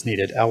many times as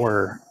needed.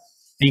 Our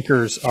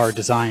anchors are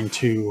designed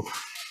to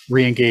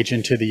re-engage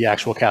into the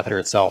actual catheter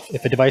itself.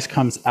 If a device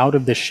comes out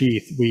of the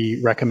sheath, we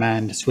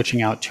recommend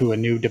switching out to a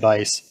new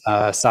device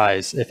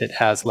size if it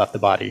has left the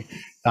body.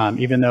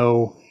 Even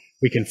though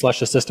we can flush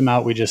the system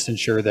out, we just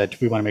ensure that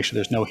we want to make sure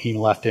there's no heme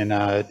left in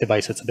a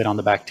device that's been on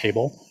the back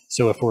table.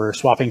 So if we're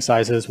swapping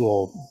sizes,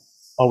 we'll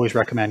always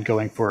recommend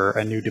going for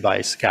a new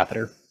device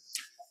catheter.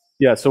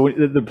 Yeah, so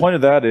the point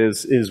of that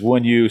is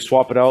when you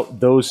swap it out,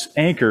 those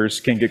anchors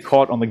can get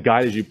caught on the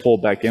guide as you pull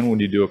it back in when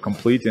you do a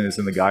complete and it's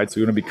in the guide. So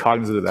you're going to be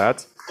cognizant of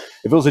that.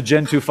 If it was a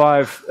Gen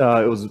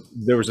 2.5,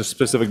 there was a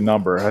specific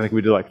number. I think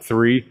we did like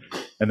 3,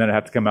 and then it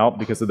had to come out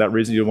because of that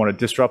reason. You don't want to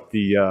disrupt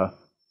the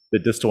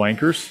distal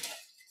anchors.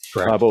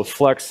 Correct. But with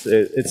Flex,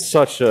 it's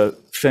such a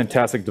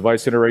fantastic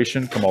device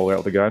iteration. Come all the way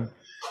out the guide.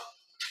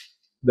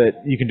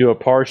 That you can do a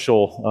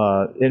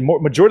partial. And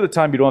majority of the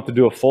time, you don't have to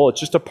do a full. It's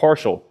just a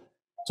partial.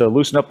 To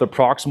loosen up the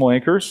proximal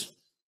anchors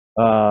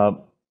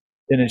and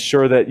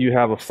ensure that you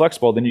have a flex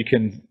ball, then you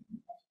can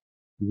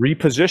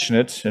reposition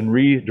it and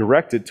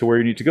redirect it to where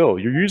you need to go.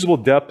 Your usable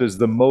depth is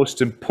the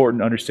most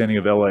important understanding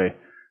of LA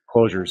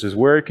closures, is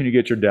where can you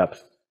get your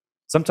depth.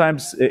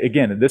 Sometimes,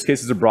 again, in this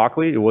case, it's a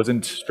broccoli. It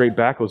wasn't straight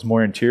back. It was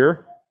more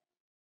anterior.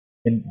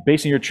 And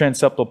basing your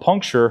transeptal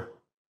puncture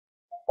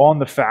on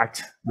the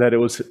fact that it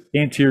was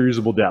anterior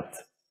usable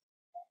depth.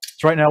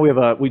 So right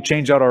now we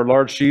changed out our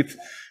large sheath.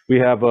 We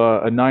have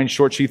a 9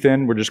 short sheath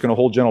in. We're just going to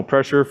hold gentle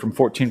pressure from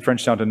 14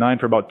 French down to 9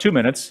 for about 2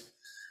 minutes.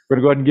 We're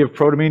going to go ahead and give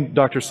protamine.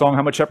 Dr. Song,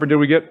 how much heparin did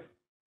we get?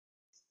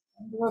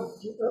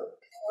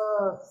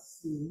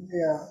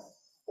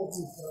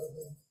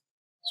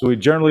 So we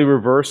generally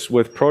reverse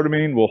with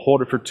protamine. We'll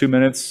hold it for 2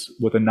 minutes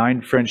with a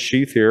 9 French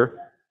sheath here.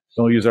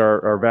 Then we'll use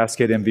our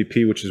Vascade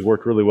MVP, which has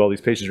worked really well.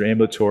 These patients are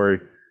ambulatory,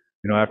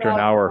 after an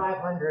hour.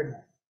 500.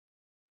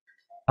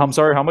 I'm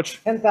sorry, how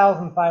much?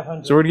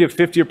 10,500. So we're going to get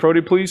 50 of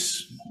Proti,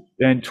 please,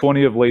 and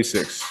 20 of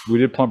Lasix. We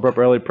did plump up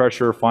early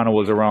pressure. Final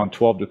was around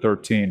 12 to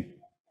 13.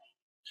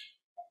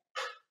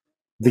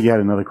 I think you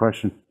had another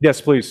question. Yes,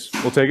 please.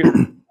 We'll take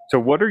it. So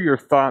what are your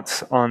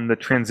thoughts on the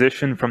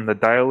transition from the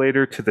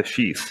dilator to the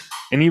sheath?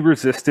 Any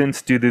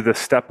resistance due to the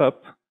step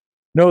up?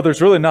 No,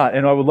 there's really not.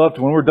 And I would love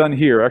to, when we're done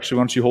here, actually,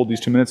 why don't you hold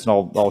these 2 minutes and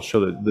I'll show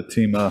the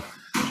team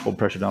hold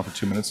pressure down for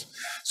 2 minutes.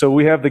 So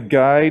we have the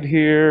guide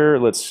here.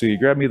 Let's see.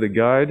 Grab me the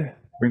guide.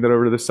 Bring that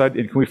over to this side.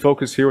 And can we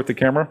focus here with the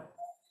camera?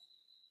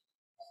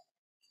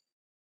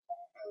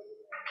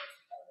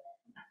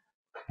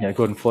 Yeah,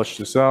 go ahead and flush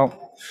this out.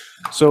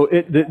 So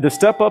the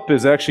step up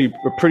is actually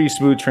a pretty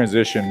smooth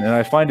transition, and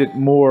I find it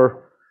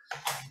more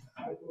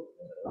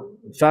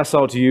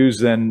facile to use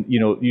than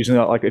using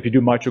that, like if you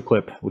do mitral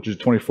clip, which is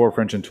 24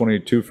 French and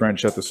 22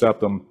 French at the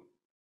septum.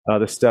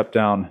 The step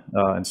down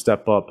and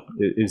step up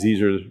is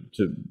easier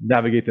to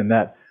navigate than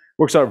that.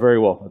 Works out very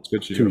well. That's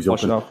good. So you're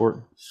flush it out for it.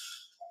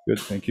 Good,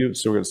 thank you.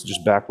 So we're going to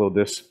just backload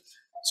this.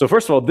 So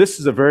first of all, this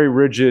is a very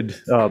rigid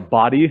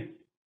body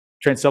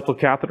transeptal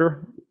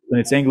catheter. and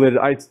it's angulated.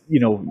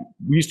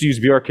 We used to use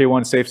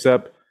VRK1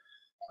 SafeStep,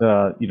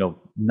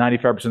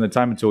 95% of the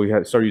time until we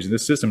started using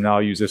this system. Now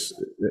I use this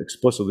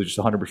explicitly just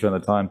 100% of the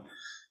time.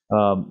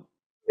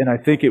 And I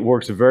think it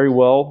works very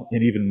well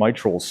in even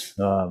mitrals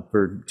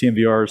for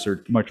TMVRs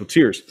or mitral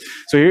tears.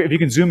 So here, if you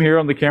can zoom here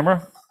on the camera,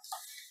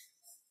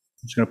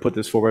 I'm just going to put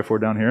this 4x4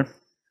 down here.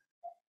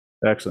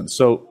 Excellent.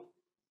 So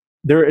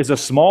there is a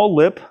small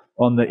lip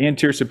on the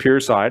anterior superior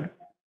side.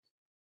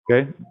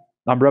 Okay,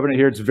 I'm rubbing it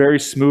here. It's very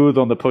smooth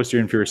on the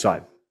posterior inferior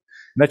side.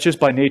 And that's just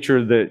by nature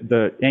of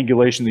the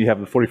angulation that you have,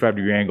 the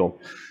 45-degree angle.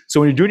 So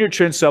when you're doing your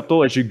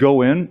transeptal, as you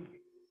go in,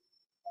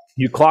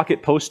 you clock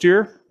it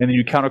posterior, and then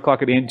you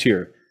counterclock it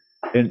anterior.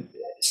 And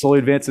slowly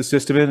advance the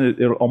system in,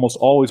 it almost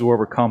always will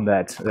overcome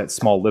that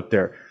small lip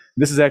there.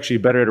 This is actually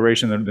a better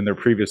iteration than their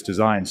previous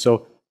design.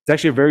 So it's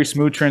actually a very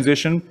smooth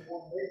transition.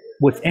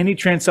 With any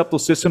transeptal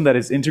system that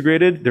is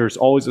integrated, there's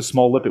always a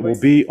small lip. It will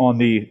be on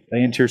the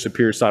anterior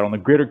superior side, on the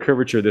greater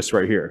curvature of this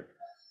right here.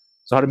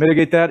 So how to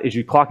mitigate that is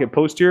you clock it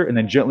posterior and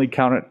then gently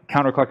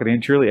counterclock it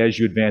anteriorly as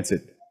you advance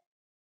it.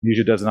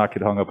 Usually does not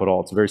get hung up at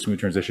all. It's a very smooth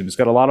transition. It's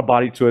got a lot of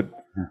body to it.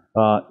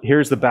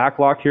 Here's the back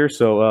lock here.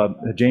 So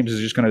James is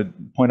just going to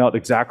point out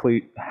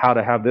exactly how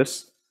to have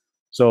this.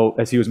 So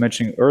as he was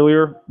mentioning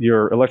earlier,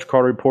 your electric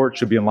artery port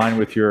should be in line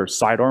with your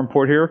sidearm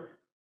port here.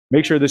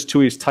 Make sure this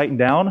TUI is tightened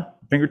down,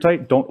 finger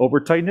tight. Don't over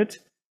tighten it.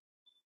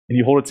 And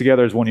you hold it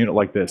together as one unit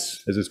like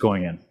this as it's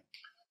going in.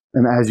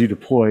 And as you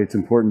deploy, it's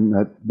important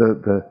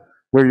that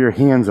where your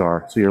hands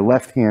are, so your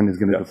left hand is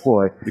going to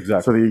deploy,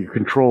 exactly, so that you're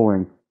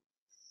controlling.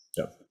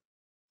 Yep.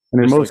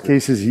 And in most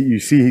cases, you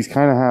see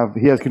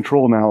he has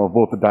control now of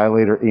both the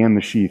dilator and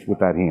the sheath with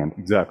that hand.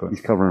 Exactly.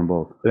 He's covering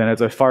both. And then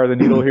as I fire the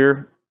needle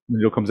here, the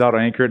needle comes out,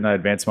 I anchor it, and I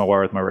advance my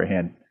wire with my right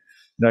hand.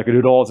 And I could do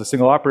it all as a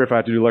single operator. If I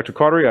had to do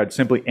electric artery, I'd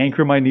simply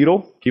anchor my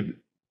needle,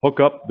 hook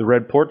up the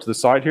red port to the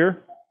side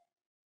here,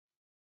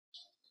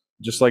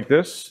 just like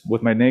this,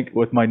 with my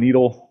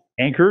needle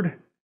anchored.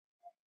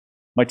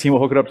 My team will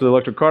hook it up to the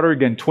electric artery.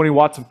 Again, 20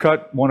 watts of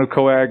cut, 1 of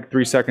coag,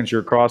 3 seconds,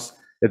 you're across.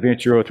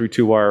 Advance your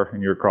 032 wire,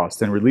 and you're across.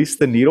 Then release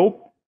the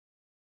needle.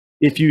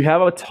 If you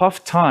have a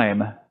tough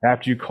time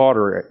after you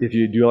cautery, if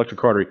you do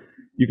electric artery,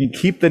 you can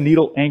keep the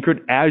needle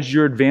anchored as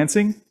you're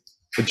advancing,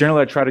 but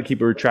generally I try to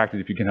keep it retracted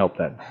if you can help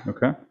that,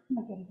 okay?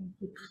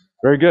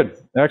 Very good,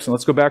 excellent.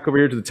 Let's go back over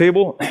here to the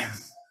table.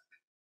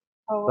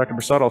 Dr.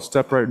 Prasad, I'll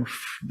step right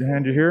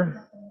behind you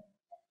here.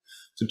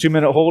 So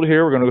 2-minute hold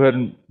here. We're gonna go ahead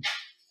and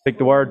take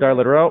the wire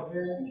dilator out.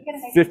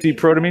 50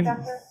 protamine.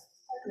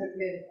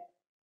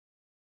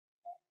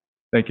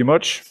 Thank you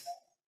much. Just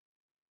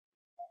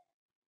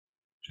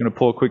going to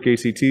pull a quick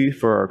ACT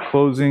for our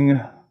closing.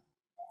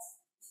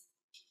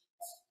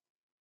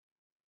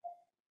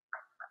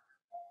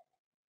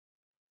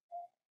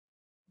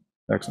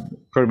 Excellent.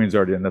 Protamine's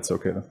already in. That's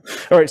okay though.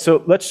 All right,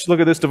 so let's look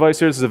at this device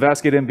here. This is a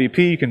FSCAI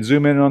MVP. You can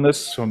zoom in on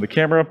this from the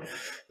camera.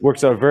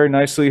 Works out very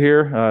nicely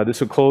here. This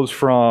will close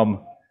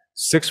from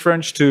 6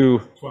 French to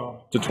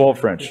 12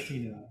 French.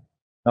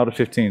 Now to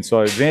 15. So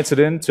I advance it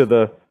into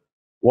the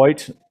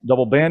white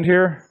double band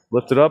here,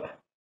 lift it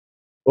up,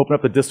 open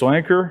up the distal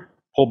anchor,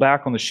 pull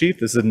back on the sheath.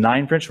 This is a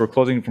 9 French. We're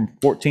closing from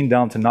 14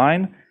 down to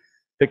 9.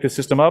 Pick the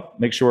system up.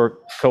 Make sure we're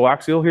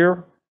coaxial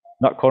here,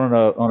 not caught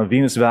on a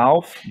venous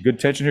valve. Good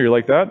tension here. You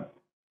like that?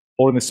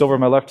 Holding the silver in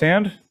my left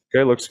hand.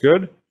 Okay, looks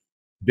good.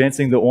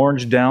 Advancing the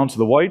orange down to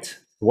the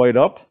white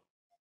up.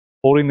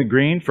 Holding the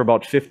green for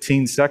about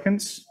 15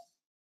 seconds.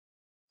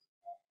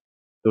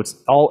 So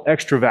it's all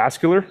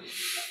extravascular.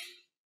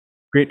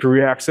 Great for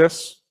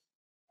reaccess.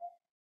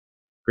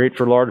 Great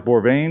for large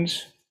bore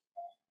veins.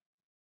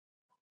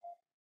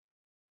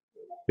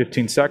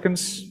 15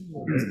 seconds.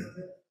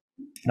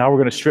 Now we're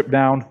going to strip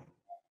down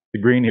the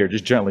green here,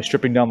 just gently,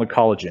 stripping down the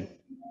collagen.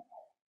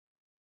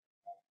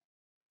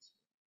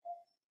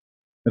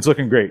 It's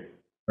looking great,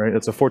 right?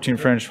 That's a 14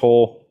 French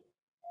hole.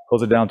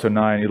 Close it down to a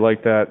 9. You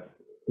like that?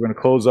 We're going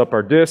to close up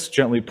our disc,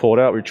 gently pull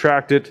it out,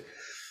 retract it.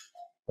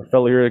 Our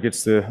fellow here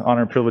gets the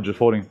honor and privilege of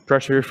holding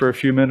pressure here for a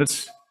few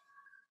minutes.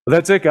 But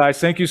that's it, guys.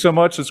 Thank you so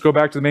much. Let's go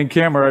back to the main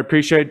camera. I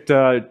appreciate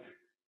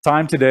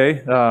time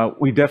today.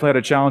 We definitely had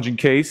a challenging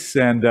case,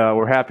 and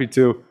we're happy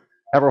to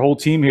have our whole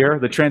team here.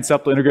 The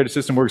transeptal integrated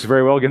system works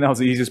very well. Again, that was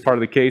the easiest part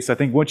of the case. I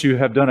think once you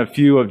have done a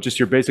few of just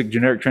your basic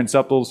generic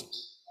transeptals,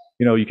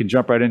 you can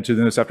jump right into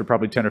this after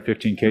probably 10 or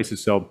 15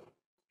 cases. So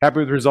happy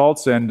with the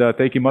results, and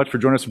thank you much for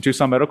joining us from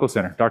Tucson Medical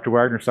Center. Dr.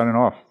 Waggoner signing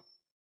off.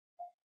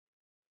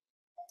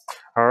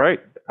 All right.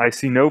 I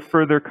see no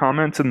further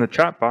comments in the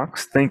chat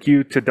box. Thank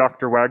you to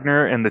Dr.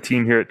 Waggoner and the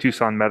team here at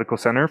Tucson Medical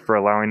Center for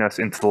allowing us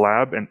into the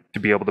lab and to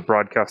be able to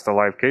broadcast a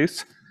live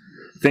case.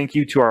 Thank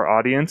you to our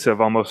audience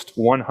of almost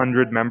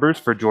 100 members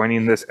for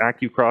joining this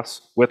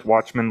AcQCross with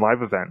Watchman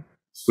live event.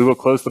 We will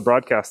close the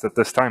broadcast at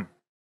this time.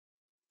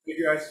 Thank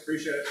you, guys.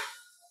 Appreciate it.